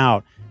series is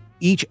about,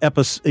 each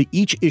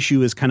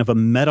issue is kind of a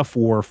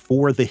metaphor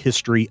for the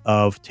history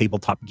of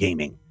tabletop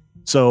gaming.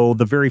 So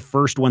the very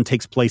first one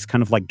takes place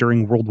kind of like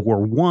during World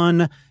War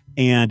I,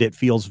 and it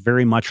feels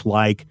very much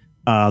like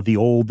the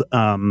old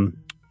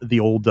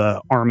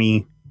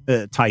army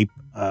type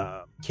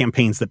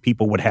campaigns that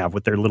people would have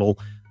with their little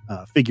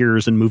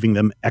figures and moving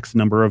them X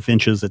number of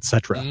inches,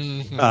 etc.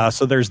 Mm-hmm.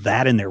 So there's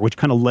that in there, which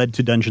kind of led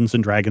to Dungeons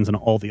and Dragons and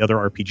all the other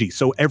RPGs.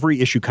 So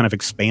every issue kind of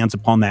expands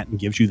upon that and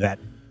gives you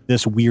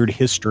this weird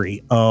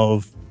history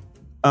of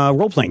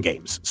role-playing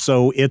games.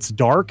 So it's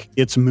dark,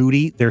 it's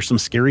moody, there's some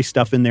scary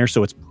stuff in there,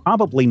 so it's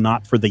probably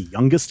not for the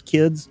youngest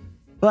kids.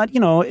 But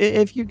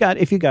if you got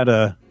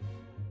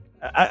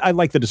I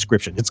like the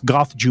description. It's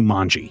Goth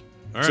Jumanji.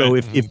 All so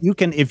right.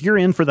 if you're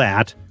in for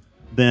that,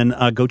 then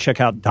go check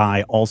out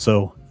Die,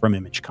 also from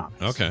Image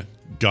Comics. Okay,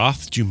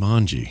 Goth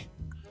Jumanji.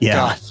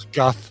 Yeah,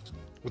 Goth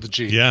with a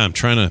G. Yeah, I'm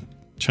trying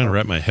to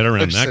wrap my head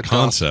around that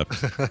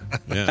concept.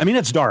 Yeah. I mean,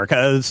 it's dark.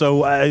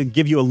 So I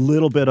give you a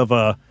little bit of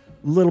a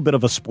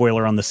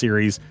spoiler on the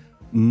series.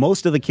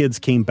 Most of the kids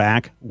came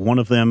back. One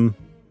of them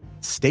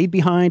stayed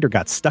behind or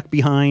got stuck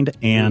behind,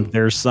 and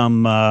there's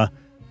some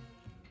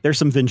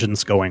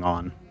vengeance going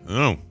on.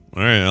 Oh, all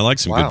right. I like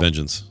some good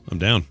vengeance. I'm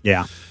down.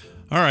 Yeah.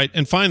 All right,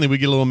 and finally we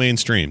get a little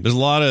mainstream. There's a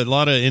lot of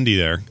indie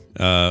there,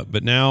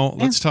 but now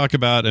let's talk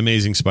about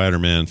Amazing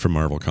Spider-Man from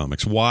Marvel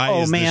Comics. Why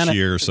is this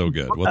year so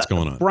good? What's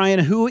going on? Brian,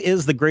 who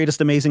is the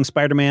greatest Amazing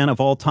Spider-Man of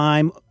all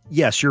time?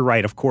 Yes, you're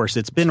right. Of course,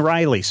 it's Ben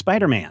Reilly,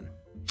 Spider-Man.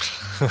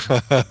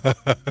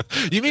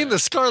 You mean the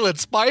Scarlet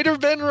Spider,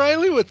 Ben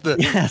Reilly, with the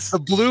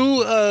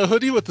blue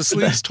hoodie with the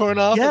sleeves torn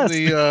off? Yes,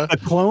 and a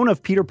clone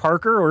of Peter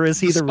Parker, or is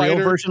he the real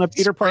version of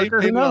Peter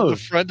Parker? Who knows? On the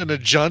front in a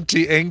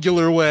jaunty,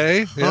 angular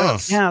way.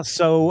 Yes. Yeah,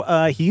 so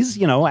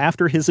he's,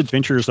 after his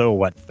adventures,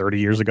 30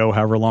 years ago,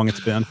 however long it's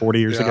been, 40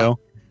 years ago.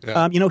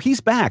 Yeah.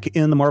 He's back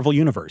in the Marvel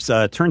Universe.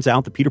 Turns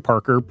out that Peter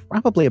Parker,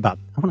 probably about,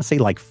 I want to say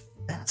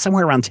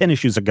somewhere around 10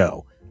 issues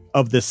ago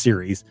of this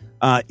series,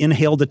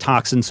 inhaled a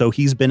toxin, so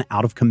he's been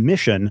out of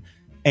commission.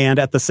 And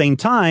at the same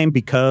time,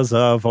 because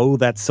of,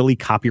 that silly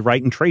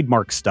copyright and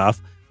trademark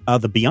stuff,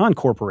 the Beyond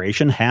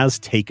Corporation has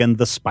taken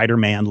the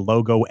Spider-Man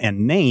logo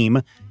and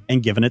name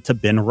and given it to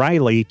Ben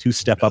Reilly to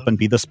step up and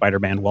be the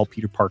Spider-Man while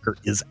Peter Parker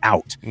is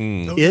out.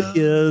 It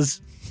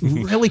is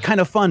really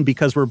kind of fun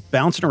because we're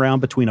bouncing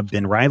around between a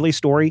Ben Reilly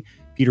story,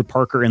 Peter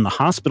Parker in the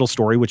hospital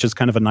story, which is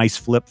kind of a nice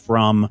flip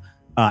from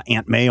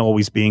Aunt May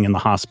always being in the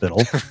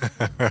hospital.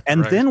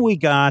 And then we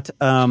got,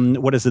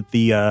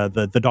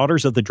 the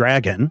Daughters of the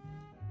Dragon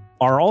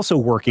are also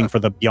working for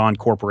the Beyond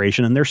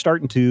Corporation, and they're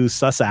starting to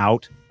suss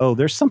out,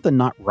 there's something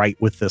not right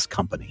with this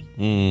company.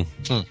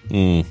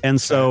 And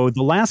so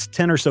the last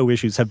 10 or so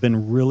issues have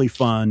been really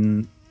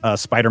fun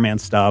Spider-Man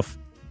stuff,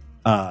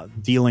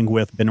 dealing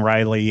with Ben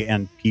Reilly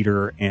and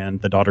Peter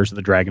and the Daughters of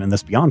the Dragon and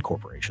this Beyond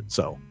Corporation.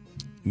 So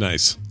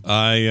nice.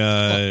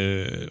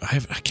 I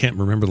can't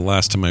remember the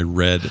last time I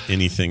read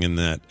anything in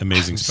that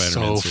Amazing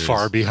Spider-Man series.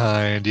 Far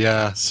behind,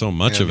 so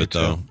much of it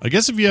though. I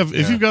guess if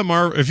you've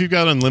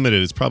got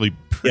Unlimited, it's probably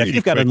pretty if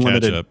you've got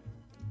Unlimited, catch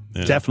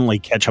up. Definitely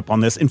catch up on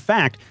this. In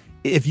fact,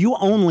 if you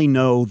only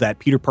know that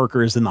Peter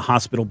Parker is in the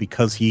hospital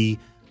because he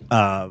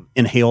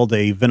inhaled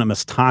a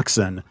venomous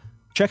toxin,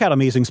 check out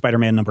Amazing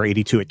Spider-Man number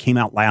 82. It came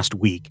out last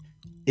week.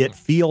 It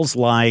feels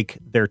like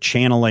they're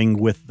channeling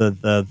with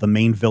the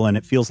main villain.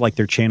 It feels like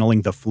they're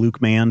channeling the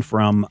Fluke Man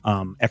from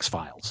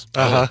X-Files.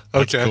 Okay.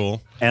 That's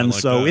cool. And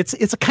so it's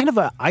a kind of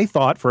I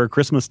thought for a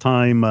Christmas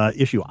time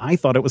issue, I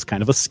thought it was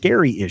kind of a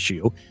scary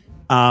issue.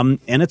 And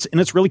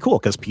it's really cool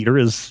because Peter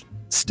is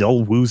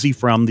still woozy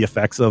from the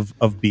effects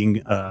of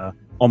being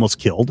almost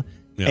killed.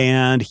 Yeah.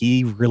 And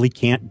he really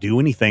can't do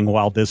anything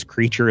while this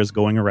creature is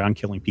going around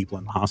killing people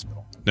in the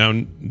hospital.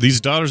 Now,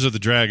 these Daughters of the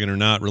Dragon are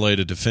not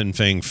related to Fin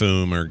Fang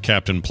Foom or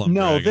Captain Plum.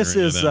 No, this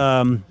is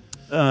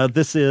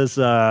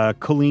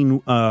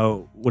Colleen.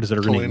 What is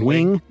it? Her name?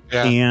 Wing.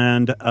 Yeah.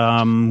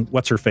 And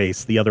what's her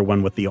face? The other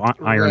one with the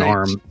iron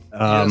arm.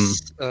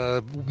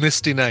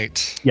 Misty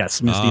Knight.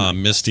 Yes, Misty Knight.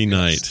 Misty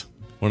Knight. Yes.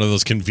 One of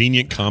those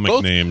convenient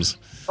comic names.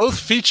 Both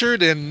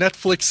featured in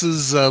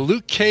Netflix's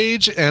Luke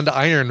Cage and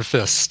Iron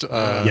Fist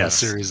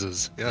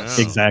series. Yes.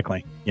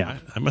 Exactly. Yeah.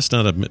 I must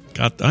not admit.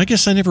 I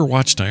guess I never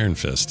watched Iron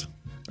Fist.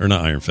 Or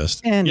not Iron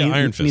Fist. And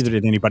Iron Fist. Neither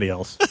did anybody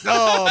else.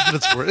 No,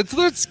 but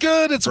it's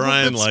good. It's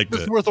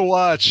worth a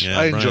watch. Yeah,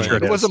 I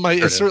enjoyed it.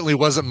 It certainly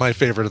wasn't my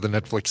favorite of the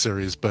Netflix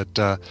series, but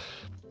I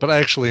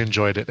actually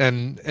enjoyed it.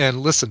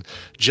 And listen,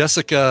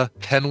 Jessica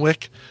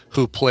Henwick,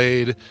 who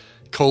played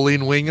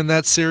Colleen Wing in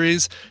that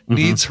series,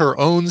 needs her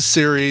own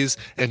series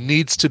and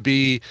needs to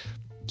be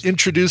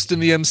introduced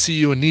in the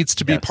MCU and needs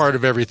to be part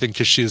of everything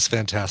because she is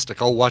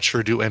fantastic. I'll watch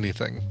her do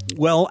anything.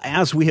 Well,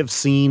 as we have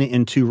seen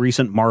in 2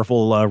 recent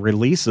Marvel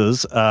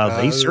releases,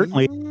 they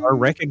certainly are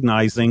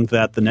recognizing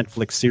that the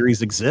Netflix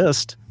series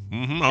exist.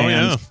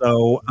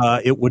 So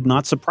it would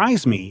not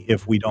surprise me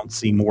if we don't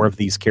see more of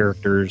these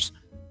characters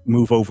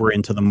move over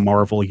into the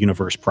Marvel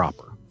universe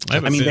proper.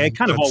 They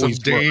kind of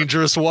always some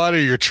dangerous water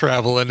you're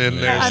traveling in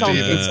there. I don't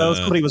think so.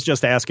 Somebody was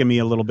just asking me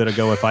a little bit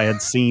ago if I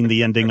had seen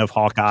the ending of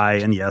Hawkeye,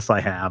 and yes, I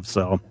have.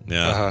 So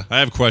I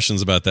have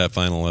questions about that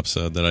final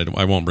episode that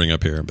I won't bring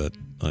up here. But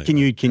can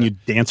you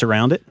dance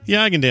around it?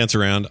 Yeah, I can dance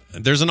around.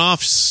 There's an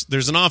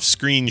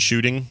off-screen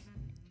shooting.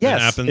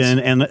 Yes, that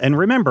happens. And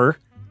remember,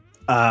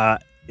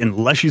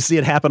 unless you see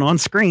it happen on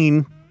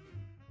screen.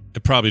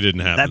 It probably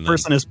didn't happen. That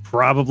person is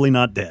probably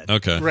not dead.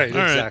 Okay. Right,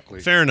 exactly.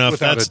 Fair enough.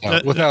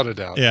 Without a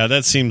doubt. Yeah,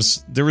 that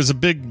seems... There was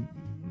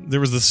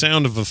the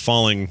sound of a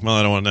falling... Well,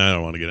 I don't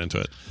want to get into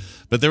it.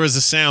 But there was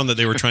a sound that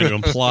they were trying to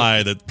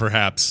imply that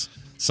perhaps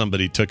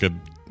somebody took a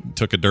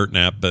dirt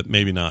nap, but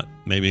maybe not.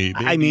 Maybe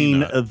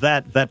not.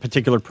 That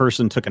particular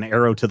person took an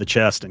arrow to the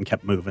chest and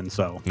kept moving,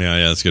 so...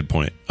 Yeah, that's a good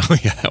point. Oh,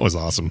 yeah, that was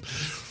awesome.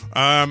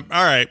 All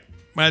right.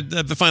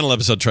 The final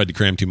episode tried to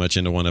cram too much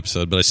into one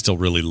episode, but I still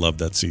really loved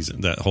that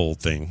season. That whole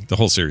thing, the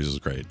whole series was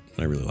great.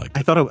 I really liked it.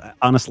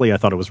 I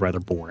thought it was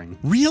rather boring.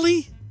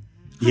 Really?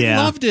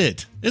 Yeah, I loved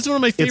it. It's one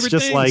of my favorite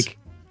things.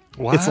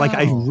 It's like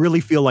I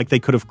really feel like they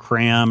could have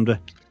crammed.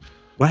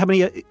 How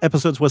many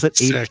episodes was it?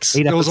 6.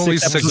 It was only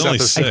 6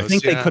 episodes. I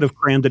think they could have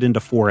crammed it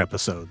into 4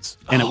 episodes,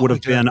 and it would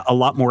have been a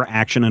lot more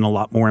action and a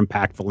lot more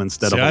impactful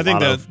instead of. I think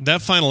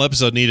that final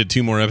episode needed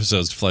 2 more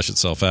episodes to flesh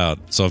itself out.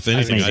 So if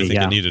anything, I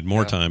think it needed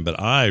more time. But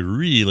I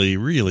really,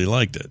 really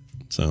liked it.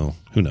 So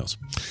who knows?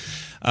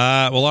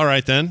 Well, all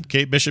right then.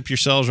 Kate Bishop,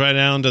 yourselves right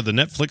down to the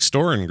Netflix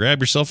store and grab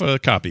yourself a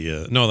copy.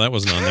 No, that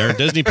wasn't on there.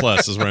 Disney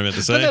Plus is what I meant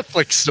to say. The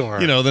Netflix store.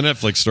 The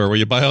Netflix store where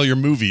you buy all your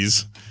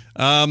movies.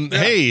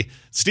 Hey,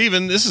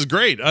 Steven, this is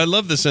great. I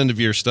love this end of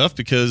year stuff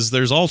because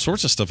there's all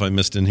sorts of stuff I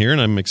missed in here,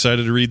 and I'm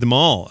excited to read them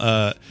all.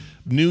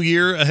 New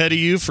year ahead of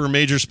you for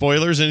major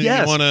spoilers. Anything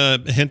you want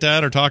to hint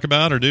at or talk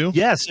about or do?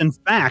 Yes. In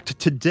fact,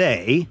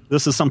 today,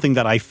 this is something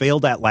that I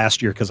failed at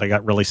last year because I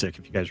got really sick,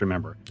 if you guys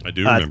remember. I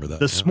do remember that.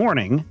 This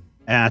morning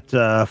at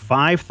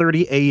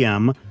 5:30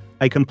 a.m.,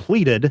 I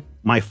completed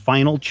my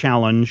final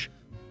challenge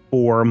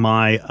for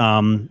my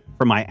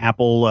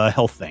Apple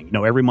Health thing. You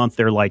know, every month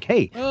they're like,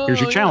 hey,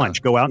 here's your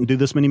challenge. Go out and do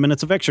this many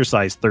minutes of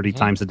exercise 30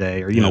 times a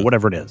day or, you know,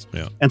 whatever it is.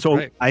 Yeah. And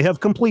so I have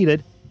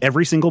completed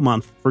every single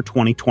month for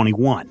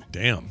 2021.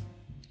 Damn.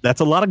 That's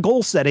a lot of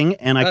goal setting.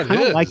 And I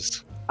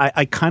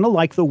kind of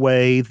like the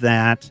way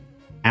that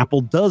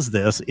Apple does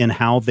this in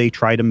how they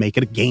try to make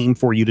it a game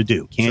for you to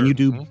do. Can you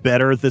do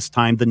better this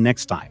time than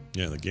next time?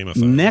 Yeah, the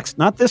gamify.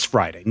 Not this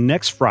Friday.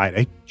 Next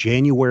Friday,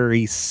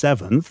 January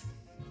 7th,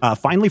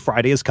 Finally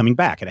Friday is coming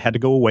back. It had to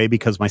go away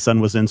because my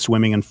son was in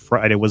swimming and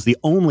Friday was the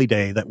only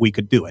day that we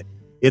could do it.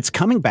 It's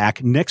coming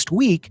back next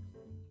week.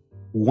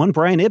 One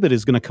Brian Ibbett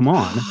is going to come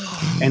on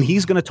and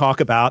he's going to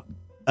talk about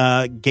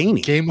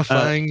gaming.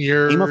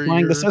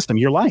 Gamifying the system,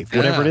 your life,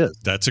 whatever it is.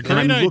 That's a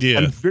great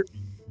idea.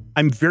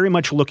 I'm very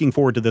much looking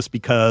forward to this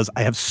because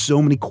I have so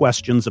many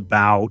questions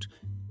about,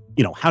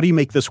 you know, how do you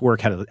make this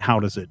work? How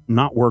does it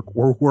not work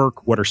or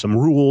work? What are some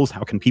rules?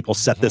 How can people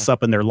set this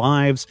up in their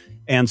lives?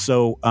 And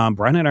so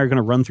Brian and I are going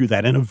to run through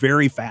that in a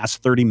very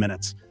fast 30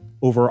 minutes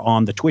over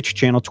on the Twitch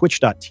channel,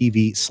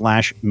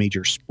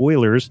 twitch.tv/major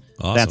spoilers.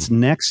 Awesome. That's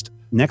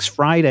next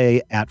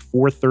Friday at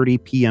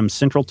 4:30 p.m.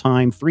 Central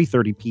Time,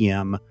 3:30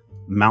 p.m.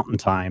 Mountain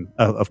Time.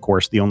 Of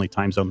course, the only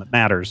time zone that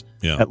matters,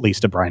 at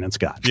least to Brian and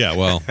Scott. Yeah,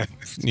 well,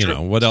 you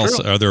know, what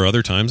else? Are there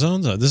other time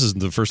zones? This is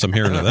the first I'm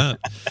hearing of that.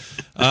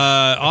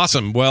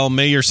 Awesome. Well,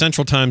 may your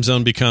central time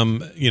zone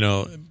become, you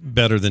know,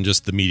 better than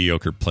just the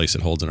mediocre place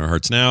it holds in our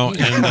hearts now.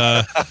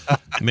 And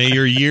may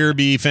your year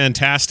be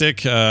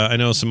fantastic. I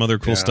know some other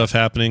cool stuff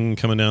happening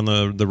coming down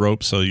the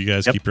rope, so you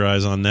guys keep your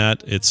eyes on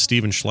that. It's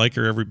Steven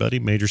Schleicher, everybody,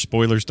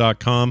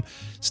 majorspoilers.com.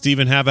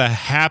 Steven, have a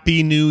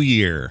happy new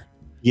year.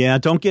 Yeah,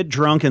 don't get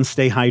drunk and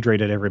stay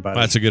hydrated, everybody.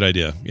 That's a good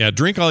idea. Yeah,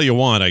 drink all you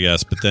want, I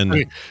guess, but then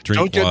drink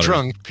don't get water.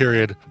 Drunk,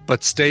 period,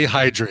 but stay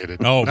hydrated.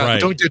 Oh, right.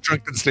 Don't get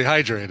drunk and stay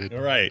hydrated.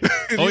 All right.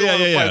 Oh,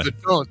 yeah.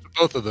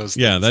 Both of those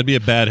things. Yeah, that'd be a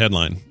bad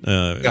headline.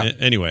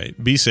 Anyway,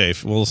 be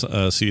safe. We'll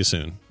see you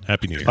soon.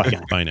 Happy New Year.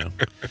 Bye now.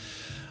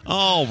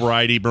 All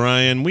righty,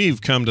 Brian.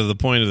 We've come to the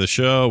point of the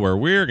show where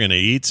we're going to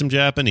eat some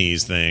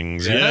Japanese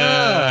things. Yeah.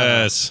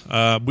 Yes.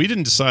 We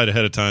didn't decide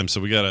ahead of time,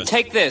 so we got to...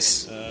 Take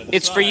this.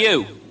 It's for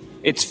you.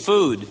 It's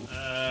food.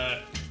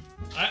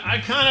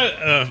 I kind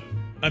of,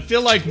 I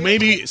feel like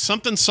maybe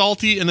something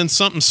salty and then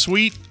something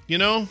sweet, you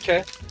know?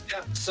 Okay.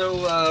 Yeah.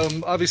 So,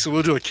 obviously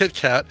we'll do a Kit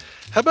Kat.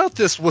 How about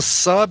this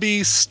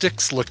wasabi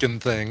sticks looking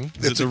thing?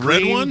 It's a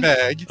red one?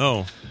 Bag.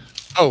 Oh.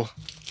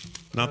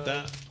 Not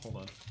that? Hold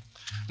on.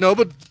 No,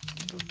 but...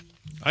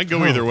 I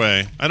go either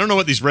way. I don't know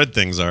what these red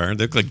things are.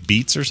 They look like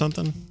beets or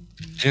something?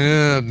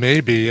 Yeah,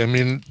 maybe. I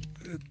mean...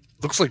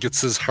 Looks like it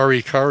says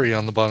harikari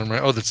on the bottom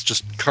right. Oh, that's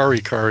just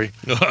kari.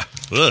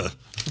 Ugh.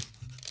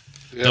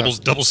 Yeah.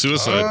 Double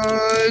suicide.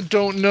 I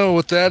don't know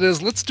what that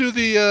is. Let's do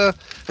the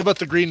how about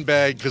the green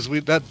bag, because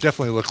that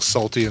definitely looks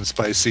salty and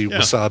spicy,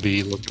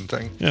 wasabi looking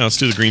thing. Yeah, let's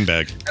do the green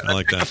bag. I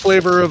like that. The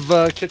flavor of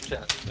Kit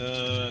Kat.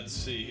 Let's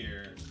see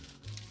here.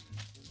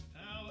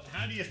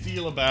 How do you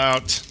feel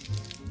about...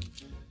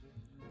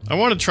 I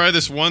want to try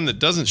this one that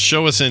doesn't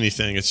show us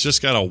anything. It's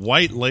just got a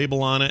white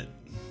label on it.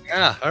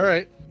 Yeah, all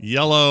right.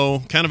 Yellow,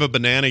 kind of a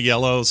banana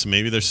yellow, so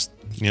maybe there's,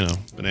 you know,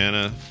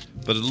 banana.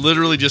 But it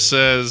literally just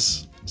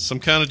says some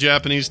kind of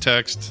Japanese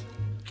text.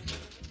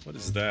 What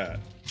is that?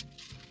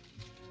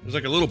 There's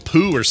like a little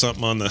poo or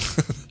something on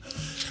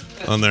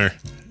on there.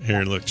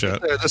 Here, look,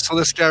 chat. So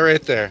this guy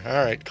right there.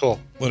 All right,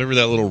 cool. Whatever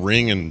that little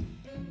ring and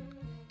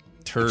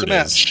turd it's a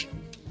match. is.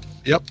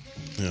 Yep.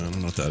 Yeah, I don't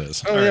know what that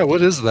is. Oh, yeah,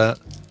 what is that?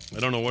 I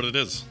don't know what it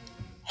is.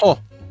 Huh.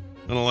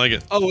 I don't like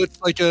it. Oh,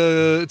 it's like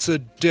a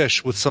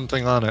dish with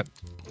something on it.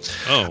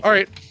 Oh. All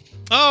right.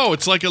 Oh,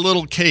 it's like a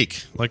little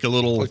cake. Like a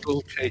little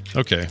cake.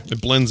 Okay.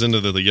 It blends into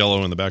the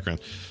yellow in the background.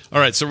 All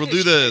right, so we'll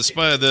do the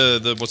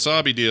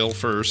wasabi deal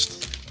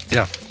first.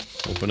 Yeah.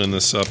 Opening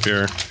this up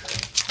here.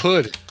 It's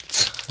pud.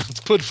 It's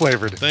pud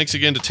flavored. Thanks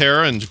again to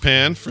Tara in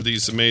Japan for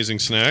these amazing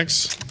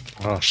snacks.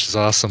 Oh, she's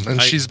awesome.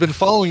 And she's been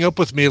following up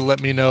with me to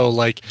let me know,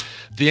 like,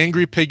 the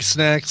Angry Pig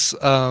snacks,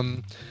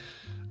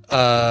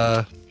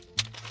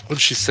 what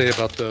did she say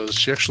about those?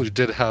 She actually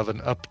did have an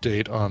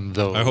update on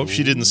those. I hope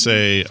she didn't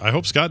say... I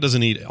hope Scott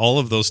doesn't eat all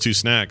of those two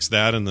snacks,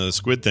 that and the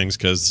squid things,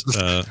 because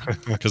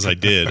I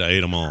did. I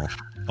ate them all.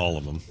 All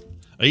of them.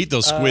 I ate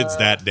those squids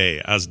that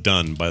day. I was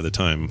done by the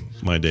time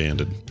my day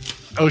ended.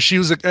 Oh, she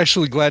was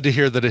actually glad to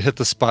hear that it hit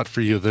the spot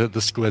for you,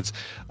 the squids.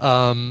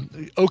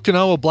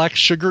 Okinawa black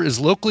sugar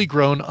is locally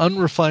grown,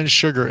 unrefined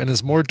sugar, and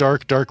is more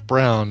dark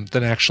brown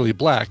than actually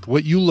black.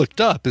 What you looked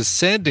up is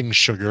sanding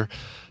sugar,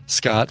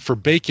 Scott, for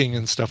baking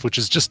and stuff, which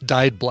is just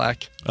dyed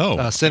black.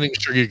 Oh. Sanding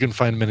sugar you can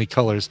find many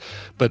colors.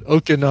 But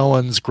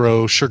Okinawans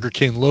grow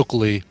sugarcane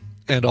locally,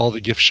 And all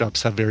the gift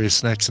shops have various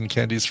snacks and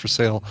candies for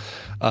sale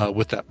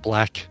with that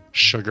black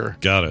sugar.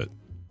 Got it.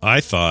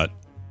 I thought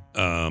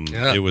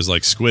it was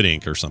like squid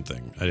ink or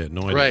something. I had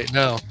no idea. Right,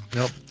 no.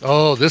 Nope.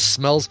 Oh, this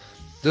smells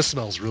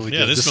really good.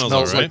 Yeah, this smells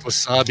all right. like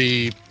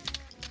wasabi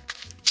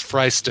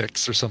fry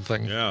sticks or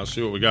something. Yeah, let's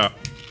see what we got.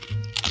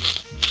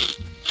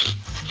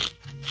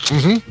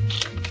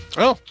 Mm-hmm.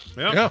 Oh,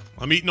 yeah.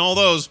 I'm eating all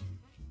those.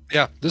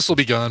 Yeah, this will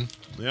be gone.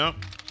 Yeah.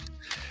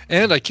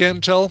 And I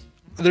can't tell.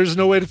 There's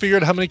no way to figure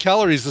out how many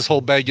calories this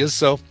whole bag is,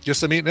 so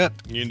guess I'm eating it.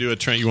 You can do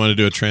you want to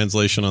do a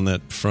translation on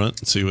that front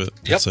and see what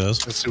it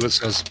says? Let's see what it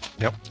says.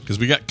 Yep. Because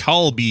we got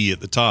Kalbi at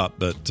the top,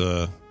 but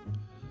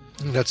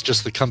that's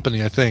just the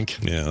company, I think.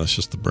 Yeah, that's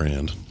just the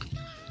brand.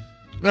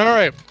 All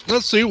right,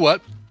 let's see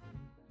what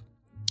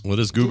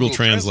does Google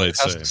Translate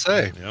has to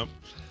say. Yep.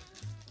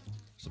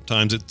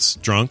 Sometimes it's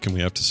drunk and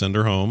we have to send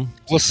her home.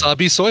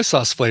 Wasabi soy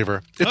sauce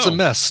flavor. It's a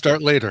mess.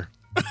 Start later.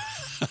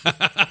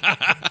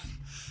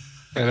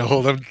 And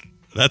hold on.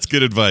 That's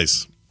good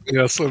advice.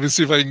 Yes, let me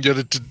see if I can get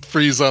it to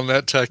freeze on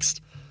that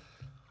text.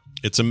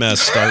 It's a mess.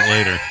 Start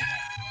later.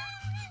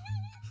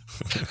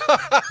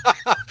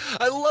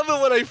 I love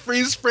it when I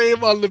freeze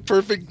frame on the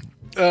perfect.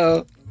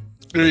 There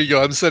you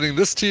go. I'm sending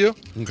this to you.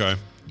 Okay.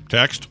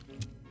 Text?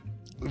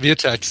 Via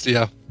text,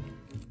 yeah.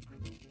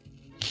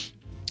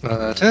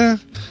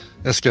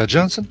 Scott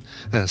Johnson,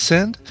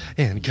 send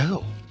and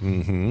go.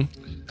 Mm-hmm.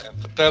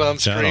 Put that on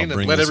screen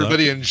and let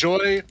everybody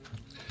enjoy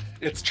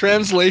its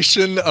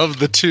translation of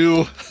the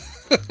two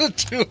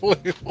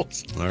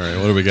labels. All right,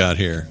 what do we got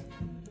here?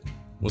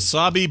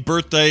 Wasabi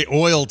birthday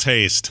oil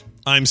taste.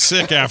 I'm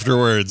sick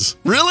afterwards.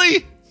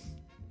 Really?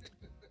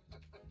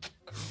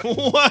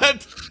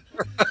 What?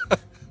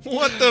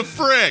 What the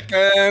frick?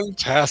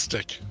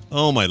 Fantastic.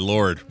 Oh, my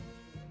Lord.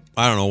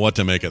 I don't know what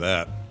to make of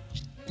that.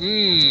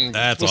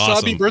 That's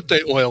awesome. Wasabi birthday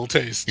oil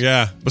taste.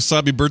 Yeah,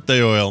 wasabi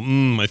birthday oil.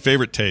 My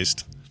favorite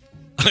taste.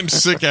 I'm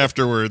sick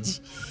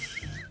afterwards.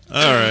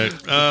 All right,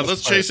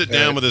 let's chase it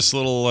down with this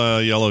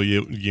little yellow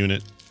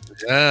unit.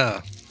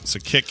 Yeah. It's a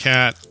Kit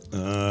Kat.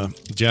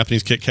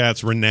 Japanese Kit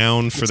Kat's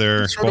renowned for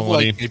their sort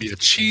quality. Of like maybe a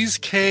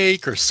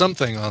cheesecake or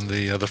something on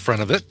the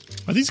front of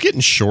it. Are these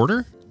getting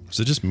shorter? Is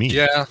it just me?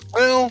 Yeah.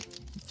 Well,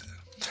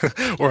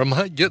 or am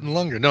I getting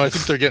longer? No, I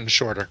think they're getting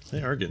shorter.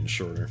 They are getting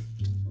shorter.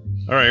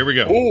 All right, here we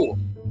go. Oh.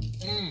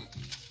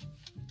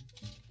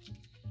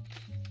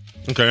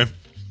 Okay.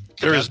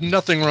 There is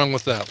nothing wrong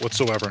with that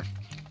whatsoever.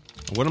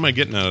 What am I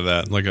getting out of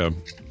that? Like a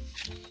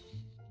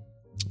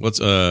what's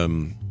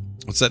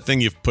that thing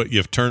you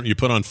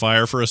put on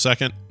fire for a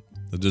second?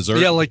 The dessert?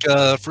 Yeah, like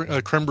a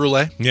creme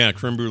brulee. Yeah,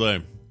 creme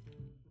brulee.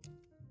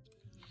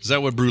 Is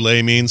that what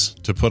brulee means?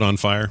 To put on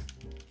fire?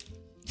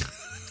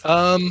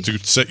 To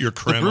set your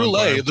creme on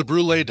fire? The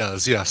brulee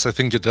does, yes. I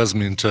think it does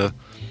mean to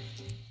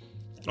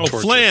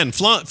flan.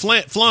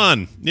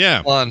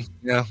 Yeah. Flan,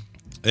 yeah.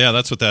 Yeah,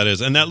 that's what that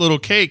is. And that little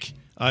cake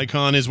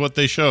icon is what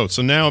they show.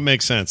 So now it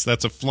makes sense.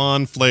 That's a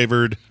flan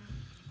flavored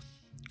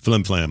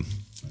flim flam.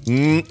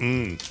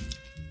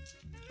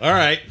 All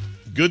right.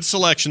 Good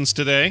selections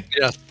today.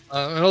 Yeah.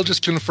 I'll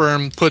just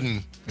confirm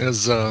pudding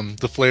is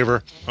the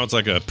flavor. Oh, it's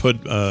like a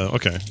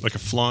like a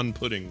flan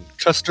pudding.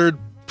 Custard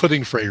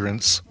pudding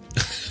fragrance.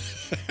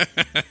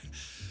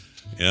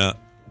 Yeah.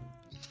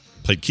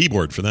 Played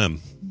keyboard for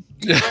them.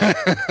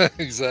 Yeah,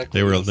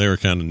 exactly. They were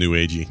kind of new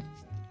agey.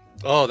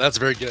 Oh, that's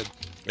very good.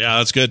 Yeah,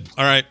 that's good.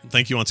 All right.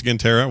 Thank you once again,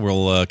 Tara.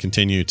 We'll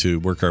continue to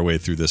work our way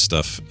through this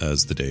stuff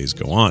as the days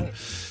go on.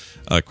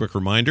 A quick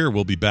reminder,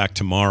 we'll be back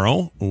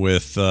tomorrow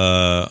with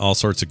all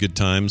sorts of good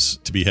times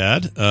to be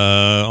had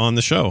on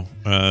the show.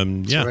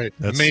 That's right.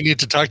 I may need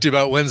to talk to you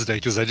about Wednesday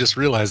because I just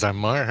realized I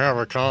might have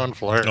a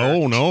conflict.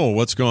 Oh, no.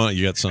 What's going on?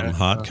 You got something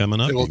hot coming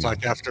up? We'll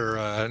talk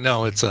after.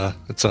 No, it's a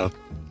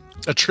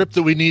trip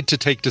that we need to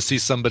take to see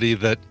somebody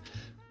that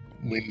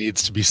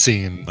needs to be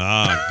seen.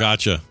 Ah,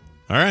 gotcha.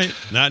 All right.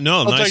 I'll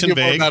nice and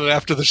vague. About it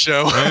after the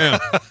show. Yeah.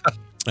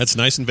 That's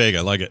nice and vague.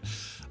 I like it.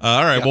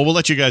 All right. Yeah. Well, we'll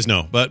let you guys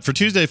know. But for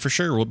Tuesday, for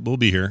sure, we'll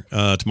be here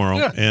tomorrow.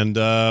 Yeah. And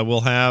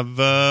we'll have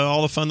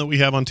all the fun that we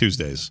have on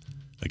Tuesdays,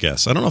 I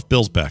guess. I don't know if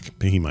Bill's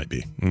back. He might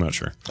be. I'm not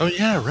sure. Oh,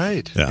 yeah,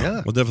 right.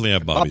 Yeah. We'll definitely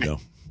have Bobby, though.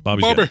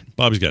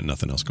 Bobby's got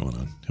nothing else going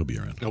on. He'll be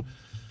around. Nope.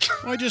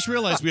 I just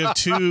realized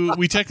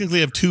we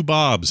technically have two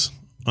Bobs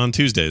on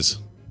Tuesdays.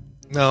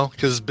 No,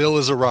 because Bill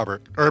is a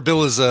Robert. Or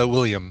Bill is a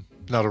William,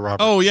 not a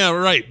Robert. Oh, yeah,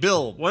 right.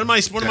 Bill. What am I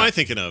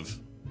thinking of?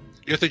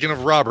 You're thinking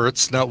of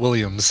Roberts, not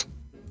Williams.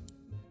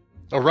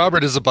 A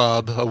Robert is a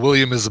Bob. A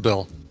William is a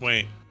Bill.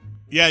 Wait.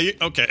 Yeah,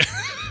 okay.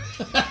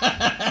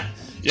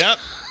 Yep.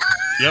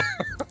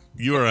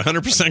 You are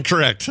 100%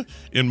 correct.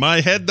 In my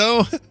head,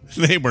 though,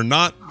 they were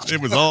not. It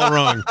was all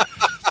wrong.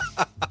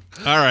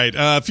 All right.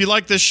 If you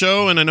like this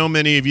show, and I know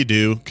many of you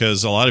do,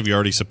 because a lot of you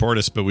already support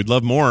us, but we'd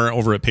love more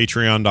over at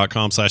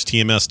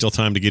patreon.com/TMS. Still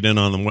time to get in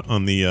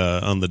on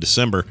the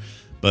December.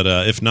 But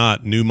if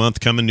not, new month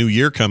coming, new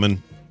year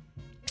coming,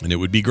 and it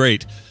would be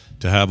great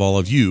to have all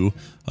of you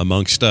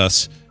amongst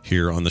us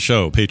here on the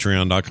show.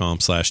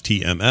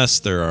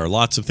 Patreon.com/TMS. There are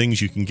lots of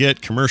things you can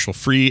get,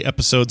 commercial-free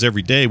episodes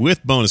every day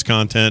with bonus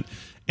content,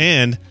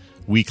 and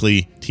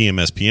weekly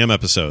TMS PM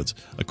episodes.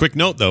 A quick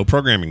note, though,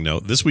 programming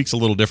note. This week's a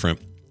little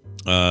different.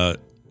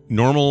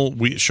 Normal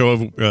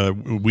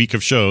week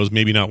of shows,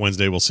 maybe not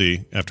Wednesday, we'll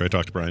see after I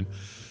talk to Brian.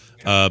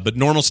 But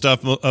normal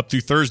stuff up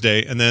through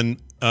Thursday, and then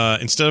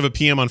instead of a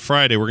PM on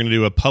Friday, we're going to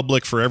do a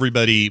public for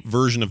everybody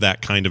version of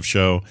that kind of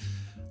show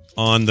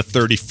on the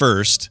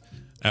 31st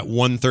at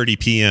 1:30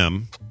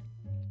 p.m.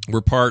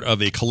 We're part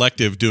of a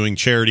collective doing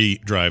charity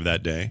drive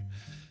that day,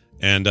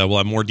 and we'll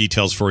have more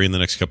details for you in the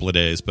next couple of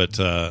days, but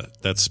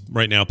that's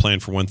right now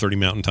planned for 1:30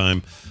 Mountain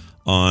Time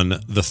on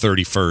the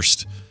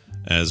 31st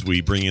as we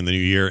bring in the new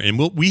year. And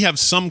we have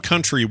some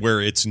country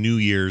where it's New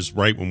Year's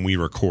right when we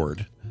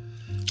record.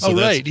 So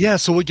right. Yeah,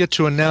 so we'll get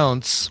to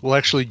announce. We'll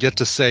actually get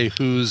to say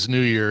whose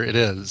New Year it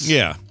is.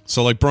 Yeah.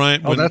 So like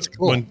Brian, that's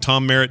cool. When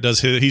Tom Merritt does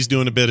he's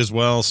doing a bit as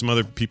well. Some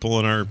other people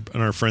on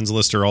our friends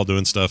list are all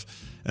doing stuff,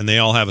 and they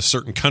all have a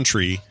certain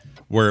country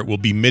where it will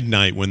be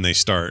midnight when they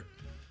start,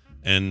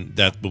 and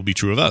that will be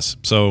true of us.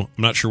 So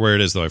I'm not sure where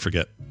it is, though. I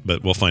forget,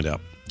 but we'll find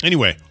out.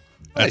 Anyway,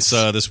 that's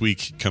this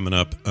week coming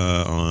up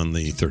on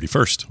the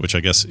 31st, which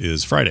I guess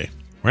is Friday,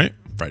 right?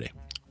 Friday.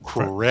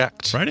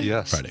 Correct. Friday?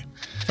 Yes. Friday.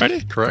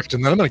 Correct.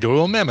 And then I'm going to go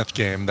to a Mammoth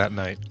game that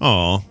night.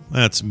 Oh,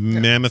 that's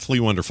mammothly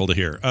wonderful to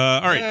hear.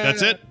 All right,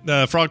 that's it.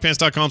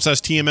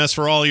 Frogpants.com/TMS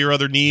for all your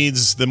other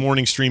needs. The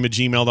morning stream at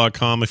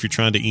gmail.com. If you're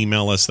trying to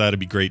email us, that'd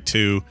be great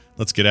too.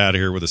 Let's get out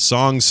of here with a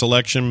song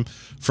selection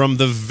from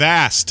the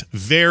vast,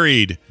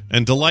 varied,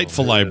 and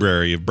delightful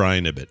library of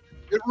Brian Ibbett.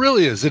 It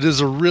really is.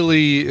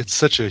 It's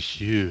such a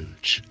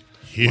huge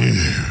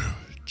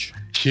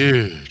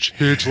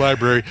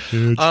library.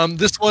 Huge.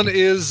 This one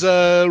is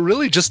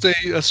really just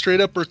a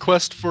straight up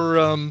request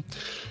for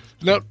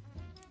not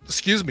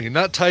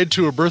tied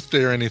to a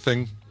birthday or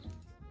anything.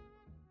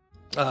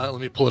 Let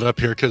me pull it up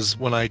here, because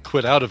when I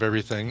quit out of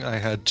everything, I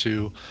had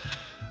to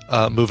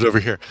move it over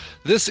here.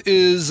 This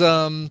is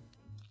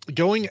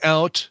going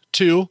out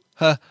to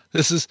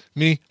this is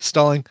me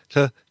stalling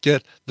to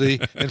get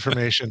the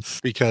information,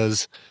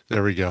 because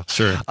there we go.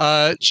 Sure.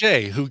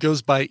 Jay, who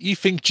goes by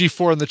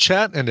eFinkG4 in the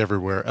chat and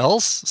everywhere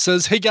else,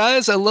 says, "Hey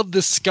guys, I love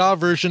this ska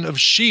version of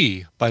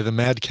She by the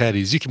Mad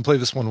Caddies. You can play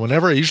this one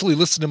whenever. I usually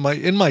listen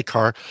in my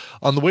car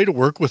on the way to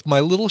work with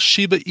my little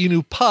Shiba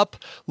Inu pup,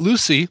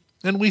 Lucy,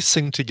 and we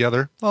sing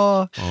together.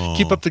 Aw.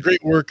 Keep up the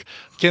great work.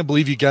 Can't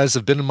believe you guys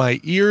have been in my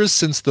ears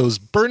since those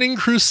Burning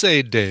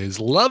Crusade days.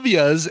 Love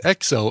yas,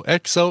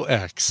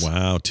 XOXOX."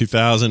 Wow,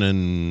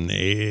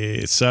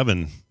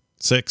 2007,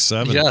 6,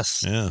 7.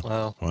 Yes. Yeah.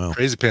 Wow.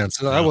 Crazy pants.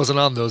 Yeah. I wasn't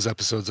on those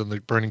episodes on the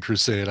Burning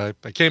Crusade. I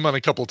came on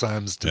a couple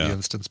times to the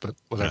instance, but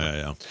whatever.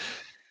 Yeah.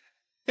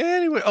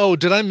 Anyway,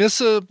 did I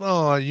miss I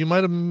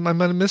might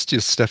have missed you,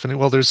 Stephanie.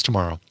 Well, there's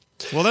tomorrow.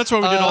 Well, that's why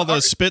we did all the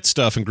spit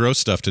stuff and gross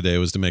stuff today,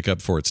 was to make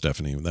up for it,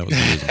 Stephanie. That was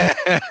the reason.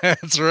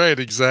 That's right,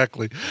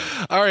 exactly.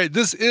 All right,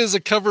 this is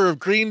a cover of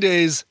Green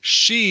Day's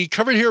She,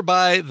 covered here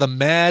by the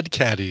Mad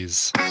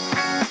Caddies.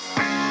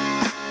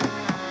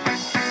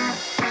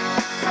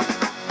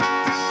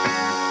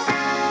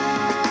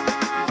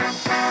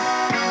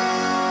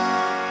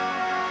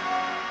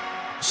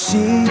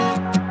 She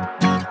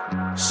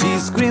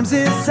screams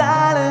in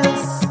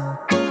silence,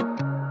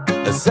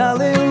 a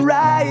solid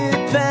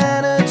riot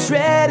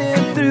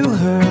penetrating through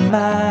her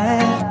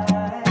mind.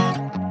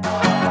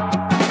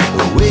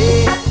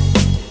 Waiting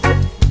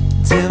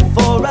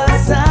for a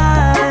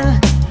sign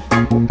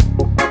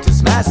to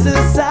smash the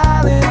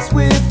silence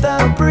with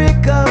a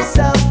brick of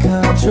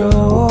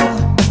self-control.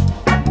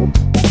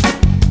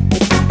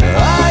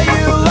 Are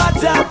you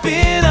locked up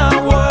in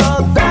a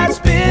world that's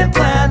been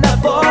planned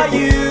out for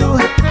you?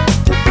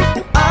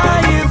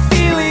 Are you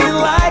feeling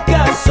like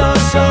a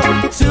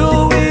social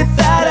tool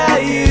without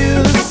a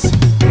use?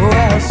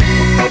 Well,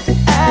 scream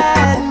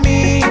at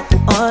me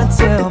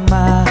until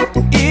my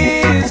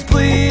ears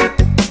bleed,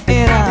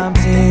 and I'm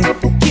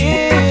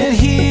taking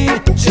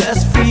heed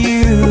just for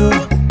you.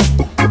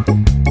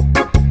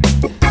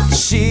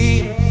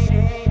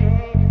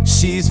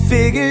 She's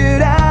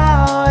figured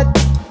out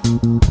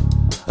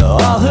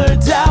all her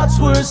doubts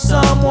were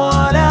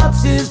someone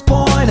else's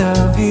point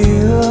of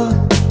view.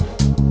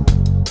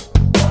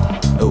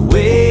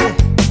 Waking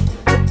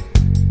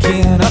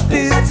up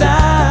this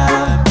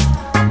time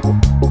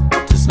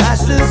to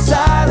smash the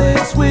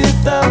silence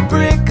with a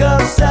brick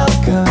of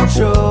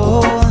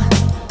self-control.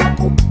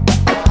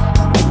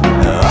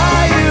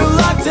 Are you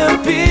locked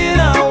up in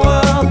a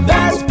world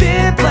that's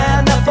been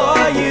planned out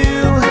for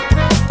you?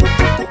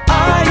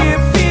 Are you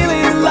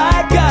feeling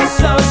like a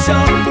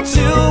social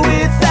tool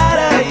without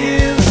a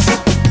use?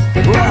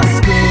 Well,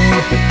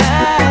 scream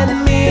at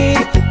me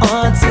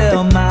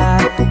until my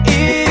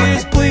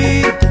ears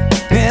bleed,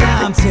 and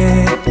I'm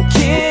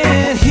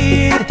taking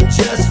heed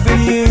just for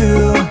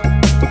you.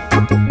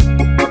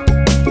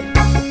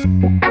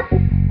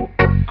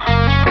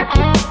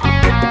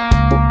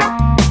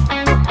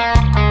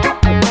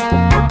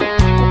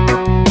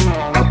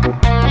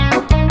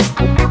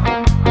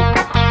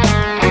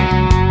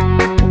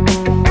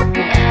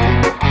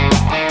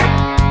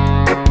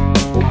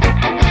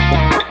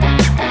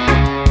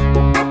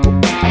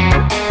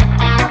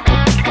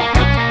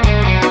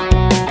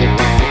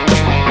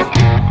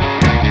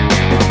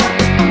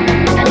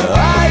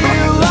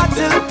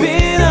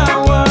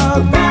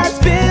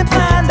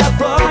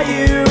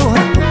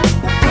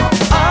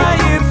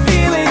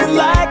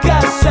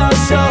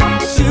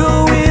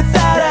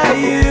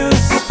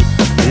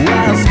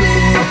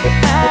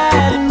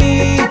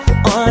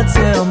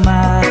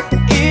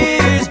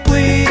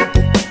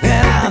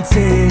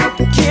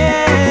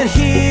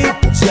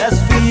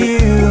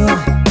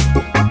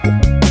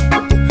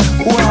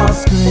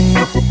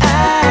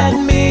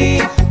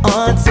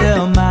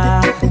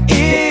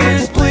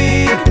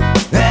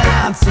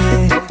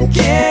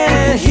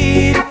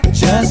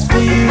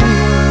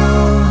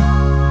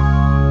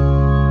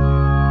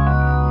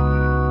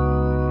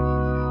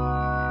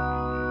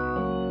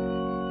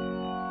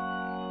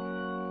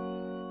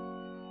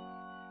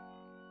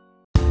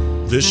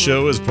 This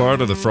show is part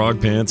of the Frog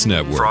Pants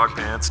Network. Frog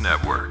Pants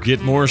Network.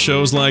 Get more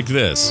shows like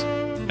this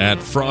at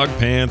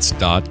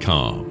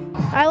frogpants.com.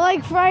 I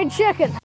like fried chicken.